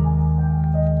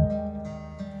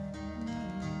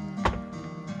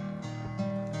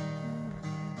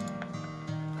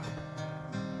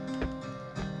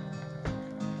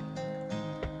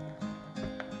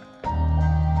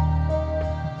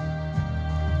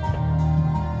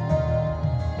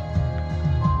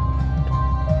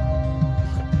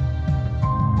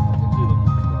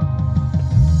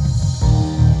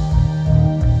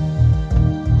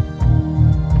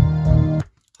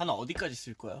 하나 어디까지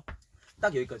쓸 거야?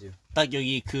 딱 여기까지요. 딱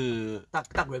여기 그 딱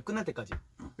랩 끝날 때까지.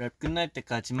 랩 끝날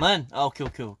때까지만? 오케이.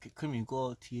 그럼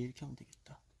이거 뒤에 이렇게 하면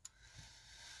되겠다.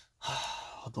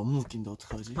 너무 웃긴데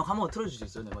어떡하지? 형 한번 틀어줄 수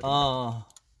있어요, 내 마지막.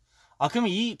 그럼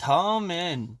이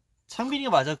다음엔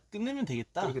창빈이가 맞아 끝내면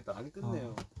되겠다. 그러겠다. 안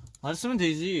끝내요. 맞으면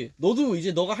되지. 너도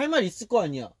이제 너가 할 말 있을 거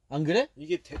아니야. 안 그래?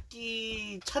 이게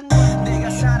대끼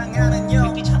내가 사랑하는 영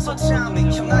대끼 찬반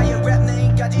소창민 형 나의 랩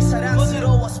내일까지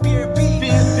사랑스러워 spirit beat.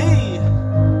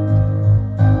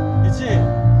 그치?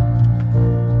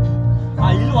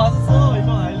 일로 와서 써. 일로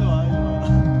와.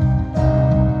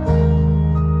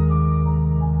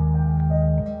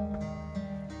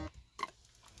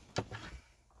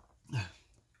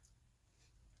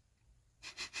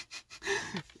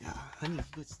 야, 아니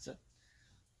이거 진짜.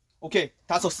 오케이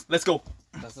다섯 렛츠 고.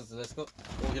 Let's go.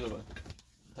 기다려봐.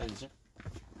 다 이제.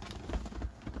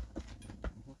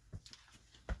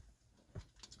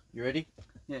 You ready?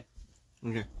 예.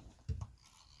 오케이.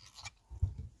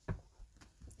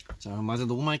 자, 그럼 마저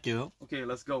녹음할게요. 오케이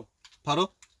렛츠 고. 바로?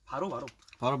 바로.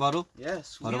 바로?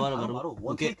 예스. 바로. 원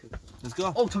오케이. 테이크. Let's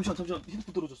go. 잠시만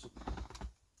핸드폰 떨어졌어.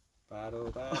 바로.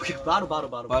 오케이, 바로. 바로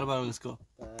Let's go.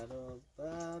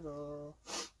 바로.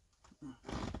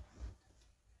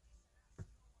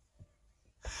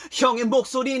 형의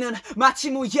목소리는 마치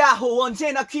무야호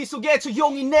언제나 귀 속에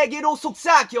조용히 내게로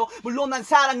속삭여. 물론 난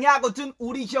사랑하거든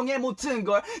우리 형의 모든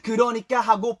걸. 그러니까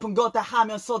하고픈 거 다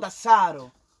하면서 다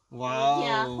살아.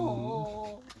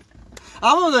 와우.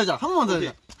 한 번 더 하자. 한 번만 더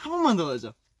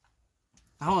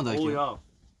할게요.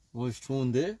 오야.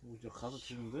 좋은데? 야, 가사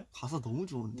좋은데? 가사 너무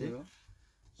좋은데? 야,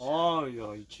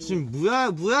 이 친구. 지금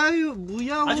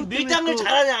무야호 아주 때문에 밀당을 또-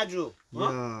 잘하네 아주.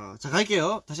 야, 자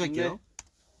갈게요. 다시 할게요.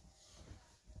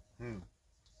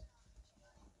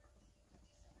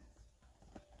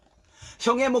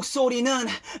 형의 목소리는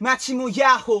마치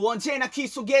무야호 언제나 귀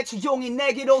속에 조용히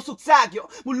내게로 속삭여.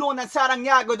 물론 난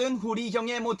사랑하거든 우리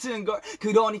형의 모든 걸.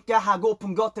 그러니까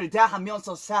하고픈 것들 다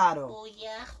하면서 살아.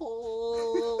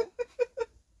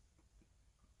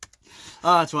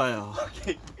 좋아요.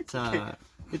 자,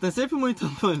 일단 셀프 모니터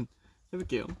한번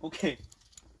해볼게요. 오케이.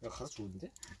 야, 가사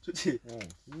좋은데? 좋지.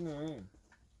 좋네.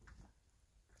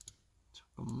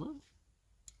 잠깐만.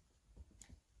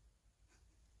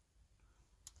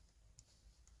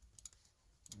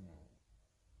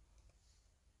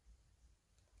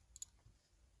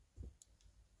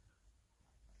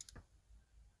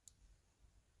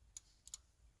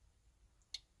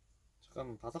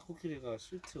 잠깐만, 바다코끼리가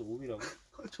실트 5이라고?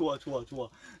 좋아.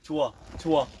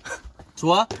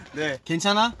 좋아? 네.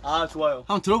 괜찮아? 좋아요.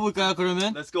 한번 들어볼까요?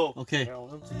 그러면? 렛츠 고. 오케이. 야,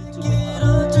 오늘부터 유튜브에 이길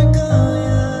어쩔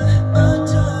거야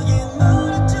어쩌긴 뭘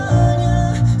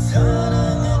어쩌냐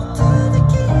사랑은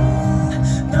따뜻해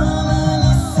너만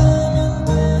있으면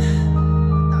돼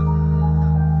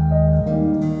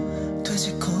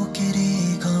돼지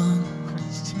코끼리건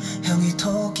형이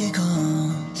토끼건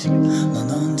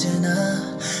넌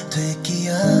언제나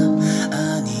돼지야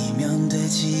아니면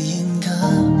돼지인가.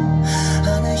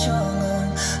 하늘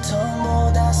형은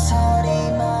전보다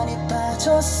살이 많이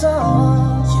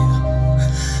빠졌어.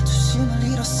 조심을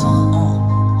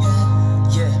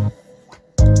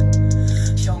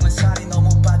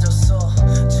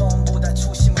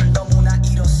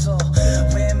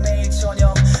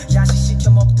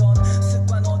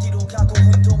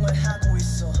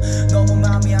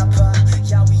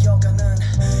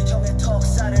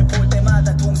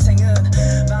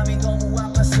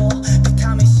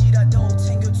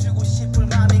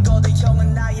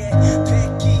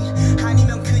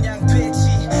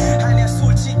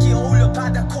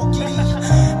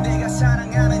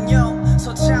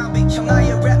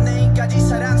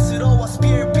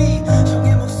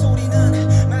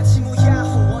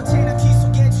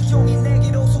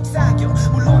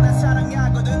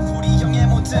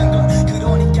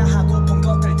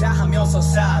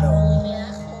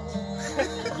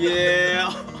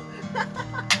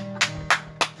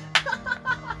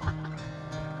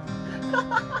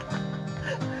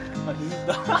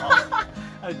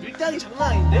아니 밀당이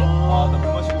장난 아닌데? 아나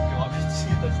물 마시고 올게. 와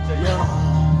미치겠다 진짜.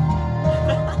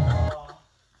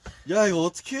 야 이거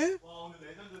어떡해? 와 오늘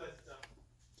레전드다 진짜.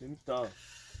 재밌다.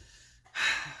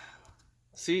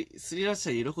 스리라차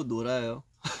이러고 놀아요.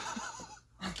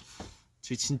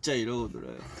 저희 진짜 이러고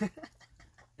놀아요.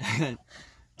 약간,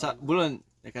 자 물론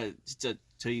약간 진짜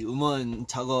저희 음원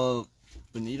작업은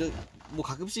뭐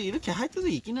가끔씩 이렇게 할 때도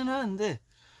있기는 하는데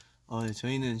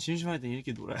저희는 심심할 때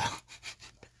이렇게 놀아요.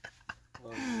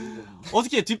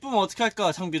 어떻게 뒷부분 어떻게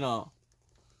할까 창빈아?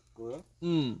 뭐요?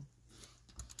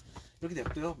 이렇게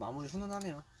냅둬요. 마무리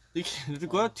훈훈하네요. 이렇게 냅둘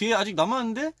거야? 뒤에 아직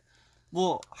남았는데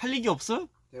뭐 할 얘기 없어요?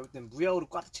 내가 볼 땐 무야호로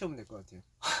꽉 채우면 될 것 같아요.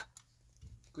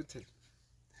 끝에.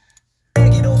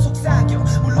 내게로 속삭여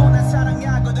물론 난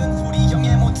사랑하거든 우리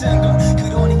형의 모든 건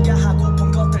그러니까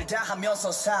하고픈 것들 다 하면서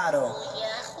살아.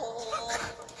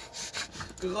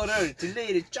 그거를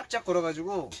딜레이를 쫙쫙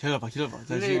걸어가지고 기다려봐 나 지금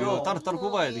딜레이로. 이거 따로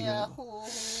뽑아야 돼 기다려봐.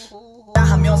 다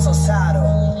하면서 살아.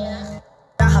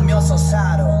 다 하면서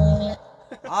살아.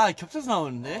 아 겹쳐서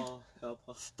나오는데? 배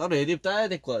아파. 따로 에디브 따야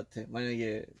될 것 같아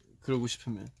만약에 그러고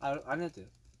싶으면. 안 해도 돼요.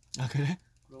 아 그래?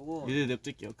 그러고 이대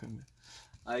냅둘게요 그러면.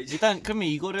 아 이제 일단 그러면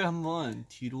이거를 한번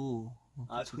뒤로.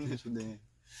 아 좋네.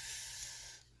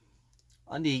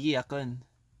 아 근데 이게 약간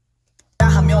다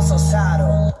하면서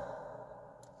살아.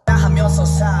 다 하면서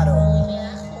살아.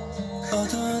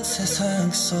 어두운 세상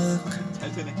속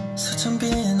잘 되네.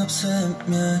 서천빈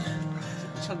없으면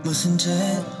무슨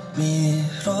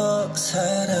재미로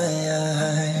살아야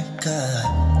할까.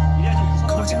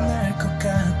 고장날 것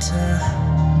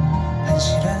같아.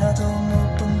 한시라도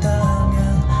못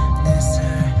본다면 내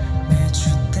삶의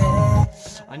주대.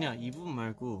 아니야 이 부분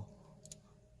말고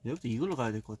내가 볼 때 이걸로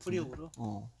가야 될 것 같은데. 프리오로?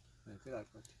 네, 그게 나을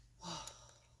것 같아.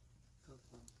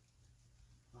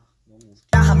 너무 웃겨.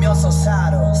 다 하면서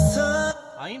살아.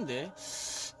 아닌데.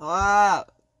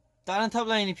 다른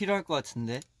탑라인이 필요할 것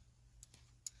같은데.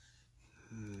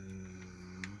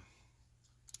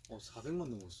 400만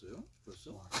넘었어요?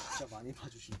 벌써? 와, 진짜 많이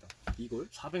봐주신다. 이걸?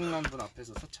 400만 분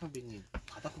앞에서 서창빈이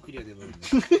바닥코끼리가 돼버렸네.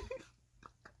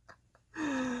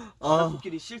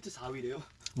 바닥코끼리 실트 4위래요.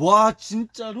 와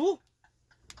진짜로?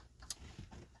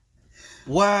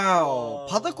 와우.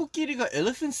 바다코끼리가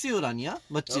엘리펀트 seal 아니야?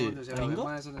 맞지? 여러분들 제가 아닌가?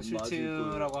 웬만해서는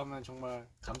실트라고 하면 정말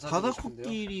감사드리고 싶은데요.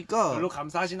 바다코끼리가 별로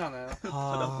감사하진 않아요.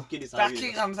 바닥코끼리 4위.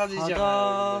 딱히 감사드리지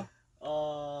않아요.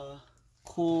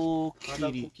 코끼리.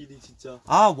 바닥코끼리 진짜.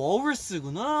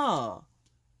 워월스구나.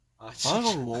 진짜.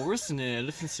 그럼 워월스네.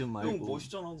 엘리펀트 seal 말고. 형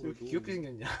멋있잖아. 왜 이렇게 귀엽게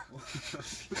생겼냐?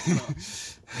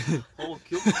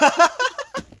 귀엽.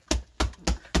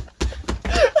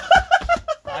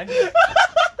 아니.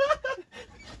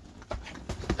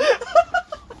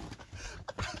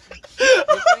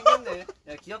 귀엽게 생겼네.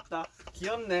 야 귀엽다.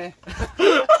 귀엽네.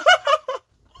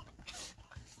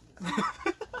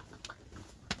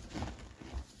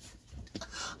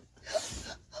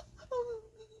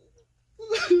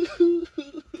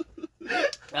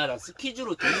 야 나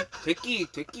스키즈로 되끼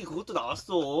그것도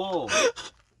나왔어.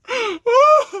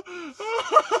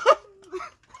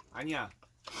 아니야.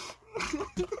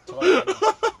 저거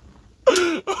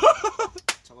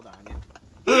나 아니야.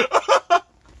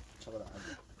 저거 나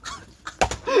아니야.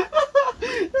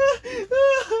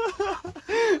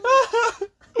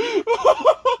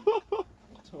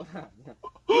 저거 나 아니야.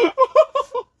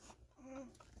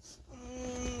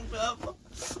 배 아파.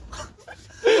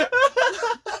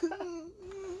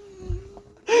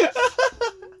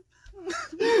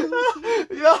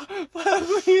 야,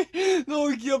 바구니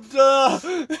너무 귀엽잖아. 야,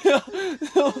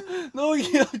 너무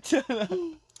귀엽잖아. 야,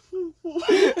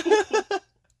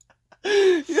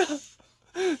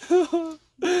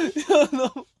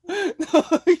 너무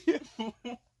귀여워.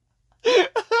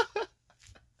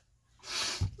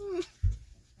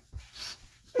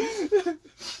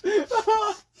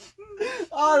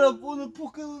 나 오늘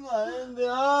포켓몬 안 했는데,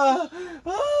 나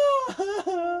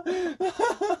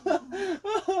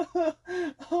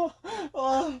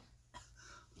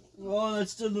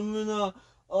진짜 눈물 나.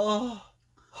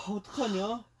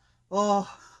 어떡하냐?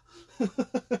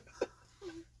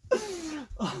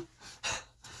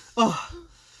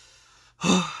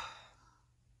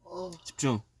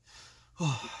 집중.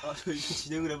 저 이제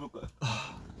진행을 해볼 거야.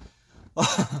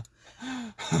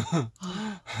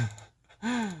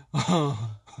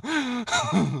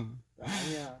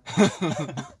 아니야.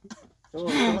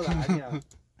 저거 나 아니야.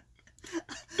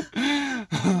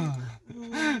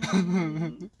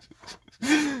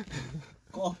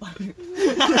 꺼 빨리.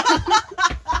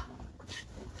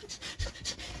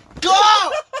 꺼!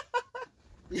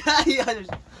 야 이 아저씨.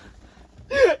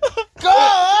 꺼!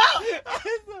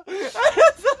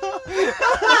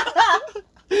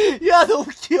 야, 야 너무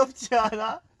귀엽지 않아?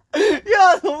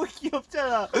 야 너무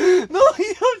귀엽잖아. 너무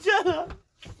귀엽잖아.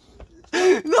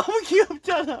 너무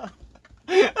귀엽잖아.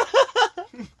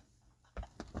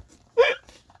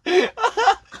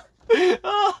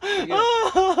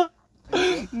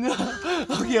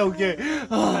 오케이.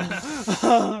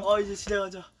 이제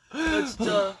진행하자. 나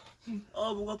진짜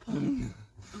목 아파.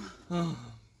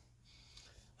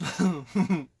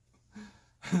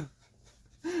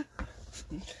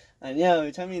 아니야,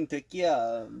 우리 창민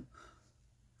데끼야.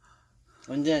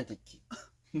 언제나 데끼.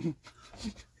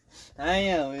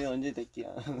 아니야, 우리 언제 데끼야.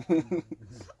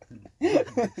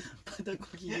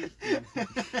 바닥고기.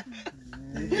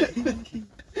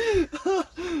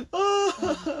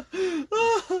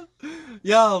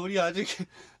 야, 우리 아직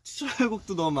추천할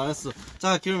곡도 너무 많았어.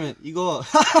 자, 그러면 이거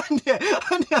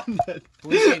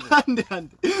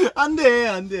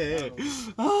안돼.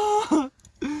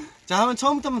 자, 한번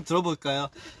처음부터 한번 들어볼까요?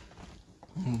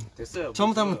 됐어요.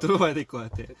 처음부터 한번 들어봐야 될 것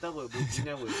같아. 됐다고요. 뭐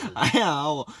듣냐고요. 아니야,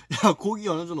 야, 곡이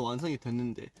어느 정도 완성이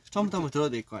됐는데 처음부터 한번 들어야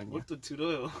될 거 아니야. 뭘 또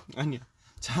들어요. 아니야.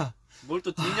 자, 뭘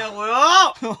또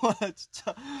듣냐고요.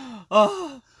 진짜.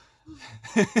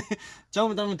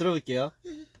 처음부터 한번 들어볼게요.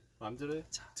 마음대로 해.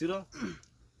 자, 들어.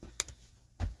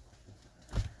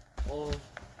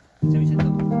 재밌겠다.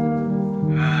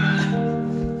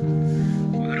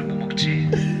 오늘은 뭐 먹지?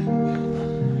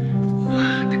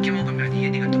 늦게 먹으면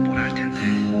이엔이가 또 뭐라 할 텐데.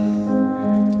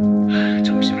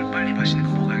 점심을 빨리 맛있는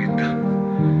거 먹어야겠다.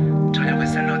 저녁은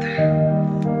샐러드.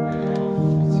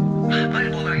 빨리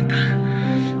먹어야겠다.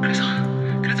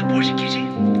 그래서 뭘 시키지?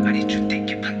 아니 준대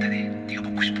있게 판단해. 네가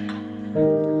먹고 싶은 거.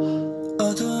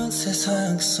 어두운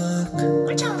세상 속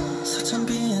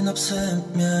서천빈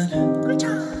없으면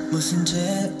무슨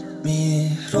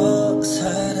재미로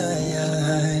살아야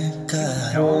할까.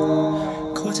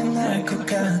 고장날 것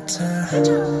같아.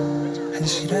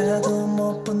 한시라도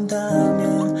못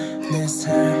본다면 내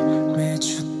삶에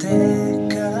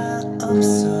주대가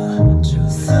없어.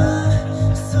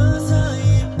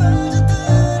 서서히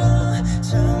빠져들어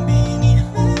장빈이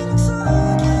매력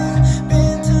속에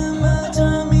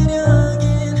빈틈마저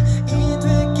미력인 이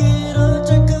되길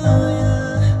어쩔 거야.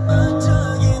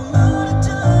 어쩌긴 뭘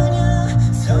어쩌냐.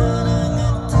 사랑은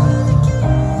따뜻해.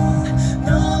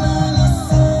 너만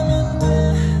있으면 돼.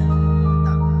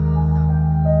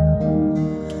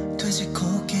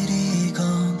 돼지코끼리건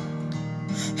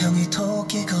형이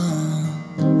토끼건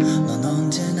넌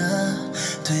언제나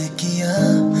돼지야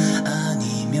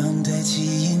아니면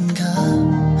돼지인가.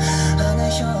 아내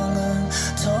형은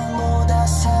전보다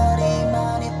살이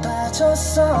많이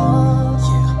빠졌어.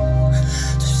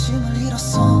 조심을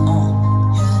잃었어.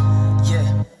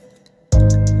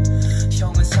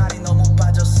 형은 살이 너무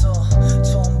빠졌어.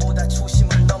 전보다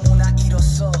초심을 너무나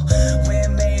잃었어. 왜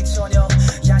매일 저녁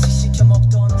야식 시켜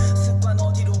먹던 습관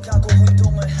어디로 가고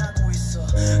운동을 하고 있어.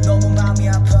 너무 마음이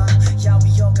아파.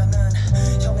 야위 여가는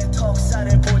형의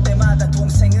턱살을 볼 때마다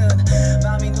동생은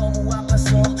마음이 너무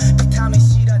아파서 비타민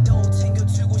C라도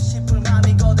챙겨주고 싶을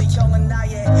마음이거든. 형은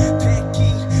나의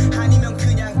돼지 아니면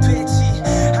그냥 돼지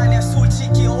아니야.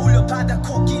 솔직히 어울려 바다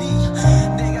코끼리.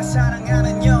 내가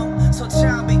사랑하는 형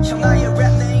서창빈. 형 아예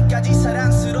랩 네임까지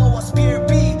사랑스러워.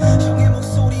 스피어비 형의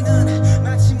목소리는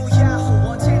마치 무야호.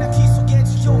 언제나 귀 속에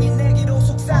조용히 내게로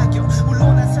속삭여.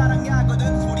 물론 난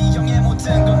사랑하거든 우리 형의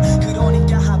모든 건.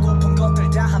 그러니까 하고픈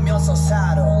것들 다 하면서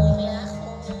살아.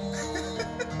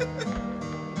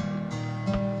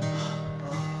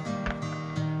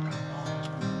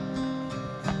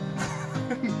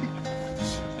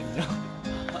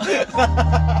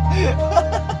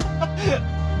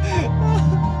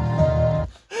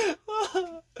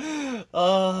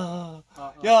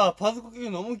 야, 바스코끼리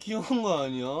너무 귀여운 거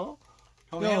아니야?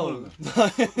 형 야, 해요.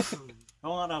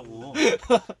 형 하라고.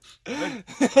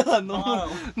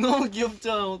 너무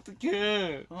귀엽잖아.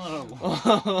 어떡해. 형 하라고.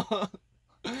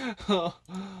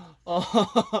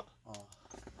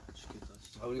 죽겠다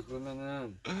진짜. 우리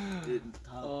그러면은 이제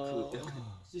다그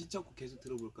시청곡 계속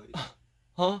들어볼까 이제.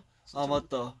 아,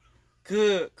 맞다.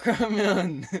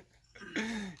 그러면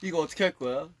이거 어떻게 할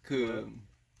거야?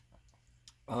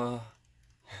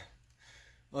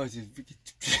 이제 왜 이렇게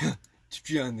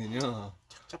집중이 안 되냐?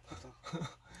 착잡하다.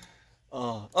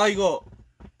 이거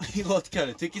어떻게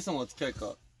할래? 듣기송 어떻게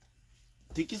할까?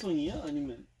 듣기송이야?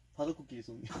 아니면 바다코끼리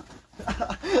송이야?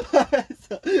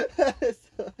 알았어.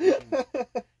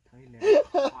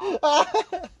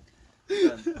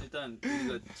 일단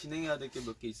우리가 진행해야 될 게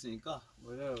몇 개 있으니까.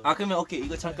 맞아요. 그러면 오케이.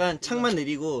 이거 잠깐 창만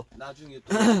내리고. 나중에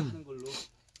또 하는 걸로.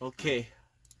 오케이.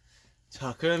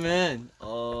 자, 그러면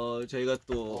저희가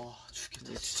또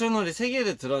죽겠다. 추천 노래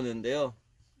 3개를 들었는데요.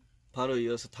 바로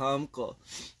이어서 다음 거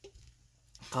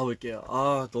가볼게요.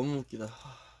 아 너무 웃기다.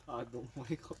 아 너무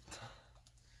어이가 없다.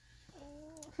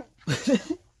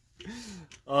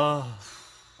 아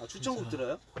추천곡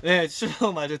들어요? 네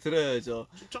추천곡 마저 들어야죠.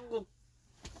 추천곡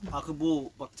그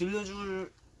뭐 막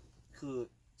들려줄 그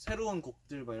새로운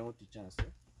곡들 막 이런 것도 있지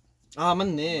않았어요? 아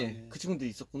맞네. 그 친구도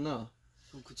있었구나.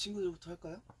 그럼 그 친구들부터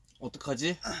할까요?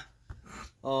 어떡하지?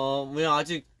 왜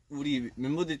아직 우리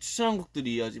멤버들이 추천한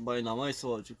곡들이 아직 많이 남아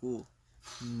있어가지고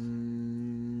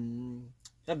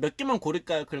몇 개만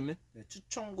고를까요 그러면? 네,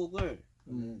 추천곡을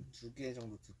 2개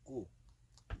정도 듣고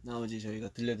나머지 저희가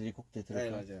들려드릴 곡들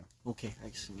들을까요? 네 맞아요. 오케이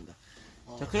알겠습니다.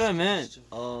 자 그러면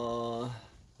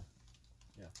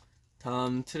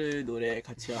다음 틀 노래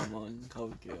같이 한번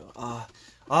가볼게요.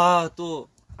 또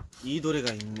이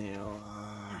노래가 있네요.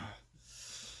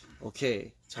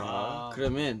 오케이. 자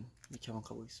그러면 이렇게 한번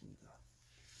가보겠습니다.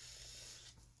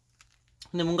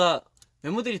 근데 뭔가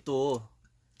멤버들이 또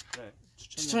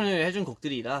추천을 해준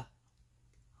곡들이라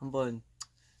한번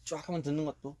쫙 한번 듣는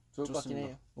것도 좋을 것 같긴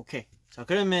해요. 오케이. 자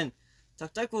그러면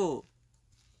짧고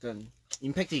약간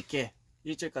임팩트 있게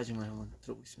 1절까지만 한번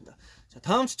들어보겠습니다. 자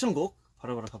다음 추천곡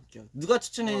바로바로 가볼게요. 누가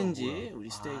추천했는지 우리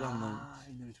스테이가 한번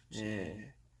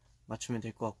맞추면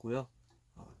될 것 같고요.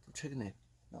 또 최근에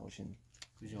나오신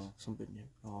그죠 선배님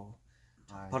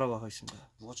바로 가겠습니다.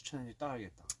 누가 추천했는지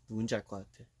따라야겠다. 누군지 알 것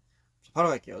같아. 바로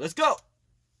갈게요. Let's go!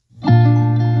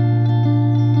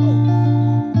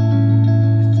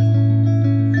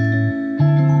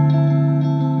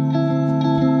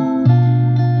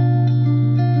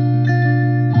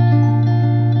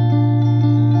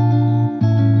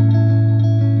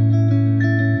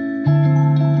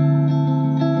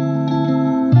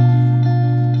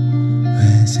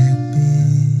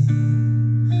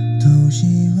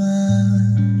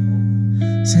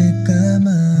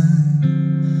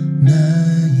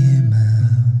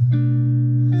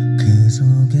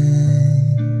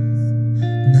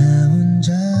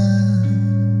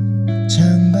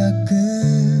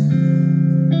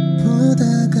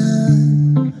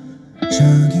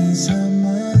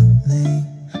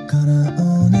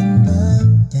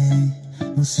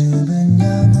 모습은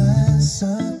영화 속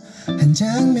한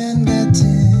장면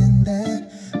같은데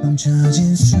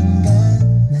멈춰진 순간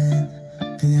난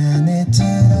그 안에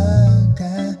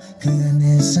들어가 그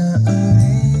안에서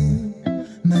우리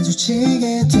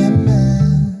마주치게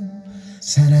되면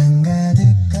사랑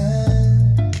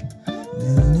가득한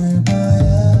눈을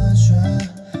보여줘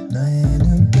너의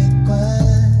눈빛과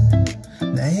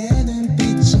나의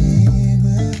눈빛이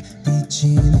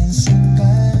부딪히는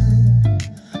순간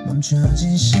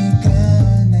멈춰진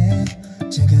시간에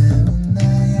차가운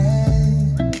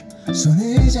나의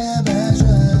손을 잡아줘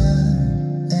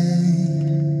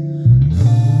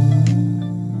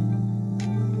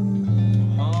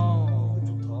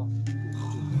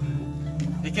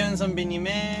백현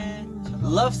선배님의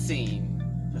Love Scene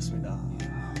였습니다.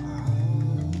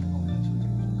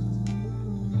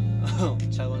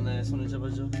 차가운 나의 손을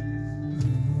잡아줘.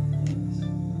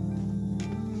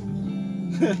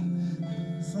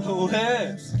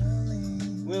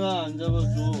 왜 나 안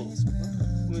잡아줘?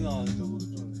 왜 나 안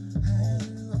잡아줘?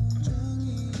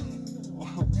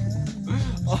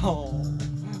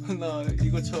 나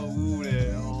이거 참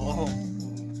우울해.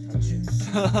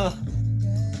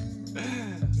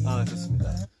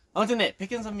 좋습니다. 아무튼 네,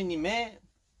 백현 선배님의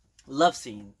Love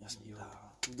Scene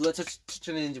였습니다. 누가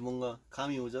추천했는지 뭔가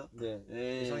감이 오죠? 네,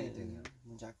 예상이 되네요.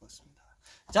 뭔지 알 것 같습니다.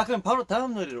 자, 그럼 바로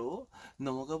다음 노래로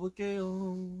넘어가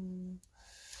볼게요.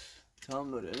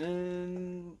 다음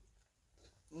노래는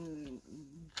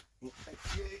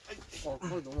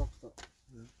거의 너무 아프다.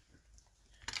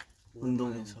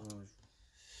 운동에서.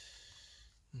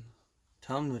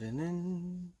 다음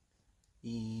노래는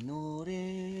이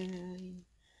노래예요.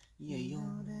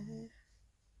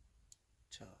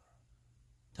 자,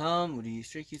 다음 우리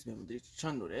스트레이키즈 멤버들이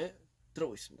추천한 노래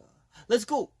들어보겠습니다. Let's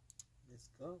go. Let's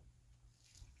go.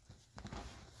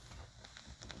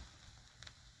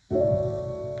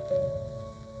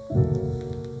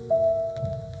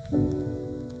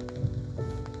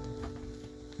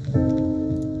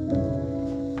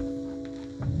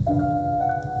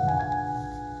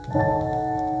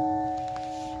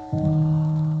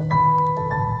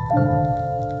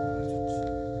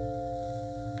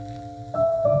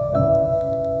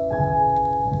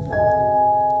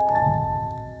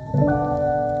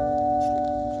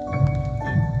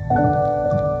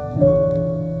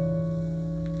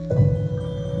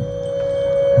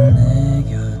 내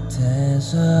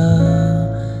곁에서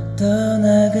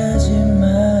떠나가지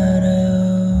말아요.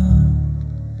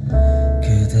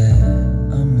 그대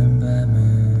없는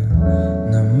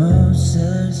밤은 너무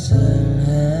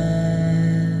쓸쓸해.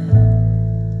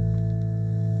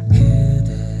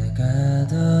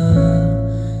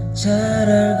 잘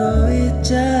알고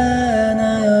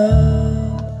있잖아요.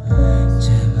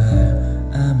 제발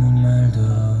아무 말도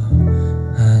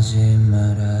하지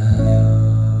말아요.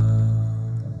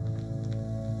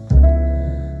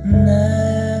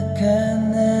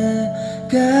 나약한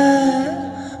내가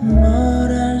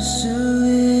뭘 할 수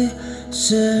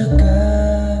있을까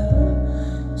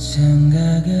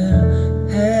생각을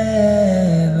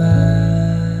해봐.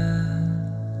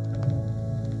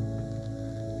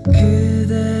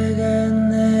 그대가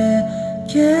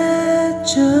내게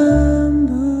전부였었는데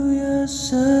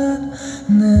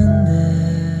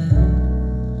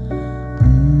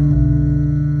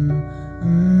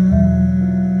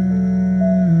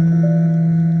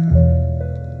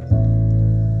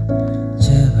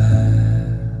제발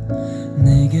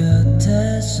내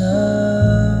곁에서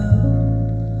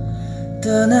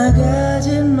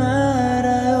떠나가지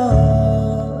말아요.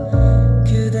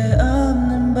 그대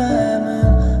없는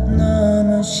밤은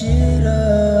너무 싫어.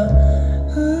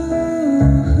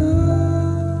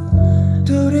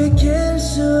 돌이킬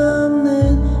수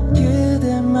없는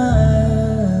그대 마음.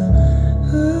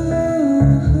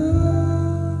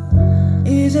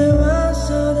 이제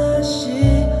와서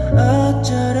다시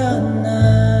어쩌려나.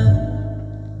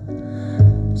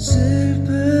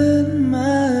 슬픈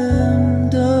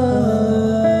마음도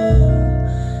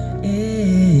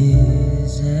이제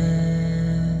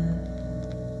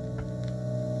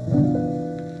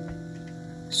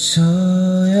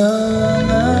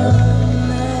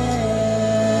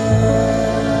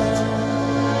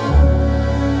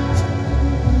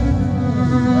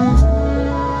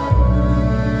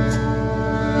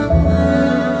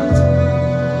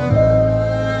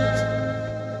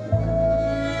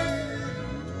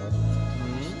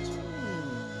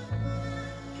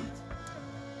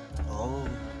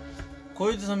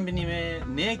고이드 선배님의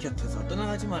내 곁에서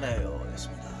떠나가지 말아요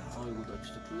였습니다. 아 이거 나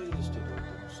진짜 플레이리스트에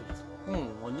넣었던 목소리다.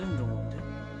 응, 완전 좋은데?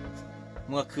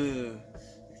 뭔가 그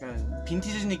약간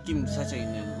빈티지 느낌 살짝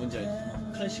있는 뭔지 알지?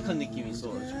 클래식한 느낌이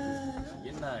있어가지고.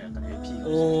 옛날 약간 LP.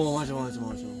 오, 맞아.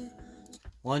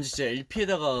 완전 진짜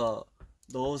LP에다가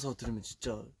넣어서 들으면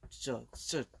진짜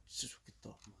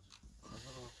좋겠다.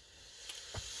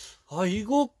 아, 이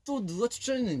곡도 누가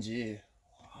추천했는지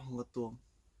뭔가 또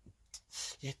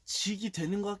예측이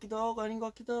되는 것 같기도 하고 아닌 것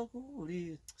같기도 하고.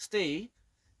 우리 스테이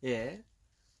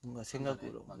뭔가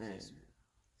생각으로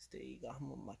스테이가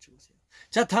한번 맞춰보세요.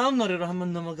 자, 다음 노래로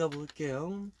한번 넘어가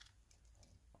볼게요.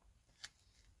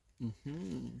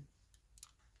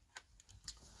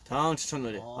 다음 추천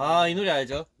노래. 이 노래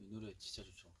알죠? 이 노래 진짜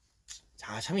좋죠.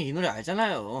 자, 참이 이 노래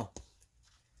알잖아요.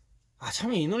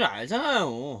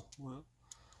 뭐요?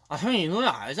 이 노래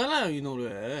알잖아요, 이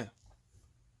노래.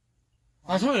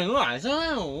 이 노래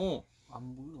알잖아요.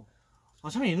 안 보여.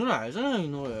 이 노래 알잖아요, 이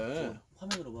노래.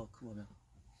 화면으로 봐, 그 화면.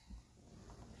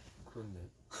 그렇네.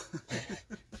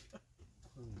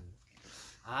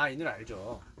 이 노래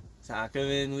알죠. 자,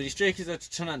 그러면 우리 스트레이키즈가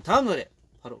추천한 다음 노래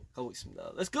바로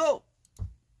가보겠습니다. Let's go!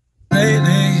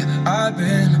 Lately, I've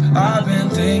been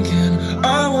thinking,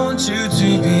 I want you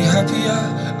to be happier.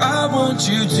 I want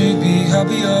you to be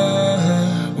happier.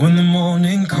 When the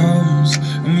morning comes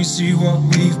and we see what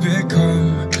we've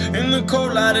become. In the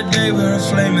cold light of day, we're a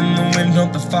flame in the wind,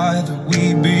 not the fire that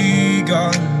we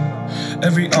begun.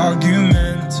 Every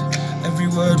argument, every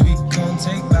word we can't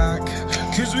take back.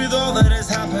 Cause with all that has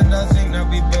happened, I think that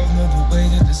we both know the way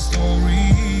that the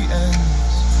story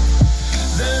ends.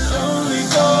 Then only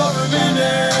for a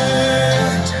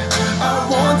minute I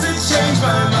want to change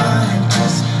my mind,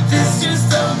 cause this just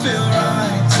don't feel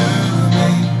right to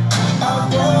me. I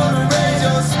wanna raise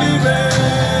your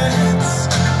spirits,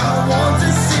 I want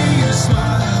to see you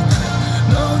smile,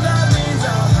 but no, that means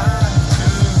I'll have to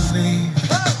leave.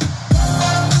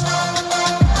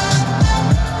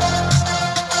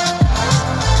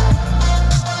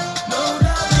 No,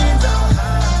 that means I'll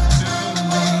have to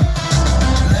leave.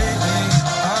 Lately,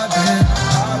 I've been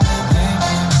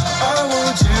thinking, I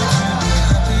want you to be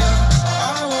happier.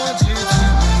 I want you to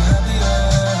be happier.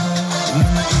 And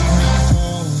when the evening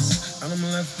falls and I'm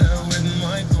left there with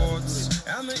my thoughts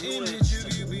and the image of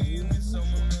you being with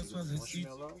someone else, well, it's easy.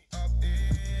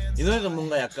 이 노래도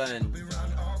뭔가 약간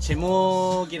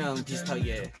제목이랑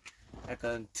비슷하게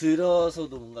약간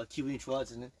들어서도 뭔가 기분이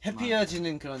좋아지는,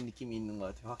 해피해지는 그런 느낌이 있는 것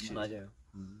같아요, 확실히. 맞아요.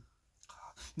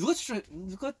 누가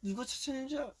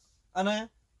추천했는지 아나요?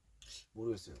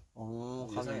 모르겠어요.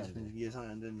 예상이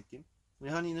안 되는 느낌?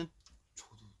 우리 한이는?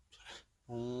 저도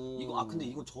이거 근데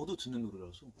이건 저도 듣는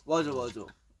노래라서. 맞아.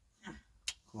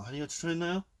 그럼 한이가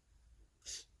추천했나요?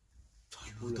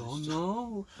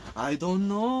 I don't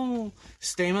know.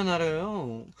 스테이만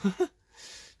알아요.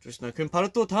 좋습니다. 그럼 바로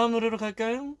또 다음 노래로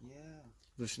갈까요?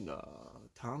 그렇습니다.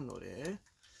 다음 노래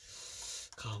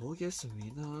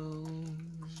가보겠습니다.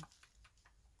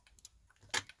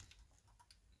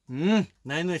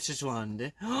 나 이 노래 진짜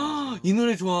좋아하는데. 이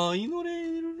노래 좋아. 이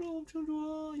노래 엄청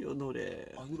좋아. 이 노래.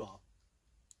 아, 이 노래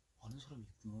아는 사람이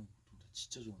있구나. 나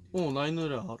진짜 좋아하는데. 나 이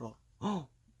노래 알아.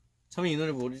 참이 이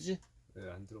노래 모르지?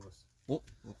 네, 안 들어봤어.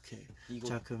 오케이. 이거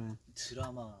자, 그러면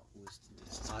드라마 OST인데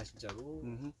진짜. 아 진짜로?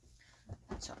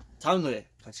 자, 다음 노래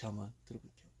같이 한번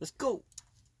들어볼게요. Let's go.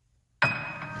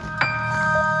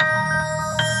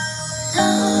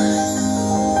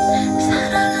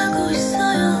 사랑하고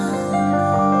있어요.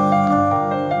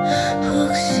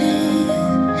 혹시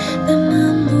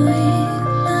나만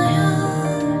보이나요?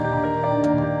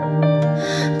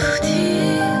 부디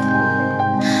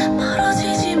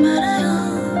멀어지지 말아요.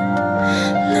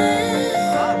 내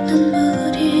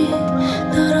눈물이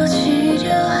떨어지려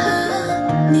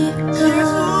하니까.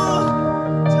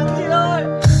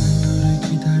 너를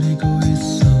기다리고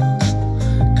있어.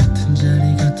 같은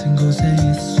자리 같은 곳에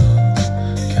있어.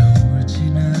 겨울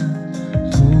지나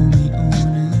봄이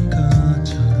오는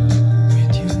것처럼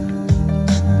with you.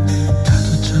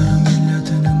 파도처럼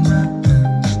밀려드는 마음,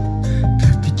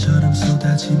 별빛처럼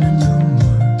쏟아지는 눈물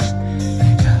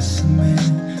내 가슴에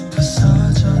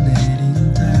부서져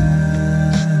내린다.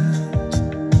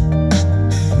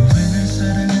 왜 날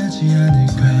사랑하지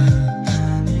않을까?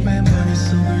 왜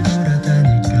머릿속을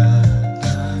돌아다닐까?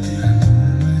 아무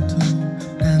말도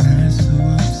난 할 수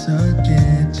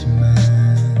없었겠지만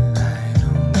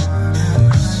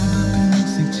우리 집 앞에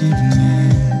녹색 지붕에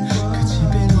그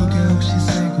집에 네가 혹시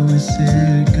살고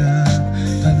있을까?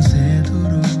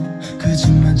 밤새도록 그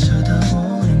집만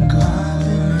쳐다보는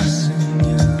거였으면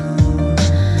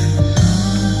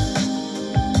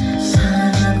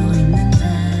사랑하고 있는데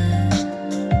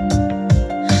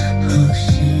혹시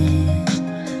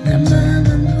나만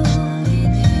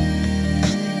보이니?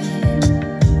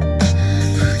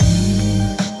 부디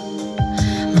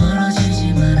멀어지지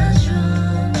말아줘.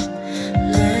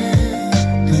 내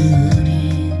눈물이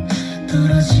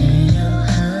떨어지려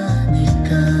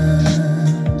하니까.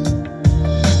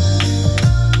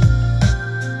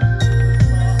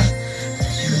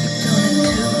 자주 입던 두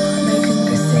낡은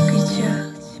갈색 의자,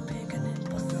 집에 가는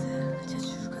버스, 자주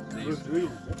갔던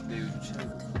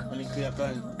아니 그 약간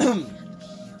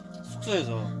숙소에서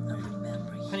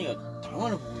한이가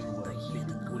드라마를 보고 있는 거야. 되게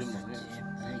오랜만에.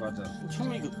 맞아.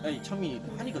 참이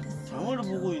한이가 드라마를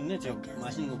보고 있네. 제가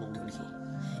맛있는 거 먹으면서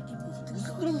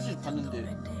무슨 드라마를 봤는데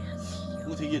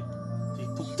뭔가 되게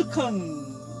독특한,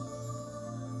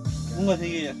 뭔가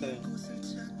되게 약간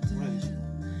뭐라 해야 되지?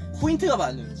 포인트가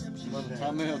많은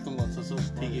드라마였던 것 같아서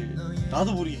되게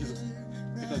나도 모르게 계속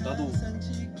약간 나도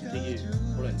되게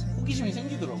뭐라 해야 되지? 호기심이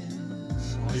생기더라고.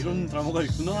 이런 드라마가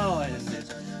있구나 했는데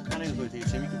한이가 그걸 되게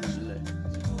재밌게 보길래.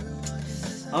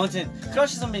 아무튼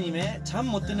크러쉬 선배님의 잠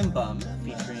못 드는 밤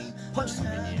피처링 펀치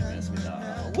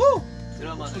선배님이었습니다. 우!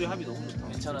 드라마 소리 합이 너무 좋다.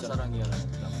 괜찮아 진짜.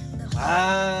 사랑이야라는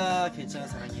드라마. 괜찮아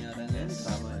사랑이야라는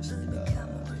드라마였습니다.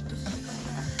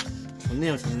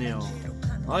 좋네요.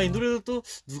 이 노래도 또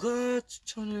누가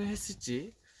추천을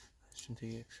했을지 좀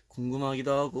되게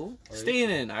궁금하기도 하고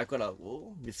스테이는 알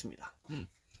거라고 믿습니다.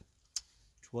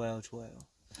 좋아요.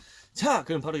 자,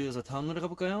 그럼 바로 이어서 다음 노래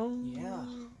가볼까요?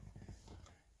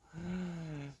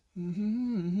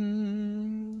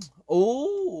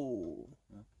 오,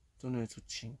 노래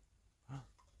좋지.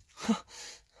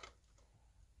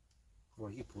 와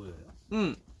이게 보여요?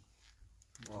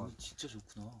 와 진짜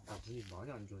좋구나. 아 눈이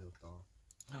많이 안 좋아졌다.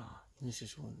 이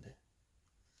진짜 좋은데.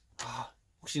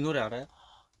 혹시 이 노래 알아요?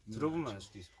 들어보면 알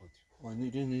수도 있을 것 같아요.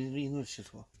 이 노래 진짜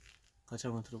좋아. 같이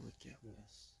한번 들어볼게요.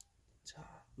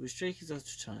 자, 우리 스트레이키즈가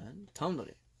추천한 다음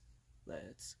노래.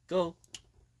 Let's go.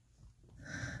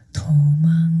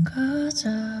 도망가자.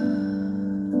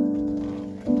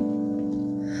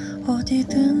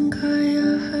 어디든 가야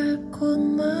할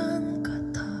곳만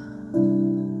같아.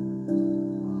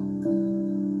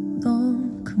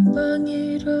 넌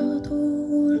금방이라도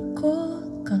올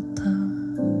것 같아.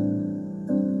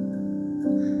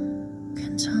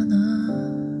 괜찮아.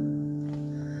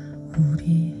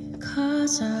 우리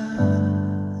가자.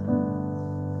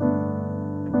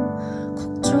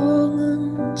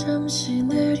 걱정은 잠시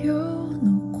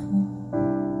내려놓고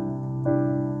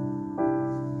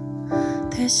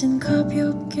대신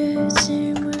가볍게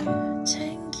짐을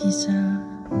챙기자.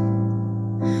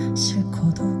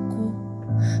 실컷 웃고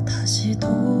다시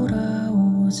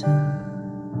돌아오자.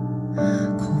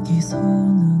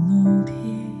 거기서는 우리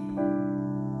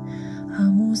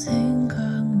아무 생각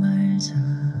말자.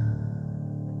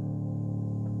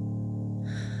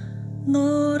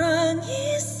 너랑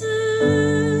있을게.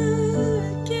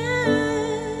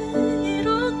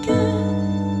 이런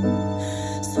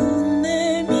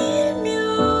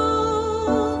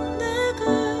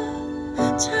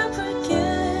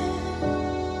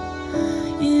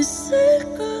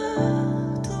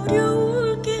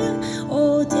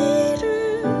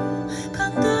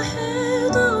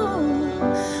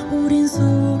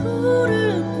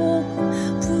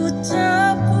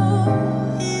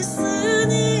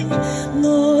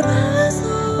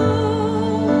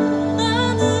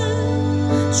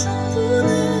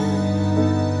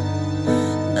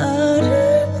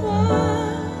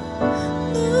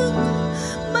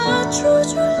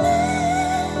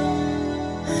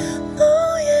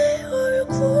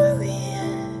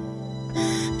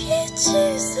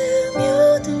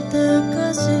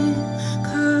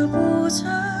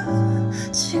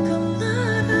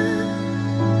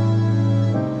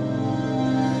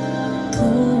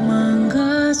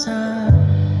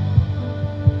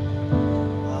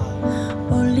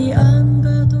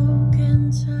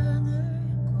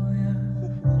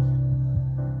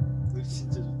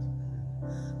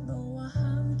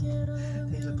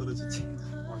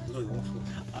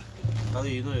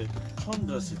이 노래 처음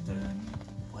들었을 때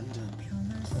완전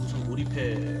엄청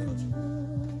몰입해가지고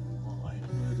이런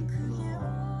노래도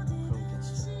있구나 그런 게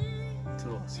진짜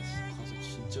들어왔었어. 가사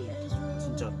진짜 좋다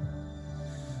진짜로.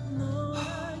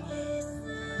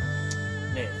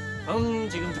 네, 다음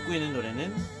지금 듣고 있는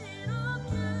노래는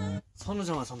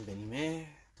선우정아 선배님의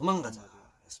도망가자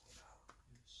였습니다.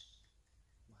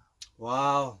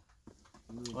 와우.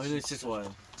 이 노래 진짜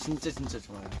좋아요. 진짜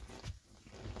좋아요.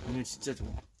 오늘 진짜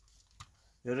좋아.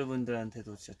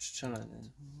 여러분들한테도 진짜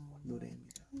추천하는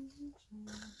노래입니다.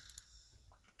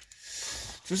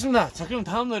 좋습니다. 자, 그럼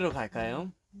다음 노래로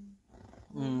갈까요?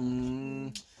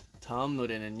 다음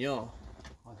노래는요.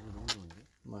 아 노래 너무 좋은데?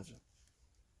 맞아.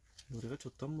 노래가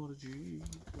좋단 말이지.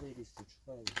 플레이리스트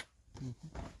추가해.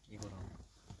 이거랑.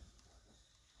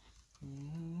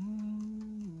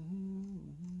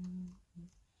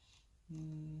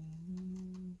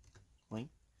 어이?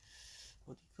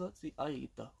 어디가? 여기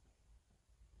있다.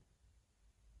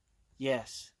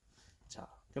 Yes. 자,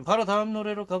 그럼 바로 다음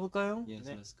노래로 가볼까요? Yes,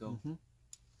 네. let's go.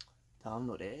 다음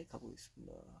노래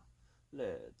가보겠습니다.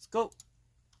 Let's go.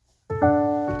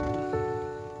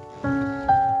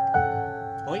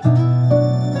 어이?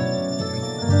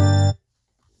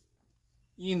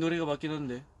 이 노래가 맞긴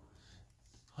한데.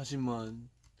 하지만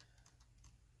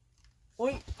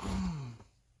어이?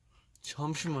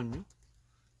 잠시만요.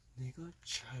 내가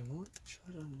잘못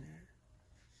찾았네.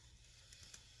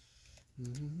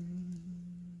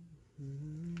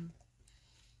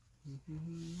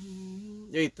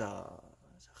 여기 있다.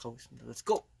 자, 가보겠습니다. Let's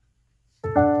go.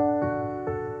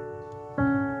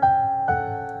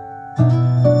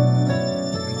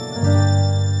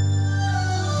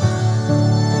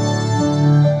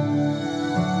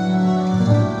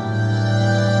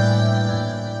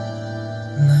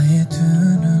 나의 두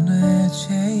눈에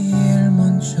제일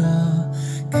먼저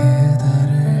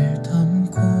그대를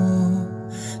담고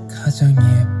가장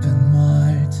예쁜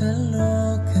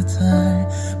말들로 그댈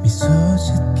미소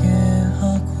짓게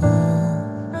하고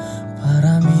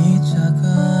바람이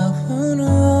차가운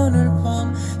오늘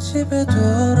밤 집에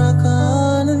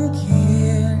돌아가는 길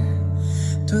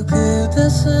또 그대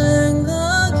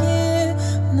생각이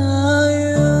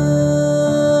나요.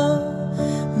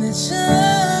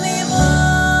 늦은 이 밤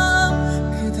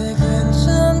그대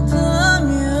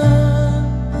괜찮다면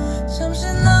잠시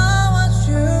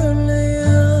나와줄래요.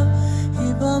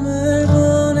 이 밤을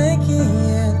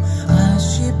보내기엔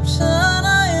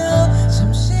아쉽잖아요.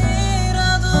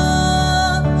 잠시라도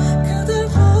그댈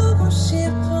보고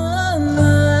싶은 내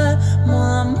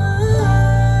맘을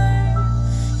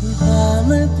이 밤을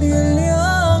빌려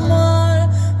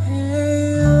말해요.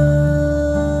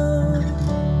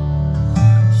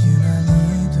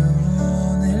 유난히도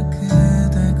오늘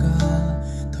그대가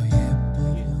더 예뻐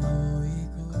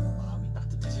보이고 마음이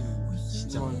따뜻해지는 곡이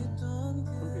진짜 많아.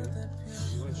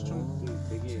 이번 추천곡들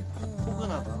되게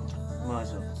포근하다.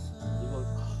 맞아. 이거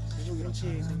해석이랑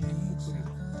잘 생긴 목소리가.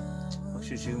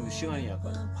 확실히 지금 시간이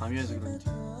약간 밤이어서 그런지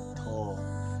더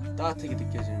따뜻하게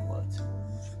느껴지는 것 같아.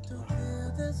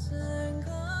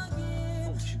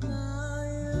 지금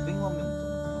 500만 명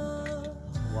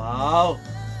넘었다는데. 와우.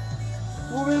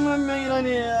 500만 명이라니.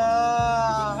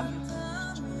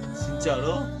 진짜로?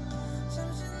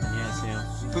 안녕하세요.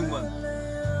 500만.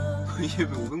 이게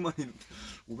왜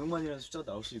 500만이라는 숫자가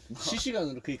나올 수 있구나.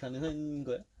 실시간으로 그게 가능한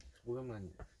거야?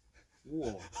 500만.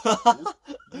 우와.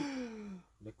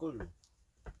 내 걸로.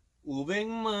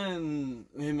 500만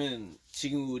회면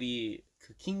지금 우리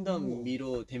그 킹덤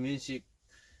미로 대면식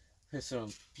횟수랑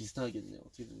비슷하겠네요.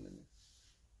 어떻게 보면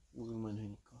 500만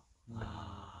회니까.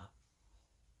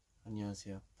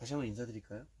 안녕하세요. 다시 한번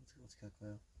인사드릴까요? 어떻게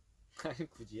할까요? 아니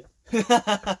굳이요?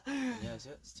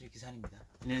 안녕하세요, 스트레이키즈 한입니다.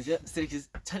 안녕하세요. 스트레이키즈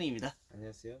찬이입니다.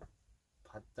 안녕하세요.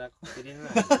 바닥 코끼리는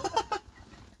아니고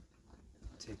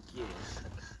제끼예요.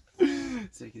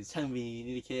 스트레이키즈 창민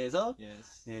이렇게 해서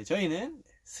Yes. 네, 저희는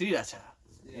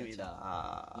스리라차입니다.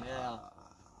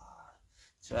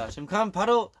 자, 지금 그럼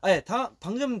바로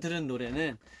방금 들은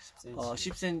노래는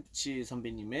 10cm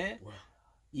선배님의 뭐야?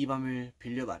 이 밤을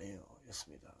빌려 말해요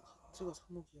였습니다. 하트가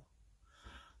 3억이야.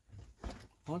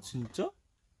 아 진짜?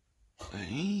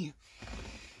 에이,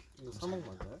 이거 3억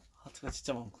맞아요? 하트가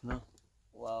진짜 많구나.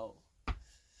 와우.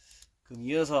 그럼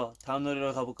이어서 다음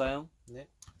노래로 가볼까요? 네.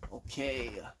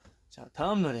 오케이. 자,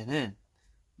 다음 노래는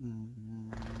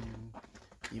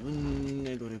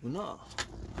이분의 노래구나.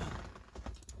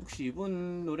 혹시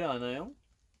이분 노래 아나요?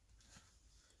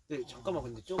 네 잠깐만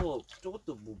근데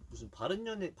저것도 뭐 무슨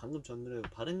바른년의 방금 전 노래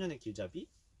바른년의 길잡이?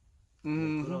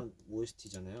 뭐 그런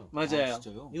OST잖아요. 맞아요.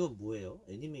 진짜요? 이건 뭐예요?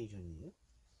 애니메이션이에요?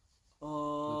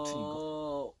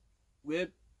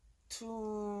 웹툰인가?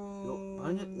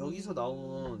 만약 여기서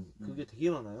나온 그게 되게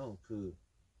많아요. 그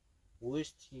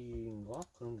OST인가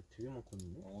그런 게 되게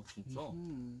많거든요. 진짜?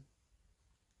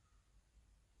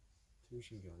 되게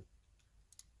신기하네.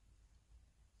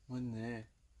 맞네.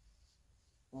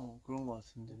 그런 거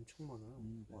같은데. 엄청 많아요.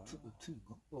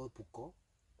 웹툰인가? 볼까?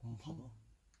 봐봐.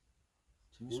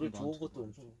 노래 좋은 것도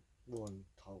엄청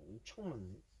다 엄청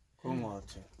많네. 그런 거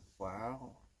같아.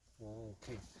 와우.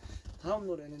 오케이. 다음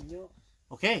노래는요?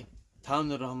 오케이. 다음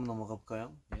노래 한번 넘어가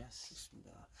볼까요?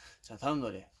 좋습니다. 자, 다음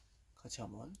노래 같이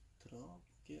한번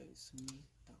들어보겠습니다.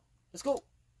 Let's go.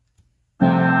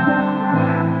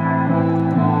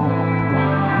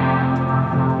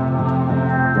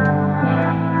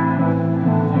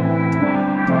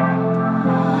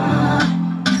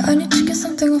 I need to get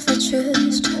something off my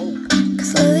chest.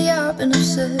 Cause lately I've been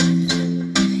obsessed.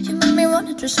 You made me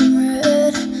wanna dress in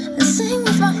red and sing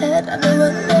with my head under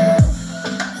a net.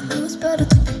 I know it's better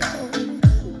to be cold,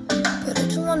 but I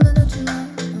don't wanna let you know.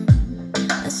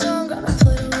 And so I'm gonna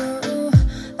play the role.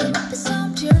 There might be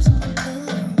some tears on my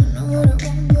pillow. I know what I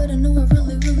want, but I know I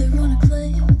really, really wanna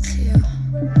cling to you.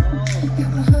 Yeah,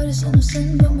 my heart is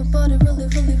innocent, but my body really,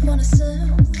 really wanna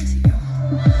sing with you.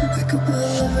 We could be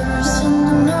lovers in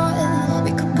the night.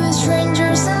 We could be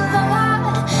strangers in the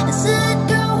light. Is it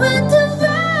going too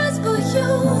fast for you?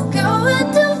 Going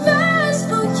too fast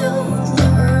for you?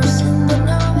 Lovers in the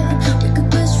night. We could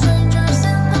be strangers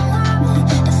in the light.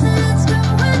 If it's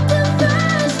going too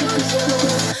fast for you,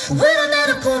 we don't need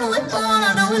to pull away, but I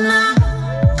know it now.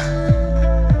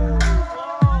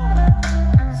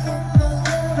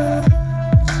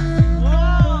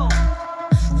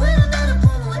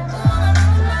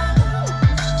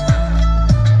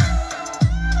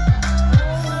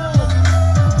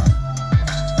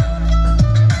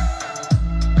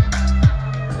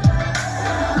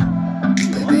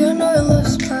 Baby, I know your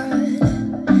love's pride.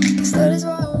 Guess that is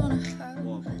why I wanna hide.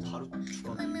 와, 바로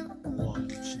주간. 와,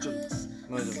 이거 진짜.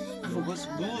 맞아.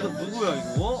 누구야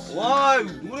이거? 와,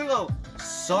 이거 노래가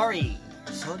Sorry.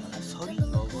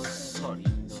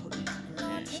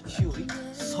 키오리?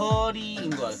 설이인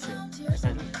것 같아요.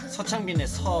 약간 서창빈의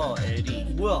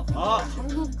서엘이. 뭐야?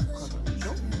 한국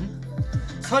가수죠?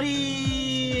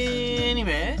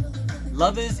 설이님의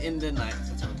Love is in the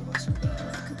Night 잘 들어봤습니다.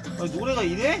 노래가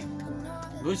이래?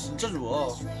 노래 진짜 좋아.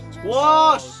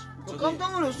 와, 씨, 나 저기-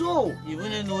 깜짝 놀랐어.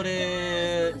 이분의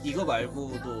노래 이거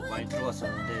말고도 많이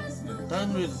들어봤었는데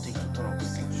다른 노래도 되게 좋더라고요.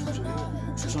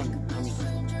 진짜요? 추천합니다.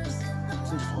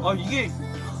 진짜 좋아. 이게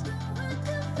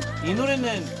이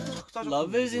노래는 작사적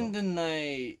Love is in the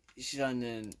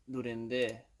Night이라는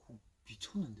노래인데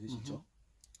미쳤는데 진짜?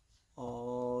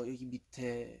 여기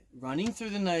밑에 Running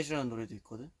Through the Night이라는 노래도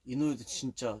있거든. 이 노래도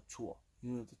진짜 좋아. 이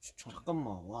노래도 추천.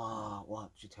 잠깐만, 와,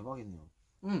 진짜 대박이네요.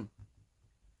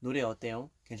 노래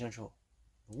어때요? 괜찮죠?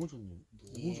 너무 좋네요.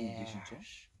 너무 좋은데 진짜?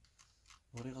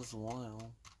 노래가 좋아요.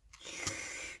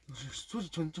 솔직히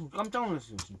전 좀 깜짝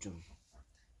놀랐어요, 진짜로.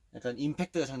 약간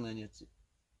임팩트가 장난이었지.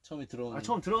 처음에 들어오는.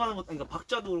 처음 들어가는 것, 그러니까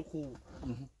박자도 그렇고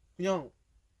그냥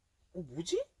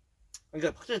뭐지?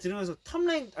 그러니까 박자 들으면서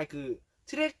탑라인, 그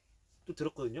트랙도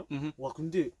들었거든요. 와,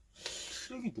 근데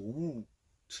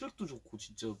트랙도 좋고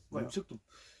진짜 맞아요. 음색도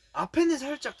앞에는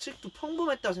살짝 트랙도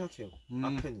평범했다고 생각해요.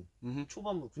 앞에는 음흠.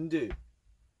 초반부. 근데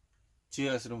뒤에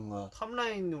갈수록 뭔가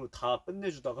탑라인으로 다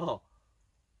끝내주다가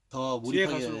더 뒤에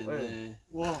몰입하게 갈수록, 되는데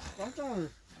와, 깜짝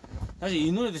놀랐어. 사실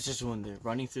이 노래도 진짜 좋은데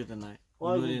Running Through the Night 이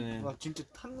와, 노래는 와, 진짜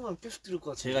한동안 계속 들을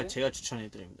것 같은데. 제가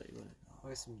추천해드립니다. 이거는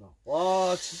하겠습니다.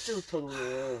 와, 진짜 좋다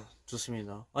노래.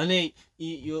 좋습니다. 아니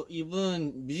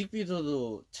이분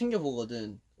뮤직비디오도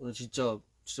챙겨보거든. 오늘 진짜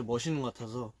멋있는 것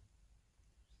같아서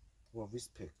와,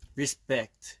 리스펙.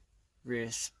 Respect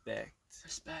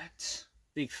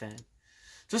Big fan.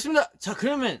 좋습니다. 자,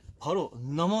 그러면 바로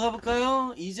넘어가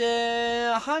볼까요? 이제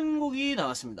한 곡이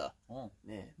남았습니다.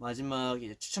 네, 마지막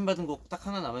이제 추천받은 곡 딱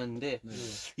하나 남았는데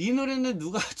이 노래는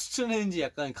누가 추천했는지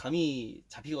약간 감이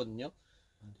잡히거든요.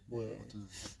 뭐야?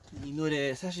 이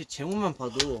노래 사실 제목만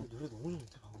봐도 노래 너무 좋은데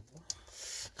방금.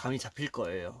 감이 잡힐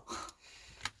거예요.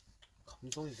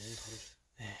 감성이 너무 다르죠.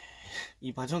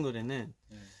 이 반전 노래는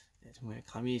네, 정말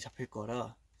감이 잡힐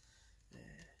거라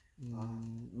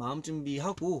마음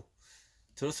준비하고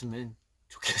들었으면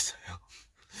좋겠어요.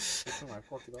 대충 알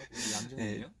것 같기도 하고.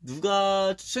 양정이에요?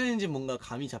 누가 추천했는지 뭔가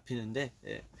감이 잡히는데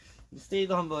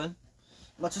스테이도 한번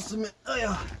맞췄으면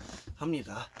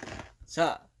합니다.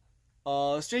 자,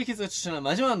 스트레이키즈가 추천한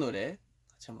마지막 노래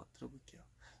같이 한번 들어볼게요.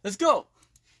 Let's go!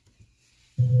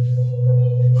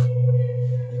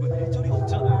 이거 낼 소리가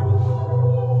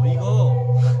없잖아요. 이거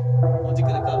언제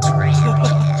끊을까?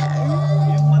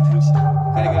 이름만 들읍시다.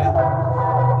 그래.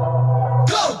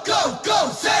 Go, go, go,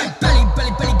 say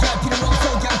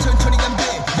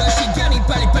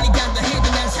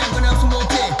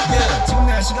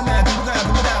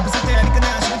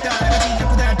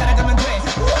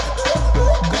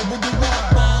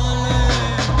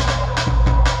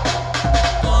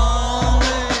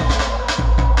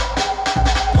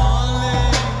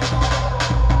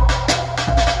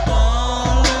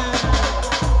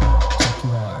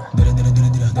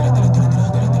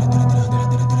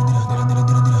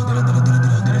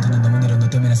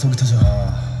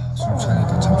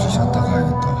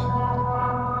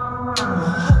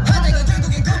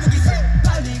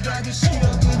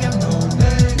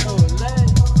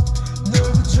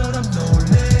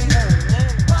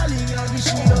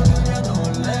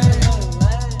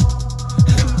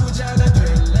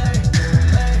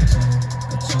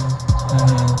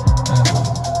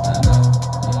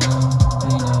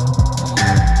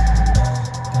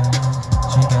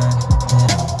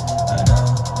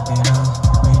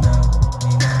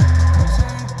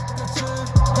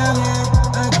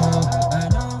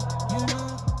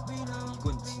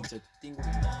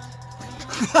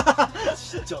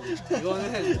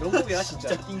이거는 명곡이야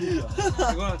진짜. 띵곡이야.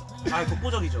 이건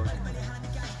독보적이죠.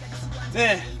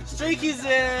 네,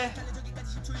 스트레이키즈의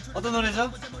어떤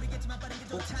노래죠?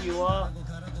 토끼와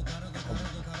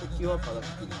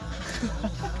바다코끼리.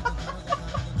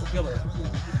 토끼와 바다코끼리.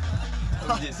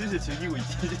 이제 슬슬 즐기고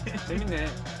있지. 재밌네.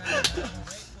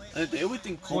 아니, 내가 볼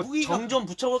땐 뭐 거북이가 정좀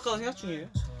붙여볼까 생각 중이에요.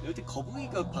 내가 볼 땐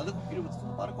거북이가 바다코끼리보다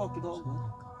좀 빠를 것 같기도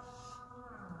하고.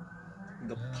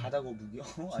 그러니까 바다 거북이요?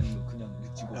 아니면 그냥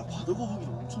육지 거북이? 야, 바다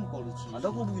거북이는 엄청 빠르지.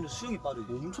 바다 거북이는 수영이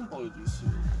빠르지. 엄청 빠르지 있어.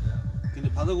 근데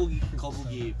바다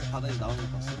거북이 바다에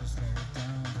나오는 거 봤어?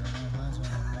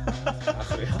 아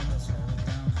그래요?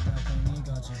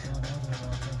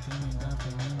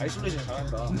 아이솔레이션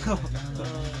잘한다.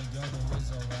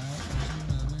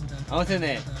 아무튼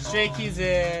네,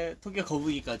 스트레이키즈의 토끼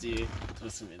거북이까지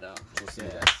들었습니다.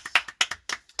 좋습니다.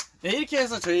 네, 이렇게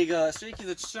해서 저희가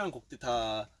스트레이키즈 추천한 곡들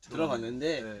다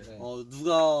들어봤는데 네.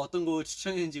 누가 어떤 곡을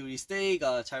추천했는지 우리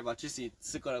스테이가 잘 맞출 수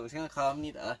있을 거라고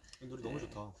생각합니다. 이 노래 너무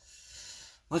좋다.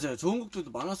 맞아요, 좋은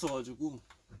곡들도 많았어가지고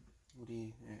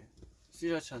우리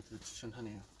스리라치한테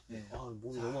추천하네요. 네. 아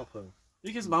몸이 너무 아파요.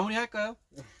 이렇게 해서 마무리할까요?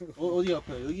 어디가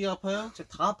아파요? 여기가 아파요? 진짜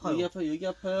다 아파요. 여기 아파요? 여기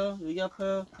아파요? 여기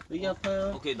아파요? 여기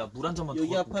아파요? 오케이 나 물 한 잔만 더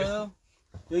여기 갖고 올게. 아파요?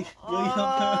 여기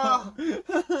아파요?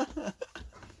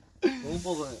 너무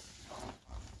뻐근해.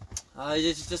 아,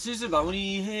 이제 진짜 슬슬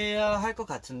마무리해야 할 것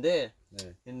같은데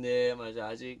네. 근데 맞아,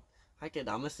 아직 할 게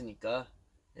남았으니까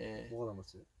뭐가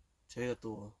남았어요? 저희가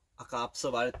또 아까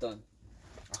앞서 말했던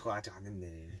그거 아직 안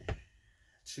했네.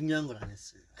 중요한 걸 안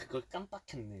했어요. 그걸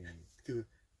깜빡했네.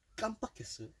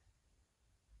 깜빡했어요?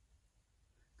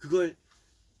 그걸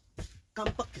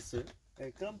깜빡했어요?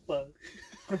 네, 깜빡.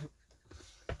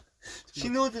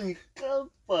 신호등이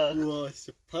깜빡. 우와,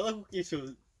 진짜 바다코끼리 저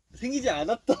생기지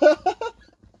않았다.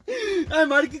 아,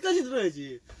 말이 끝까지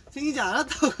들어야지. 생기지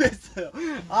않았다고 했어요.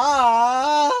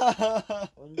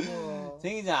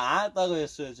 생기지 않았다고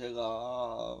했어요,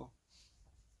 제가.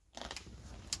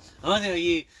 아무튼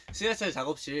여기 스야철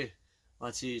작업실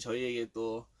마치 저희에게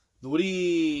또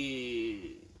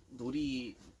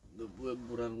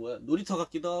뭐라는 거야? 놀이터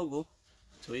같기도 하고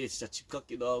저희의 진짜 집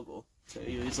같기도 하고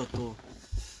저희 여기서 또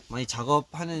많이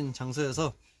작업하는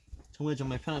장소여서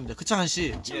정말 편합니다. 그쵸, 한씨?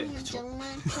 예, 그쵸.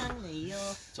 정말 편해요.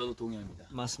 저도 동의합니다.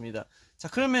 맞습니다. 자,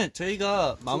 그러면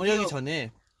저희가 마무리하기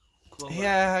전에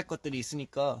해야 할 것들이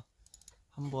있으니까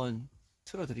한번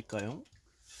틀어드릴까요?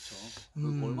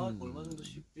 얼마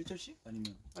정도씩? 1절씩?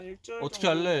 아니면 한 1절 어떻게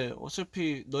할래?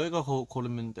 어차피 너희가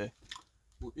고르면 돼.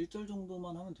 뭐 1절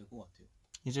정도만 하면 될 것 같아요.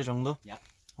 이제 정도? 야.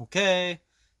 오케이.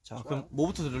 자, 좋아요. 그럼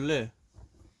뭐부터 들을래?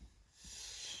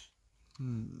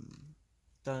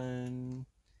 일단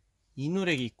이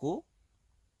노래가 있고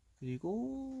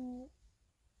그리고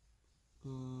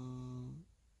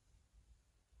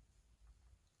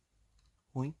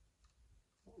오잉?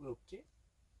 왜 없지?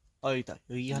 아, 여기 있다.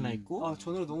 여기 하나 있고 아,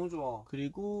 저 노래 너무 좋아.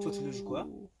 그리고 저 들려줄 거야?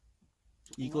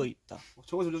 이거 있다.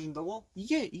 저거 들려준다고?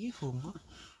 이게 그건가?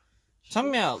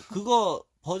 찬미야, 그거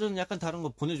버전 약간 다른 거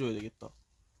보내줘야 되겠다.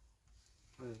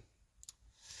 네.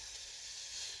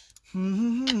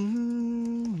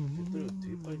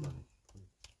 되게 빨리 나네.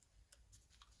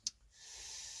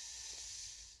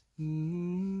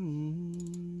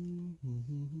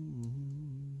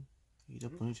 여기다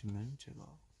보내주면 제가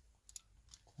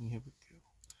공유해볼게요.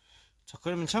 자,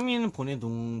 그러면 창민이는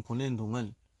보내는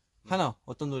동안 하나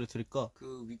어떤 노래 들을까?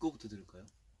 그 윗거부터 들을까요?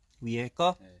 위에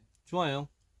할까? 네. 좋아요.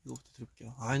 이거부터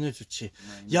들을게요. 아, 이 노래 좋지.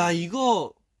 정말 야,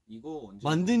 이거 이거 언제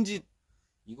만든 지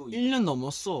이거 1년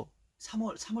넘었어.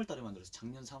 3월 달에 만들었어.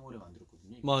 작년 3월에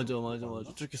만들었거든요. 맞아.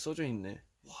 저렇게 써져 있네. 네,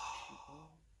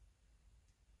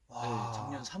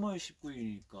 작년 3월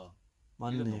 19일이니까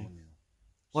맞네. 1년 넘었네요.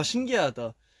 와,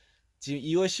 신기하다. 지금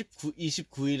 2월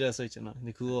 29일이라 써있잖아.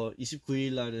 근데 그거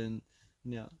 29일 날은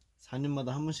그냥 4년마다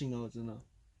한 번씩 나오잖아.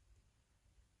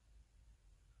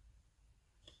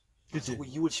 그치? 저거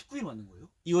 2월 19일 만든 거예요?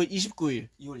 2월 29일.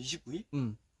 2월 29일?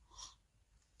 응.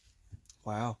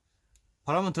 와요.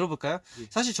 바로 한번 들어볼까요? 예.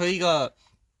 사실 저희가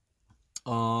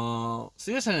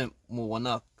스웨스는 뭐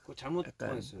워낙 그거 잘못 약간-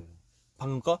 보냈어요.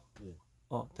 방금 거? 네.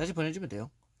 다시 보내주면 돼요.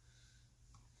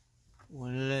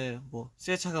 원래 뭐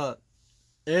스웨차가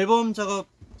앨범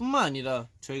작업뿐만 아니라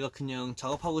저희가 그냥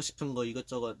작업하고 싶은 거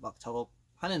이것저것 막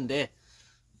작업하는데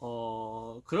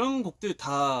그런 곡들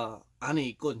다 안에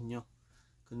있거든요.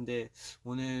 근데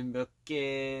오늘 몇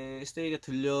개 스테이가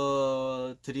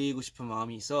들려드리고 싶은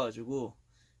마음이 있어가지고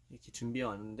이렇게 준비해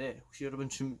왔는데 혹시 여러분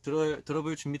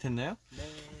들어볼 준비 됐나요? 네.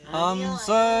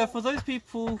 So for those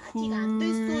people who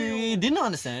didn't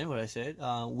understand what I said,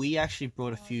 we actually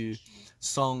brought a few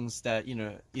songs that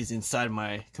is inside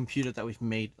my computer that we've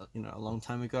made a long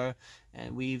time ago,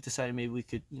 and we've decided maybe we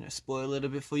could spoil a little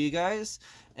bit for you guys.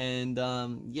 And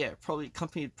yeah,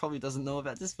 company probably doesn't know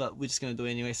about this, but we're just gonna do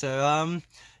it anyway. So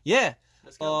yeah.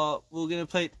 We're gonna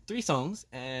play 3 songs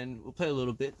and we'll play a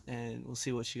little bit and we'll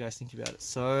see what you guys think about it.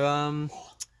 So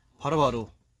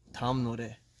바로 다음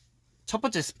노래 첫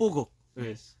번째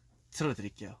스포곡을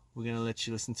틀어드릴게요. We're gonna let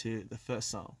you listen to the first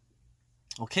song.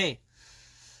 Okay,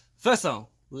 first song.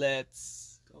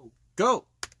 Let's go.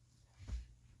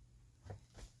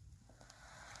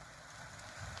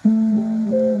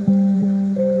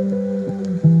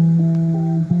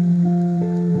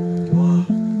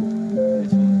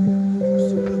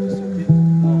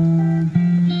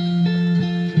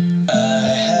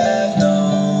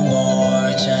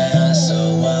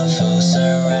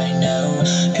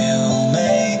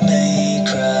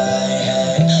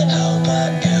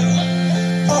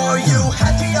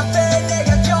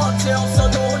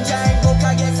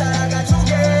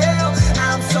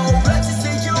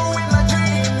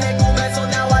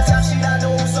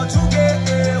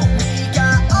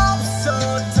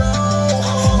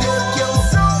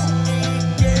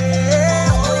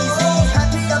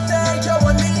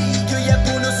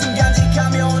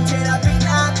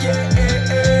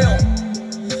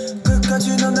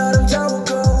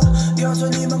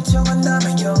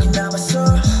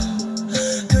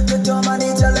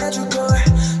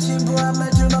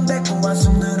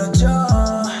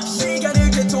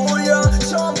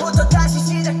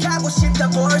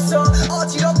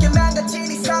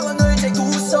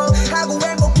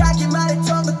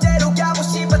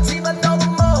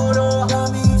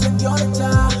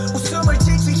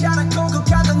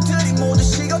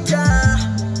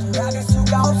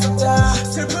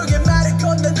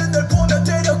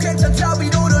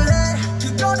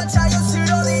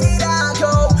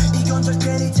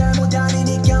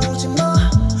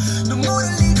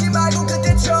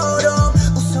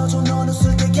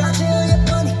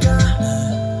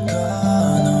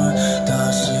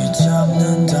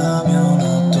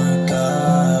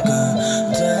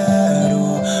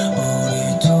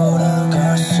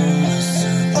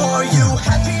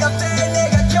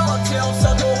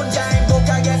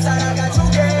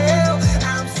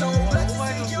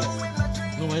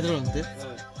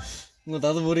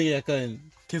 나도 모르게 약간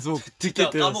계속 듣게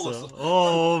되었어. 까먹었어.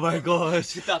 오 마이 갓.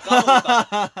 진짜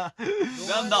까먹었다.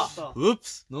 미안합니다.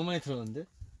 Oops. 너무 많이 들었는데?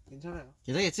 괜찮아요.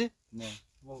 괜찮겠지? 네.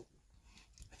 I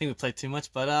think we played too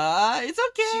much, but it's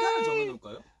okay. 시간을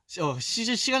정해놓을까요?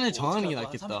 시간을 정하는 게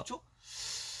낫겠다. 30초?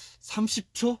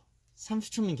 30초?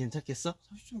 30초면 괜찮겠어?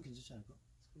 30초면 괜찮지 않을까?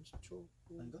 30초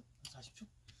아닌가? 40초?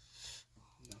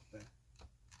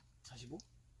 45?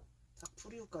 딱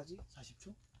프리오까지?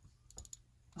 40초?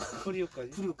 프리오까지?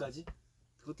 프리오까지?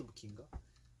 그것도 뭐 긴가?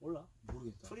 몰라.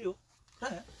 모르겠다. 프리오?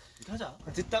 그래. 이렇게 하자.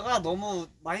 듣다가 너무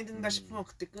많이 듣는다 싶으면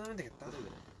그때 끄면 되겠다.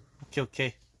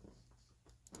 오케이.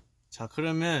 자,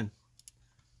 그러면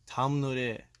다음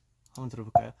노래 한번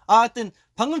들어볼까요? 하여튼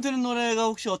방금 들은 노래가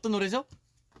혹시 어떤 노래죠?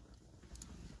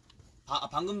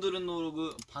 방금 들은 곡은요.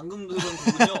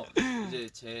 이제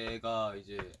제가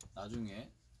이제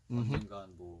나중에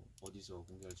언젠간 뭐 어디서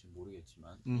공개할지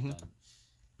모르겠지만 일단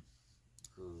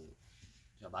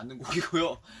제가 만든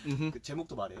곡이고요. 그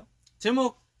제목도 말해요?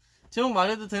 제목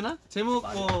말해도 되나? 제목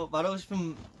말해요. 뭐 말하고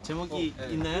싶은 제목이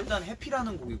네. 있나요? 일단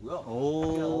해피라는 곡이고요.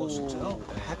 오, 진짜요?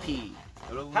 네. 해피.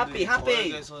 여러분들이 해피.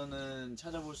 저에게서는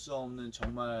찾아볼 수 없는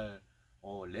정말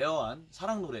레어한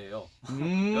사랑 노래예요.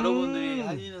 여러분들이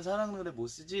한이는 사랑 노래 못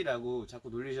쓰지라고 자꾸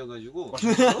놀리셔가지고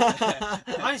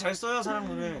아니 잘 써요 사랑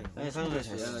노래. 아니, 사랑 노래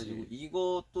잘 쓰지. 그래가지고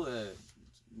이것도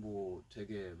뭐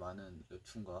되게 많은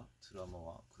웹툰과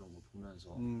드라마와 그런 거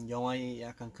보면서 영화에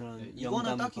약간 그런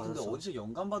이거는 딱히 받아서. 근데 어디서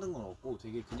영감 받은 건 없고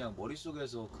되게 그냥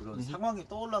머릿속에서 그런 상황이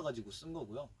떠올라가지고 쓴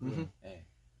거고요. 예.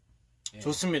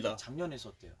 좋습니다. 작년에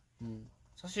썼대요.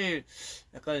 사실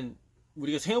약간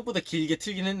우리가 생각보다 길게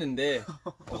틀긴 했는데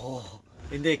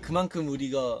근데 그만큼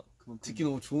우리가 듣기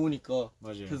너무 좋으니까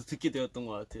맞아요. 그래서 듣게 되었던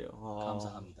것 같아요.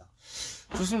 감사합니다.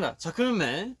 좋습니다. 자,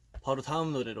 그러면 바로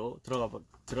다음 노래로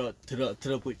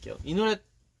들어볼게요. 이 노래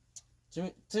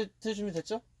준비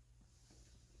됐죠?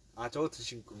 아 저거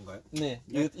드신 건가요? 네.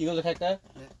 이걸로 갈까요?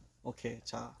 네. 오케이.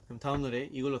 자, 그럼 다음 노래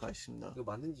이걸로 가겠습니다. 이거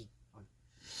만든 지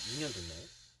 2년 됐나요?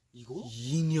 이거?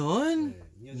 2년?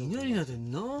 네, 2년 정도 2년이나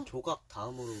됐나? 조각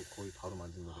다음으로 거의 바로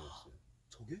만든 노래였어요.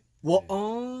 저게? 와,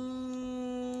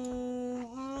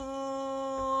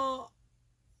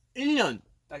 네. 1년.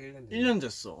 딱 1년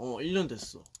됐어요. 1년 됐어. 1년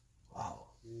됐어.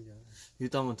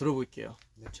 이것도 한번 들어볼게요.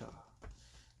 자,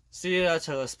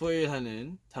 스리라차가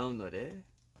스포일하는 다음 노래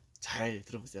잘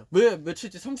들어보세요. 몇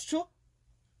초지? 30초?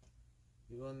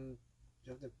 이건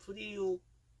저한테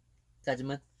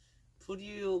프리우까지만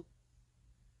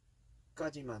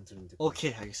들으면 돼.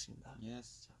 오케이, 알겠습니다.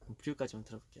 예스. 자, 그럼 프리우까지만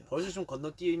들어볼게요. 벌써 좀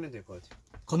건너뛰면 될 것 같아요.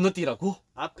 건너뛰라고?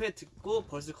 앞에 듣고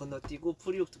벌써 건너뛰고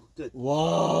프리우 듣고 끝.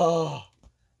 와.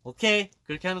 오케이,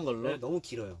 그렇게 하는 걸로. 네, 너무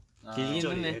길어요. 길긴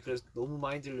구절이. 했네. 그래서 너무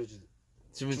많이 들려주고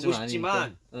주면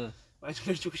싶지만 응. 많이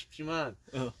들려주고 싶지만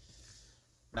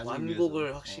나중을 완곡을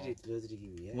위해서. 확실히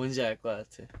들려드리기 위해. 뭔지 알 것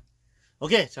같아.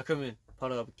 오케이, 자 그러면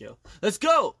바로 가볼게요. Let's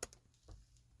go.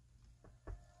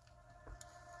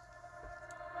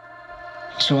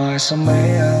 좋아해서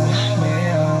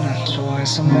미안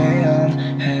좋아해서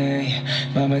미안 hey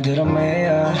맘에 들어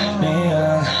미안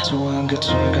좋아한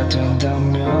끝이가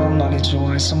된다면 많이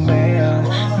좋아해서 미안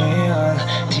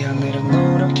티 안 내려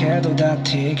노력해도 다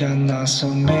티가 나서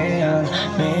미안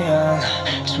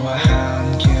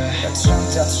좋아한 게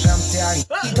참다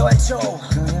이도해줘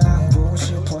그냥 보고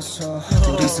싶었어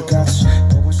둘이서 같이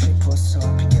보고 싶었어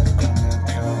핑계를 걷는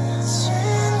편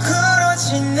친구로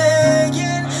지내긴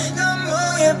너무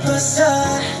예뻐서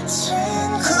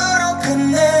친구로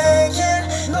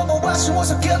끝내긴 너무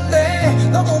아쉬워서 끝내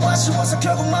너무 아쉬워서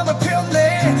결국 맘을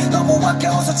표현해 너무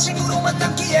아까워서 친구로만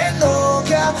남기에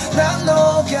난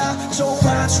너가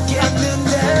좋아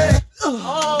죽겠는데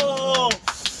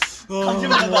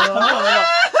감질받는다.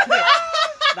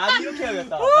 나도 이렇게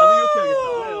해야겠다.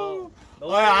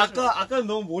 아까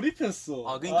너무 몰입했어.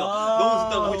 아 그러니까 너무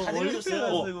듣다가 거의 다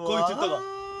몰입해가지고. 들려줬어요. 거의 듣다가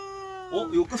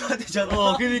이거 끊어야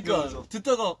되잖아. 그러니까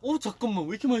듣다가 잠깐만 왜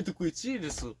이렇게 많이 듣고 있지?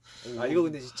 이랬어. 아 이거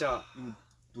근데 진짜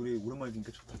노래 오랜만에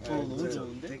듣니까 좋다. 너무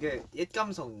좋은데? 되게 옛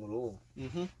감성으로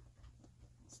음흠.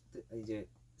 이제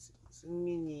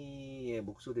승민이의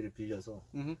목소리를 빌려서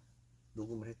음흠.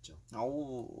 녹음을 했죠.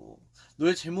 아오.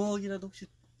 노래 제목이라도 혹시?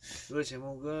 노래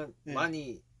제목은 네.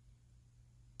 많이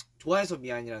좋아해서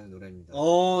미안이라는 노래입니다.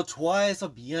 좋아해서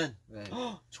미안. 네.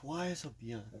 좋아해서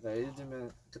미안. 그러니까 예를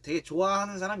들면 되게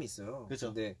좋아하는 사람이 있어요.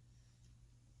 그쵸. 근데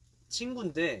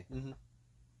친구인데 음흠.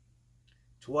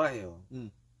 좋아해요.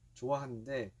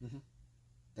 좋아하는데 음흠.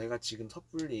 내가 지금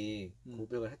섣불리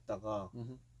고백을 했다가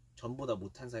음흠. 전보다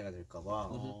못한 사이가 될까봐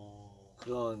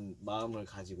그런 마음을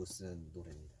가지고 쓴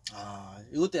노래입니다. 아,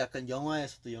 이것도 약간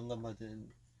영화에서도 영감받은.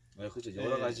 네, 그렇죠.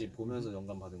 여러 네. 가지 보면서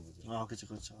영감 받은 거죠. 아,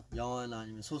 그렇죠. 영화나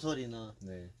아니면 소설이나.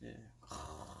 네. 네.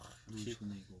 너무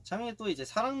좋네 이거. 장에 또 이제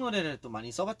사랑 노래를 또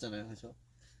많이 써봤잖아요, 그죠?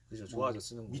 그죠. 좋아서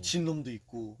쓰는 거. 미친 놈도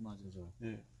있고. 맞아. 그죠.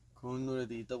 네. 그런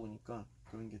노래도 있다 보니까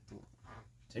그런 게 또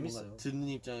재밌어요. 듣는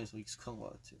입장에서 익숙한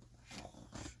것 같아요.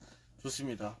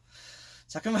 좋습니다.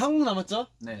 자, 그럼 한 곡 남았죠?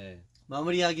 네.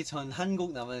 마무리하기 전 한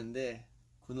곡 남았는데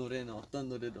그 노래는 어떤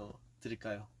노래로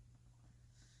들을까요?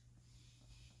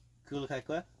 그걸로 갈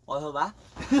거야? 어서 봐.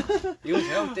 이건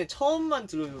제가 볼 때 처음만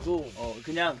들어줘도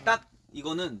그냥 딱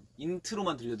이거는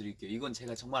인트로만 들려드릴게요. 이건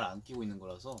제가 정말 안 끼고 있는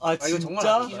거라서. 아, 이거 정말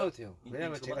안 끼셔도 돼요.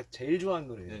 왜냐면 인트로만? 제가 제일 좋아하는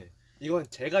노래예요. 네. 이건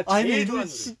제가 아니, 제일 이 노래 좋아하는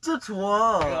노래. 진짜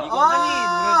좋아. 이거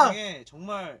한이 노래 중에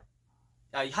정말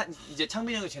이제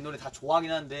창빈이 형이 제 노래 다 좋아하긴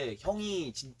한데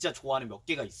형이 진짜 좋아하는 몇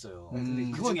개가 있어요.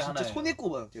 근데 그 그건 중에 진짜 하나예요. 손에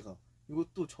꼽아요. 제가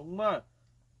이것도 정말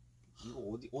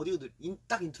이거 어디로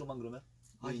딱 인트로만 그러면?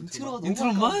 인트로가 너무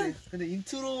인트로만? 아까운데. 근데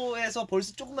인트로에서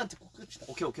벌써 조금만 듣고 끝이다.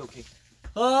 오케이.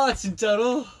 아,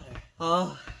 진짜로?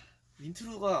 아,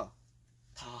 인트로가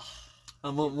다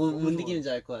뭔 너무 느낌인지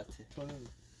알 것 같아. 저는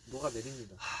녹아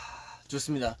내립니다.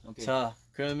 좋습니다. 오케이. 자,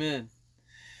 그러면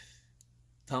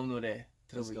다음 노래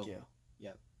들어볼게요.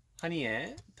 Yep.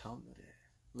 한이의 다음 노래.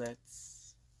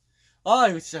 Let's. 아,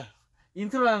 이거 진짜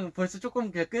인트로랑 벌써 조금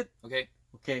그냥 끝. 오케이.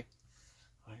 오케이.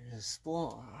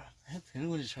 스포 해도 되는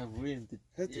건지 잘 모르겠는데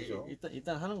해도 되죠.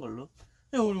 일단 하는 걸로.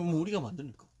 야, 우리가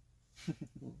만드니까.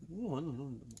 우리가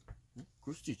만드는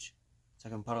그럴 수도 있지. 자,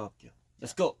 그럼 바로 갈게요.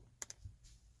 Let's go.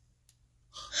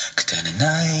 그때는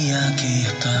나의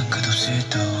이야기였던 끝없이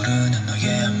떠오르는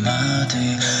너의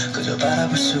한마디 그저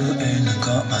바라볼 수 있는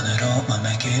것만으로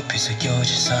맘에 깊이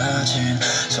새겨진 사진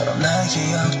서로 나의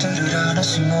기억들을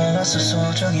하나씩 모아서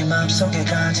소중히 맘속에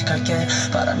간직할게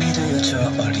바람이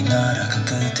되어줘 멀리 날아간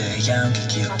그대의 향기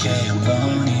기억해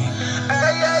영원히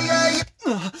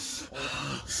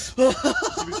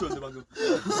집을 치웠네 방금.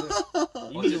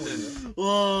 어쨌든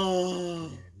와.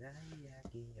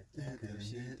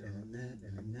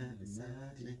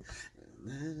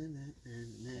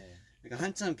 그러니까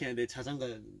한참 그냥 내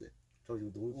자장가였는데. 저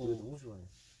이거 노래 너무 좋아해.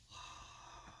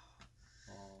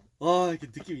 와,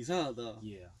 이렇게 느낌 이상하다.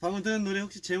 예. 방금 듣는 노래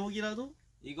혹시 제목이라도?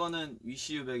 이거는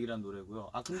Wish You Back이란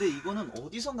노래고요. 아 근데 이거는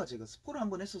어디선가 제가 스포를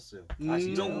한번 했었어요. 아,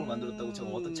 이런 곡을 만들었다고 제가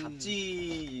어떤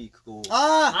잡지 그거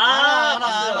알아.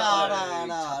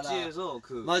 잡지에서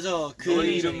그 맞아. 그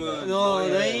너의 이름은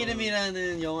너의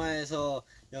이름이라는 영화에서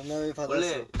영감을 받았어.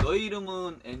 원래 너의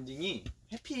이름은 엔딩이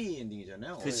해피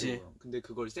엔딩이잖아요. 그치. 근데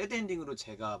그걸 새드 엔딩으로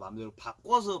제가 마음대로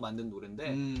바꿔서 만든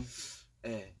노래인데,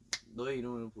 예, 너의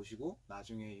이름을 보시고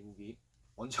나중에 이 곡이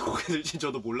언제 공개될지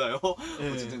저도 몰라요.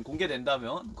 네. 어쨌든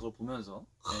공개된다면 그걸 보면서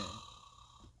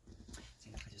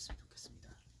생각하셨으면 좋겠습니다.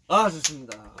 아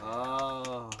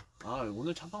좋습니다.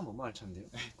 오늘 참방 너무 알찬데요?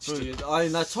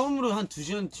 아니 나 처음으로 한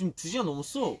 2시간 지금 2시간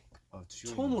넘었어.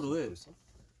 2시간 처음으로 해. 벌써?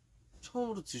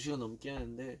 처음으로 2시간 넘게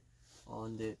하는데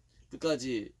근데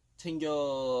끝까지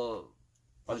챙겨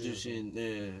봐주신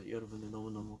여러분들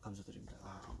너무너무 감사드립니다.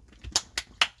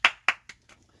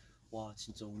 와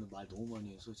진짜 오늘 말 너무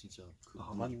많이 해서 진짜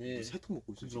맞네. 세 통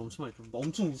먹고 있어. 오늘 엄청 많이 나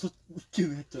엄청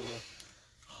웃기도 했잖아.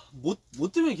 뭐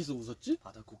때문에 계속 웃었지?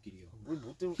 바다코끼리요.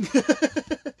 뭐 때문에?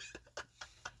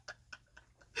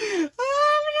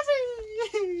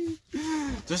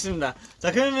 좋습니다.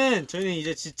 자 그러면 저희는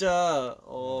이제 진짜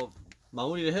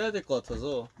마무리를 해야 될 것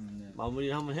같아서 네.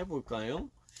 마무리를 한번 해볼까요?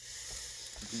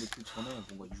 근데 그 전에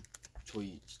뭔가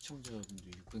저희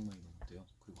시청자분들이 600만이 넘었대요.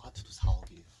 그리고 하트도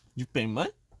 4억이래요.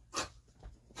 600만?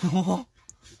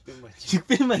 600만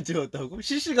 600만 찍었다고?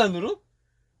 실시간으로?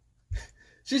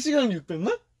 실시간으로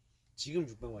 600만? 지금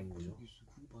 600만인 거죠?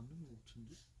 그게 맞는 거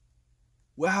같은데?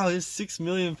 Wow, it's 6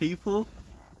 million people.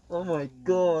 Oh my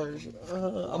gosh.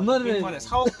 I'm not even. 600만에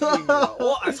 4억 분입니다.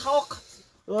 4억.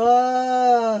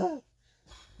 와.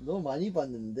 너무 많이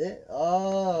봤는데.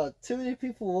 Too many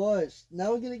people watch.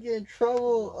 Now we're gonna get in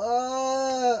trouble.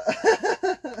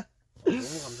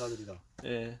 너무 감사드리다.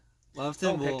 네.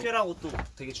 아무튼 뭐 100회라고 또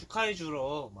되게 축하해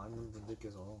주러 많은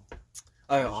분들께서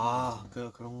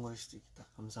그런 거일 수도 있겠다.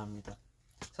 감사합니다.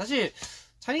 사실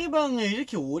찬이방을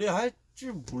이렇게 오래 할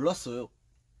줄 몰랐어요.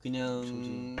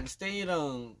 그냥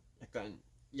스테이랑 약간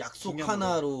약속 기념으로.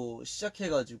 하나로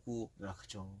시작해가지고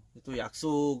그쵸. 또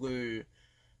약속을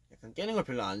약간 깨는 걸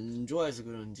별로 안 좋아해서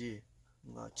그런지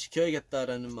뭔가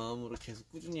지켜야겠다라는 마음으로 계속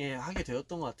꾸준히 하게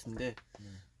되었던 것 같은데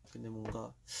근데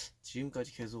뭔가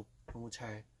지금까지 계속 너무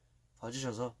잘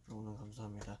봐주셔서 너무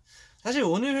감사합니다. 사실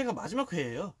오늘 회가 마지막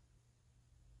회예요.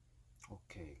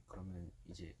 오케이. 그러면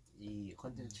이제 이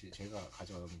컨텐츠 제가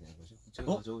가져가면 되는 거죠?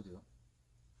 제가 가져도 돼요?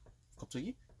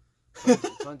 갑자기?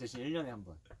 저는 대신 1년에 한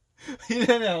번.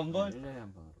 1년에 한 번? 1년에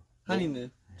한 번으로.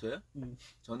 한이는? 저요? 음.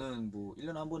 저는 뭐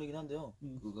 1년에 한 번이긴 한데요.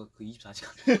 그거 24시간.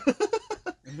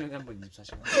 1년에 한 번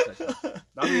 24시간.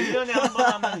 나도 1년에 한 번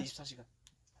하면 24시간.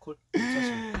 콜.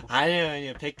 24시간.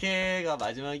 아니요. 100회가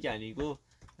마지막이 아니고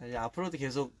이제 앞으로도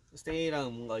계속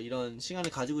스테이랑 뭔가 이런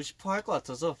시간을 가지고 싶어 할 것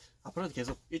같아서 앞으로도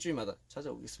계속 일주일마다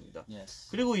찾아오겠습니다. Yes.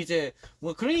 그리고 이제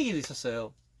뭐 그런 얘기도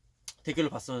있었어요. 댓글로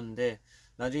봤었는데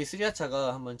나중에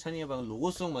스리아차가 한번 찬이의 방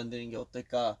로고송 만드는 게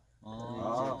어떨까?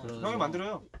 그런 형이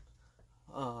만들어요.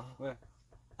 왜?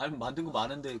 아니 만든 거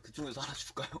많은데 그 중에서 하나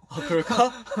줄까요?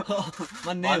 그럴까?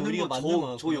 맞네. 우리가 만든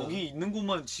거. 저 여기 있는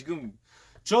곳만 지금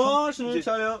정신을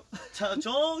차려.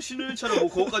 정신을 차려. 뭐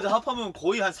그거까지 합하면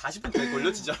거의 한 40분까지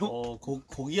걸려 진짜로.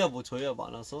 고기야 뭐 저희야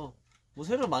많아서 뭐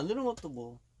새로 만드는 것도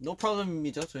뭐 no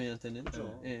problem이죠 저희한테는.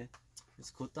 그렇죠. 예.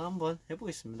 그래서 그것도 한번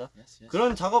해보겠습니다. Yes.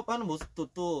 그런 작업하는 모습도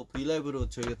또 브이라이브로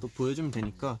저희가 또 보여주면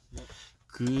되니까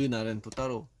그날은 또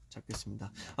따로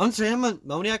잡겠습니다. 아무튼 저희 한번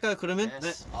마무리할까요 그러면?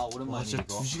 Yes. 와 오랜만에 진짜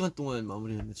이거. 2시간 동안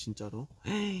마무리했네 진짜로.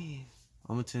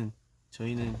 아무튼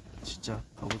저희는 진짜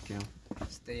가볼게요.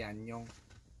 스테이 안녕.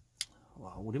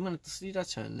 와 오랜만에 또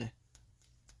스리라차였네.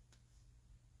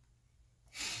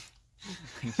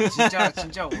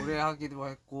 진짜 오래 하기도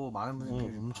했고 많은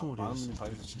분들이 엄청 오래 많은 했어. 분들이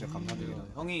봐주셔서 진짜 감사드립니다.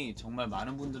 형이 정말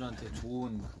많은 분들한테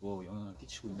좋은 그거 영향을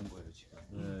끼치고 있는 거예요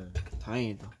지금.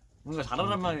 다행이다. 뭔가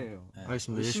잘하란 말이에요. 네.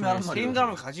 알겠습니다. 열심히 하란 하겠습니다. 말이에요.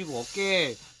 책임감을 가지고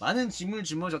어깨에 많은 짐을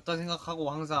짊어졌다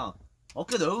생각하고 항상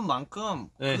어깨 넓은 만큼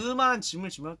네. 그만한 짐을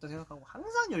짊어졌다 생각하고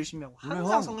항상 열심히 하고 물론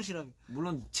항상 형. 성실하게.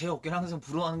 물론 제 어깨를 항상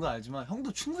부러워하는 건 알지만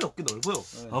형도 충분히 어깨 넓어요.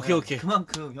 오케이.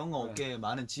 그만큼 형 어깨에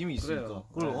많은 짐이 있으니까.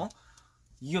 그래요. 그걸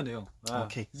이겨내요.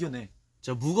 오케이. 이겨내.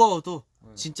 자 무거워도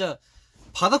진짜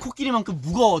바다 코끼리만큼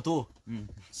무거워도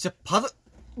진짜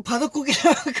바다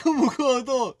코끼리만큼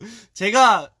무거워도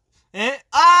제가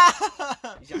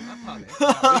이제 안 아파하네.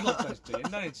 어이가 없다 진짜.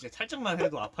 옛날에 진짜 살짝만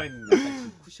해도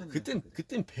아파했는데.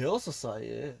 그땐 배웠었어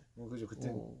아예. 그죠 그때.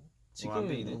 안 지금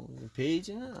베이네.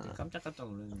 베이지는 않아. 깜짝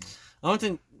놀랐는데.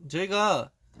 아무튼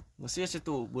저희가 스리아차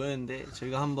또 모였는데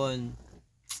저희가 한번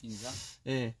인상?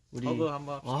 우리 허그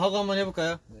한번. 허그 한번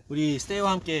해볼까요? 우리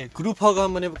스테이와 함께 그룹 허그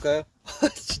한번 해볼까요?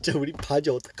 진짜 우리 바지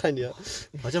어떡하냐?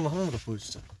 바지 한번 더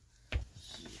보여주자.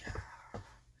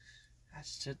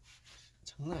 진짜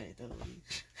장난 아니다.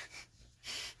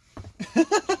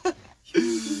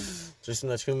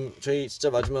 좋습니다. 지금 저희 진짜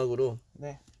마지막으로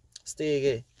네.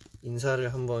 스테이에게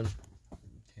인사를 한번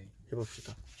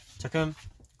해봅시다. 자, 그럼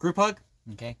그룹 허그.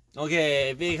 오케이.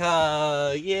 오케이, 빅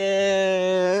허그.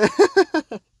 예.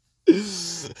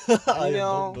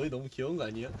 안녕. 너희 너무 귀여운 거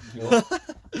아니야?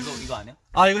 이거 아니야?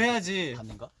 아, 이거 해야지.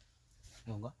 반인가?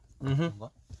 이건가? 음흠.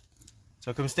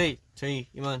 자, 그럼 스테이 저희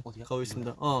이만 어디야? 가고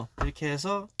있습니다. 이렇게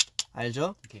해서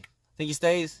알죠? 오케이. Thank you,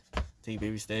 stays. Thank you,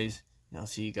 baby stays. And I'll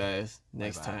see you guys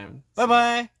next Bye bye. time. Bye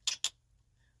bye.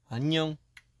 안녕.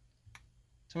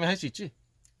 정말 할 수 있지?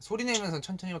 소리 내면서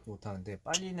천천히밖에 못 하는데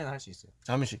빨리는 할 수 있어요.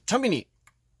 자, 한 번씩. 찬빈이.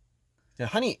 자,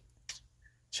 한이.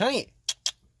 찬이.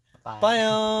 Bye.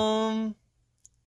 빠염.